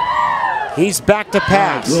center. He's back to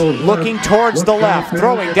pass, looking towards the left,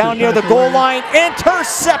 throwing down near the goal line,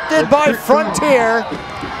 intercepted by Frontier.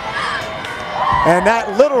 And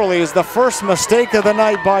that literally is the first mistake of the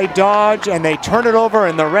night by Dodge, and they turn it over,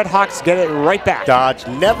 and the Red Hawks get it right back. Dodge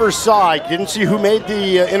never saw it, didn't see who made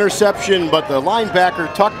the interception, but the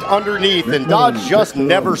linebacker tucked underneath, and Dodge just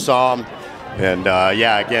never saw him. And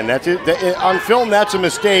yeah, again, that's it. On film, that's a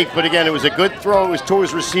mistake, but again, it was a good throw. It was to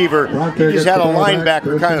his receiver. He just had a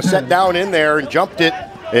linebacker kind of set down in there and jumped it.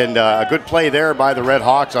 And a good play there by the Red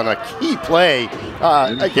Hawks on a key play.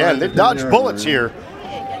 Again, they've dodged bullets here.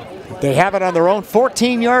 They have it on their own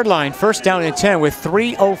 14-yard line, first down and 10 with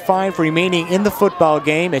 3:05 remaining in the football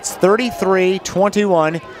game. It's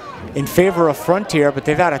 33-21 in favor of Frontier, but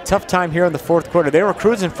they've had a tough time here in the fourth quarter. They were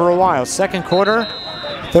cruising for a while. Second quarter,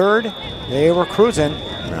 third, they were cruising.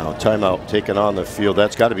 Now timeout taken on the field.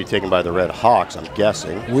 That's got to be taken by the Red Hawks, I'm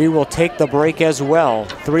guessing. We will take the break as well.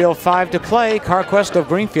 3:05 to play. CarQuest of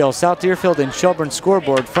Greenfield, South Deerfield, and Shelburne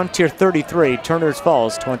scoreboard. Frontier 33, Turners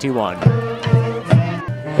Falls 21.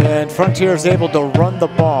 And Frontier is able to run the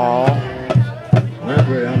ball.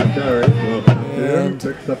 Landry on the carry. Well,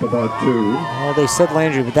 picks up about 2. Well, they said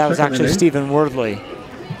Landry, but that was actually Stephen Worthley.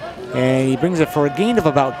 And he brings it for a gain of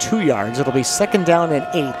about 2 yards. It'll be 2nd down and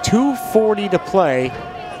 8. 2:40 to play.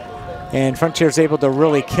 And Frontier's able to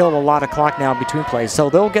really kill a lot of clock now between plays. So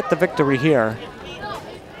they'll get the victory here.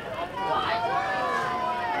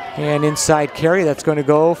 And inside carry, that's going to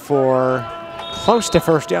go for close to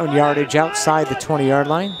 1st down yardage outside the 20-yard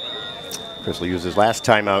line. Chris will use his last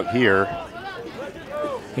timeout here.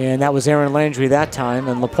 And that was Aaron Landry that time.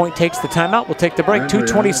 And LaPointe takes the timeout. We'll take the break.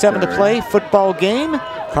 2:27 to play. Football game.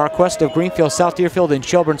 CarQuest of Greenfield, South Deerfield, and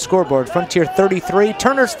Shelburne scoreboard. Frontier 33,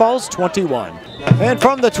 Turners Falls 21. And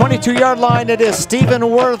from the 22-yard line, it is Stephen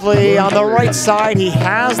Worthley on the right side. He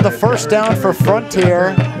has the 1st down for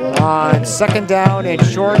Frontier on 2nd down and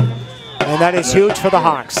short. And that is huge for the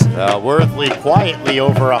Hawks. Worthley quietly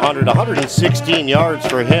over 116 yards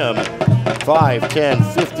for him. 5, 10,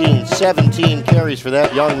 15, 17 carries for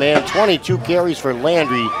that young man. 22 carries for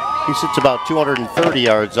Landry. He sits about 230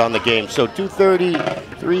 yards on the game. So 230,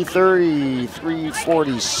 330,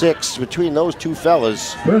 346 between those two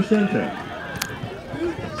fellas.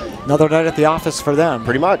 Another night at the office for them.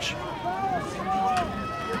 Pretty much.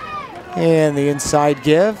 And the inside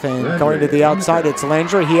give, and going to the outside, it's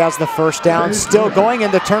Landry. He has the 1st down, still going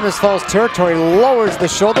into Turners Falls territory, lowers the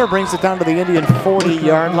shoulder, brings it down to the Indian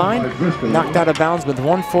 40-yard line. Knocked out of bounds with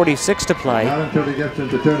 1:46 to play. Not until he gets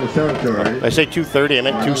into Turners territory. I say 230, I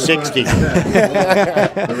meant 260.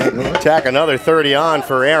 Tack another 30 on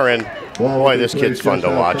for Aaron. Boy, this kid's fun to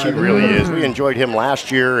watch. He really is. We enjoyed him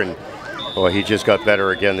last year, and boy, he just got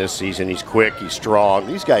better again this season. He's quick, he's strong.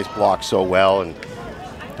 These guys block so well, and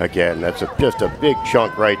again, that's just a big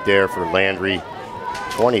chunk right there for Landry.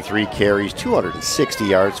 23 carries, 260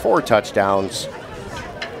 yards, 4 touchdowns.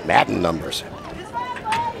 Madden numbers.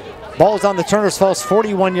 Ball's on the Turners Falls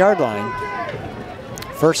 41-yard line.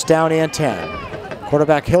 1st down and 10.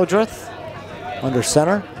 Quarterback Hildreth under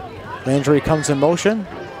center. Landry comes in motion.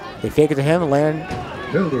 They fake it to him.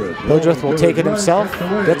 Hildreth will take it himself.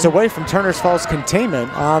 Gets away from Turners Falls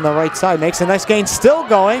containment on the right side. Makes a nice gain. Still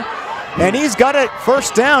going. And he's got it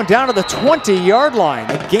 1st down to the 20-yard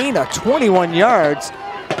line. A gain of 21 yards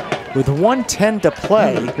with 1:10 to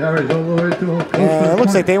play. It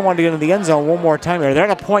looks like they want to get into the end zone one more time here. They're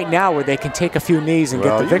at a point now where they can take a few knees and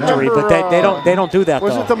get the victory, but they don't do that.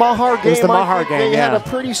 Was it the Mahar game? It was the Mahar game. They had a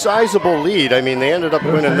pretty sizable lead. I mean, they ended up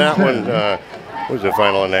winning that one. What was the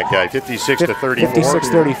final on that guy? 56 to 34.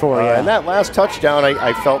 56-34, yeah. And that last touchdown,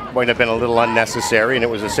 I felt might have been a little unnecessary, and it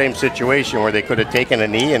was the same situation where they could have taken a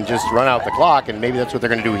knee and just run out the clock, and maybe that's what they're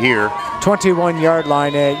going to do here. 21-yard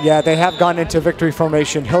line. Yeah, they have gone into victory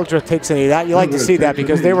formation. Hildreth takes a knee. That you like to see that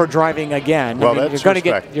because they were driving again. Well, I mean, that's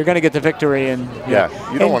you're going to get the victory, and yeah,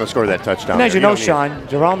 you don't want to score that touchdown. And as you know, Sean,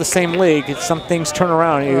 you're on the same league. Some things turn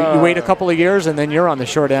around. You wait a couple of years, and then you're on the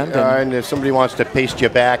short end. And if somebody wants to paste you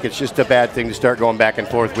back, it's just a bad thing to start going back and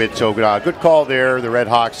forth with. So good call there. The Red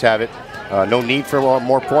Hawks have it. No need for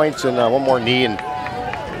more points and one more knee, and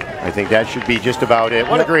I think that should be just about it.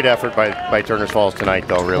 What a great effort by Turners Falls tonight,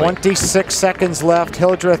 though, really. 26 seconds left.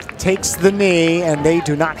 Hildreth takes the knee, and they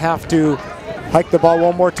do not have to hike the ball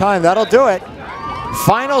one more time. That'll do it.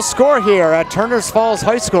 Final score here at Turners Falls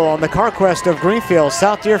High School on the CarQuest of Greenfield,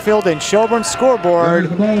 South Deerfield, and Shelburne scoreboard.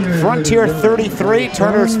 Frontier 33,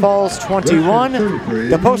 Turners Falls 21.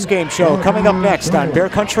 The postgame show coming up next on Bear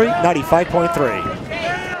Country 95.3.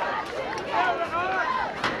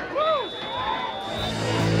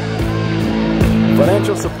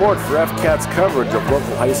 Financial support for FCAT's coverage of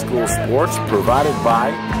local high school sports provided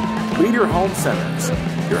by Leader Home Centers,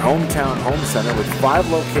 your hometown home center with 5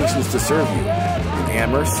 locations to serve you in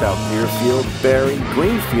Amherst, South Deerfield, Barrie,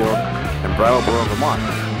 Greenfield, and Brattleboro, Vermont,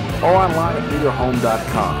 or online at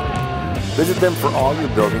leaderhome.com. Visit them for all your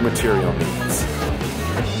building material needs.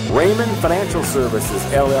 Raymond Financial Services,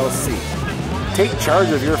 LLC. Take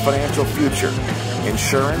charge of your financial future.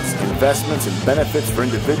 Insurance, investments, and benefits for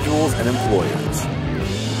individuals and employers.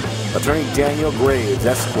 Attorney Daniel Graves,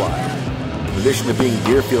 Esquire. In addition to being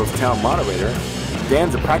Deerfield's town moderator,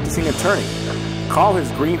 Dan's a practicing attorney. Call his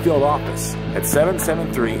Greenfield office at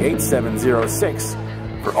 773-8706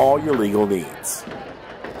 for all your legal needs.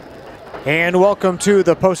 And welcome to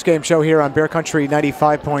the postgame show here on Bear Country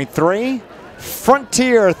 95.3.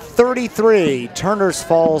 Frontier 33, Turners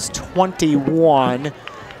Falls 21.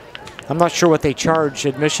 I'm not sure what they charge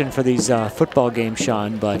admission for these football games,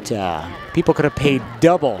 Sean, but people could have paid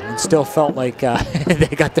double and still felt like they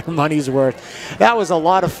got their money's worth. That was a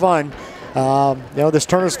lot of fun. This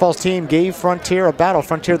Turners Falls team gave Frontier a battle.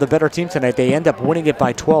 Frontier the better team tonight. They end up winning it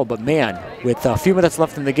by 12, but man, with a few minutes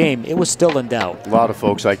left in the game, it was still in doubt. A lot of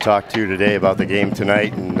folks I talked to today about the game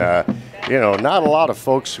tonight, and not a lot of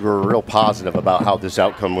folks were real positive about how this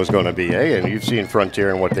outcome was going to be. And you've seen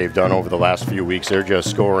Frontier and what they've done over the last few weeks. They're just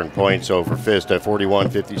scoring points over Fisk at 41,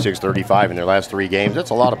 56, 35 in their last 3 games.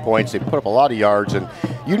 That's a lot of points. They put up a lot of yards, and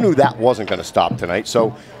you knew that wasn't going to stop tonight.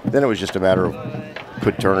 So then it was just a matter of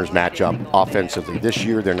could Turner's match up offensively. This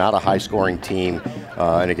year, they're not a high-scoring team.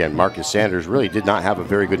 And again, Marcus Sanders really did not have a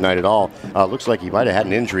very good night at all. Looks like he might have had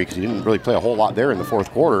an injury because he didn't really play a whole lot there in the fourth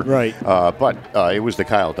quarter. Right. But it was the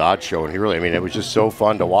Kyle Dodge show, and it was just so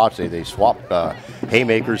fun to watch. They swapped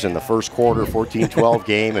haymakers in the first quarter, 14-12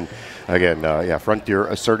 game, and again, Frontier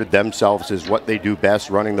asserted themselves as what they do best,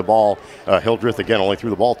 running the ball. Hildreth, again, only threw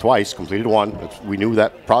the ball twice, completed 1. We knew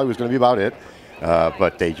that probably was going to be about it.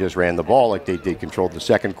 But they just ran the ball like they controlled the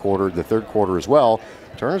second quarter, the third quarter as well.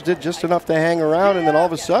 Turners did just enough to hang around, and then all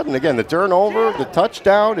of a sudden, again, the turnover, the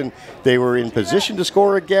touchdown, and they were in position to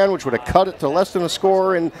score again, which would have cut it to less than a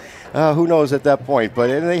score, and who knows at that point. But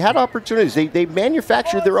they had opportunities. They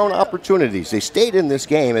manufactured their own opportunities. They stayed in this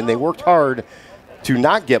game, and they worked hard to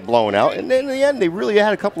not get blown out. And then in the end, they really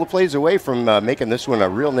had a couple of plays away from making this one a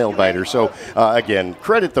real nail-biter. So, again,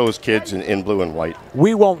 credit those kids in blue and white.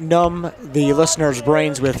 We won't numb the listeners'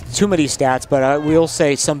 brains with too many stats, but we'll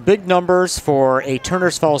say some big numbers for a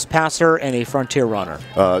Turners Falls passer and a Frontier runner.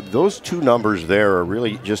 Those 2 numbers there are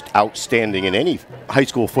really just outstanding in any high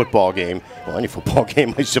school football game. Well, any football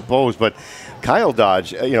game, I suppose, but Kyle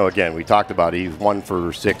Dodge, again, we talked about it. He was 1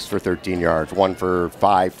 for 6 for 13 yards, 1 for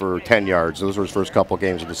 5 for 10 yards. Those were his first couple of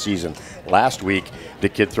games of the season. Last week, the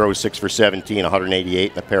kid throws 6 for 17,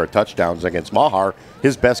 188, and a pair of touchdowns against Mahar.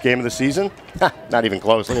 His best game of the season? Not even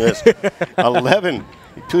close. Look at this.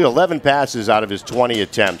 11 passes out of his 20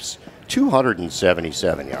 attempts.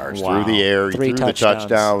 277 yards through the air. He threw the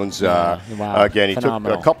touchdowns. Wow. Again, he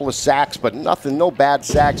Phenomenal. took a couple of sacks, but no bad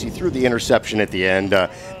sacks. He threw the interception at the end.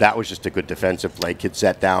 That was just a good defensive play. Kid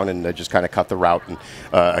sat down and just kind of cut the route. And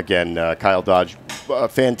again, Kyle Dodge,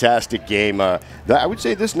 fantastic game. I would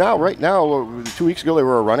say this now, right now, 2 weeks ago they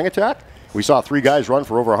were a running attack. We saw 3 guys run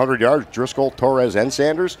for over 100 yards, Driscoll, Torres, and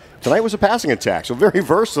Sanders. Tonight was a passing attack, so very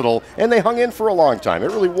versatile, and they hung in for a long time.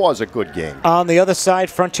 It really was a good game. On the other side,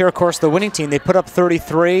 Frontier, of course, the winning team, they put up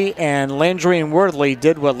 33, and Landry and Wordley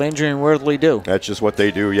did what Landry and Wordley do. That's just what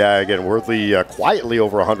they do. Yeah, again, Worthley quietly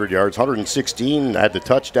over 100 yards, 116, had the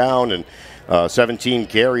touchdown, and 17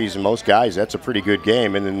 carries, and most guys, that's a pretty good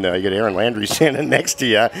game. And then you get Aaron Landry standing next to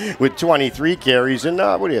you with 23 carries and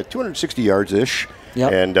 260 yards-ish.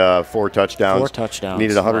 Yep. And 4 touchdowns. 4 touchdowns.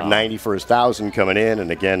 Needed 190 for his 1,000 coming in. And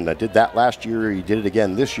again, did that last year. He did it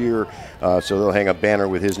again this year. So they'll hang a banner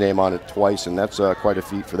with his name on it twice. And that's quite a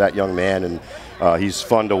feat for that young man. And he's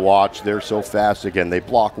fun to watch. They're so fast. Again, they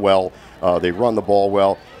block well. They run the ball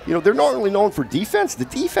well. They're not really known for defense. The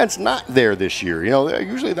defense not there this year.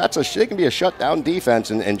 Usually they can be a shutdown defense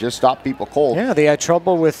and just stop people cold. Yeah, they had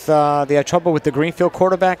trouble with the Greenfield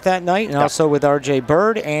quarterback that night, and also with R.J.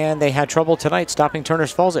 Bird, and they had trouble tonight stopping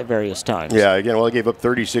Turners Falls at various times. Yeah, again, they gave up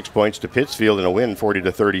 36 points to Pittsfield in a win,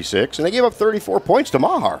 40-36, and they gave up 34 points to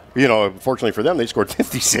Mahar. Fortunately for them, they scored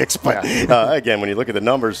 56. But again, when you look at the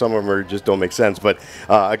numbers, some of them just don't make sense. But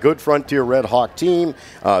a good Frontier Red Hawk team.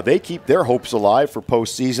 They keep their hopes alive for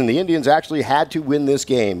postseason. The Indians actually had to win this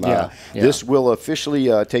game. This will officially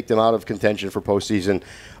take them out of contention for postseason.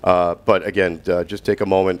 But again, just take a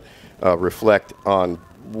moment, reflect on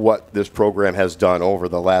what this program has done over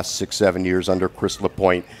the last 6-7 years under Chris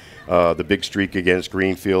LaPointe. The big streak against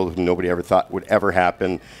Greenfield, who nobody ever thought would ever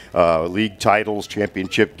happen. League titles,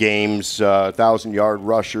 championship games, 1,000-yard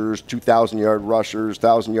rushers, 2,000-yard rushers,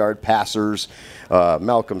 1,000-yard passers.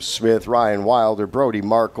 Malcolm Smith, Ryan Wilder, Brody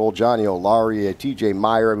Markle, Johnny O'Laurie, T.J.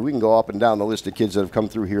 Meyer. We can go up and down the list of kids that have come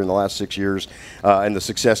through here in the last 6 years, and the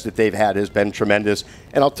success that they've had has been tremendous.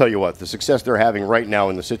 And I'll tell you what, the success they're having right now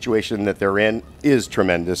in the situation that they're in is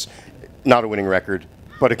tremendous. Not a winning record,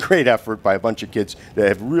 but a great effort by a bunch of kids that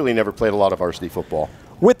have really never played a lot of varsity football.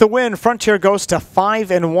 With the win, Frontier goes to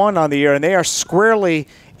 5-1 on the year, and they are squarely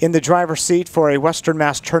in the driver's seat for a Western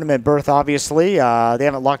Mass tournament berth, obviously. They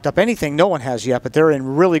haven't locked up anything. No one has yet, but they're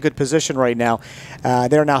in really good position right now.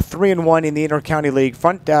 They're now 3-1 in the Inter-County League.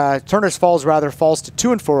 Turners Falls, falls to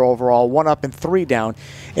 2-4 overall, 1 up and 3 down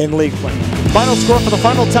in league play. Final score for the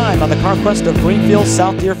final time on the conquest of Greenfield,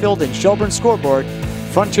 South Deerfield, and Shelburne scoreboard.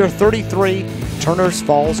 Frontier 33, Turners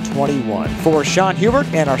Falls 21. For Shawn Hubert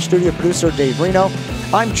and our studio producer, Dave Reno,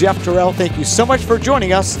 I'm Jeff Tirrell. Thank you so much for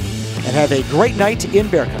joining us, and have a great night in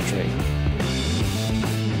Bear Country.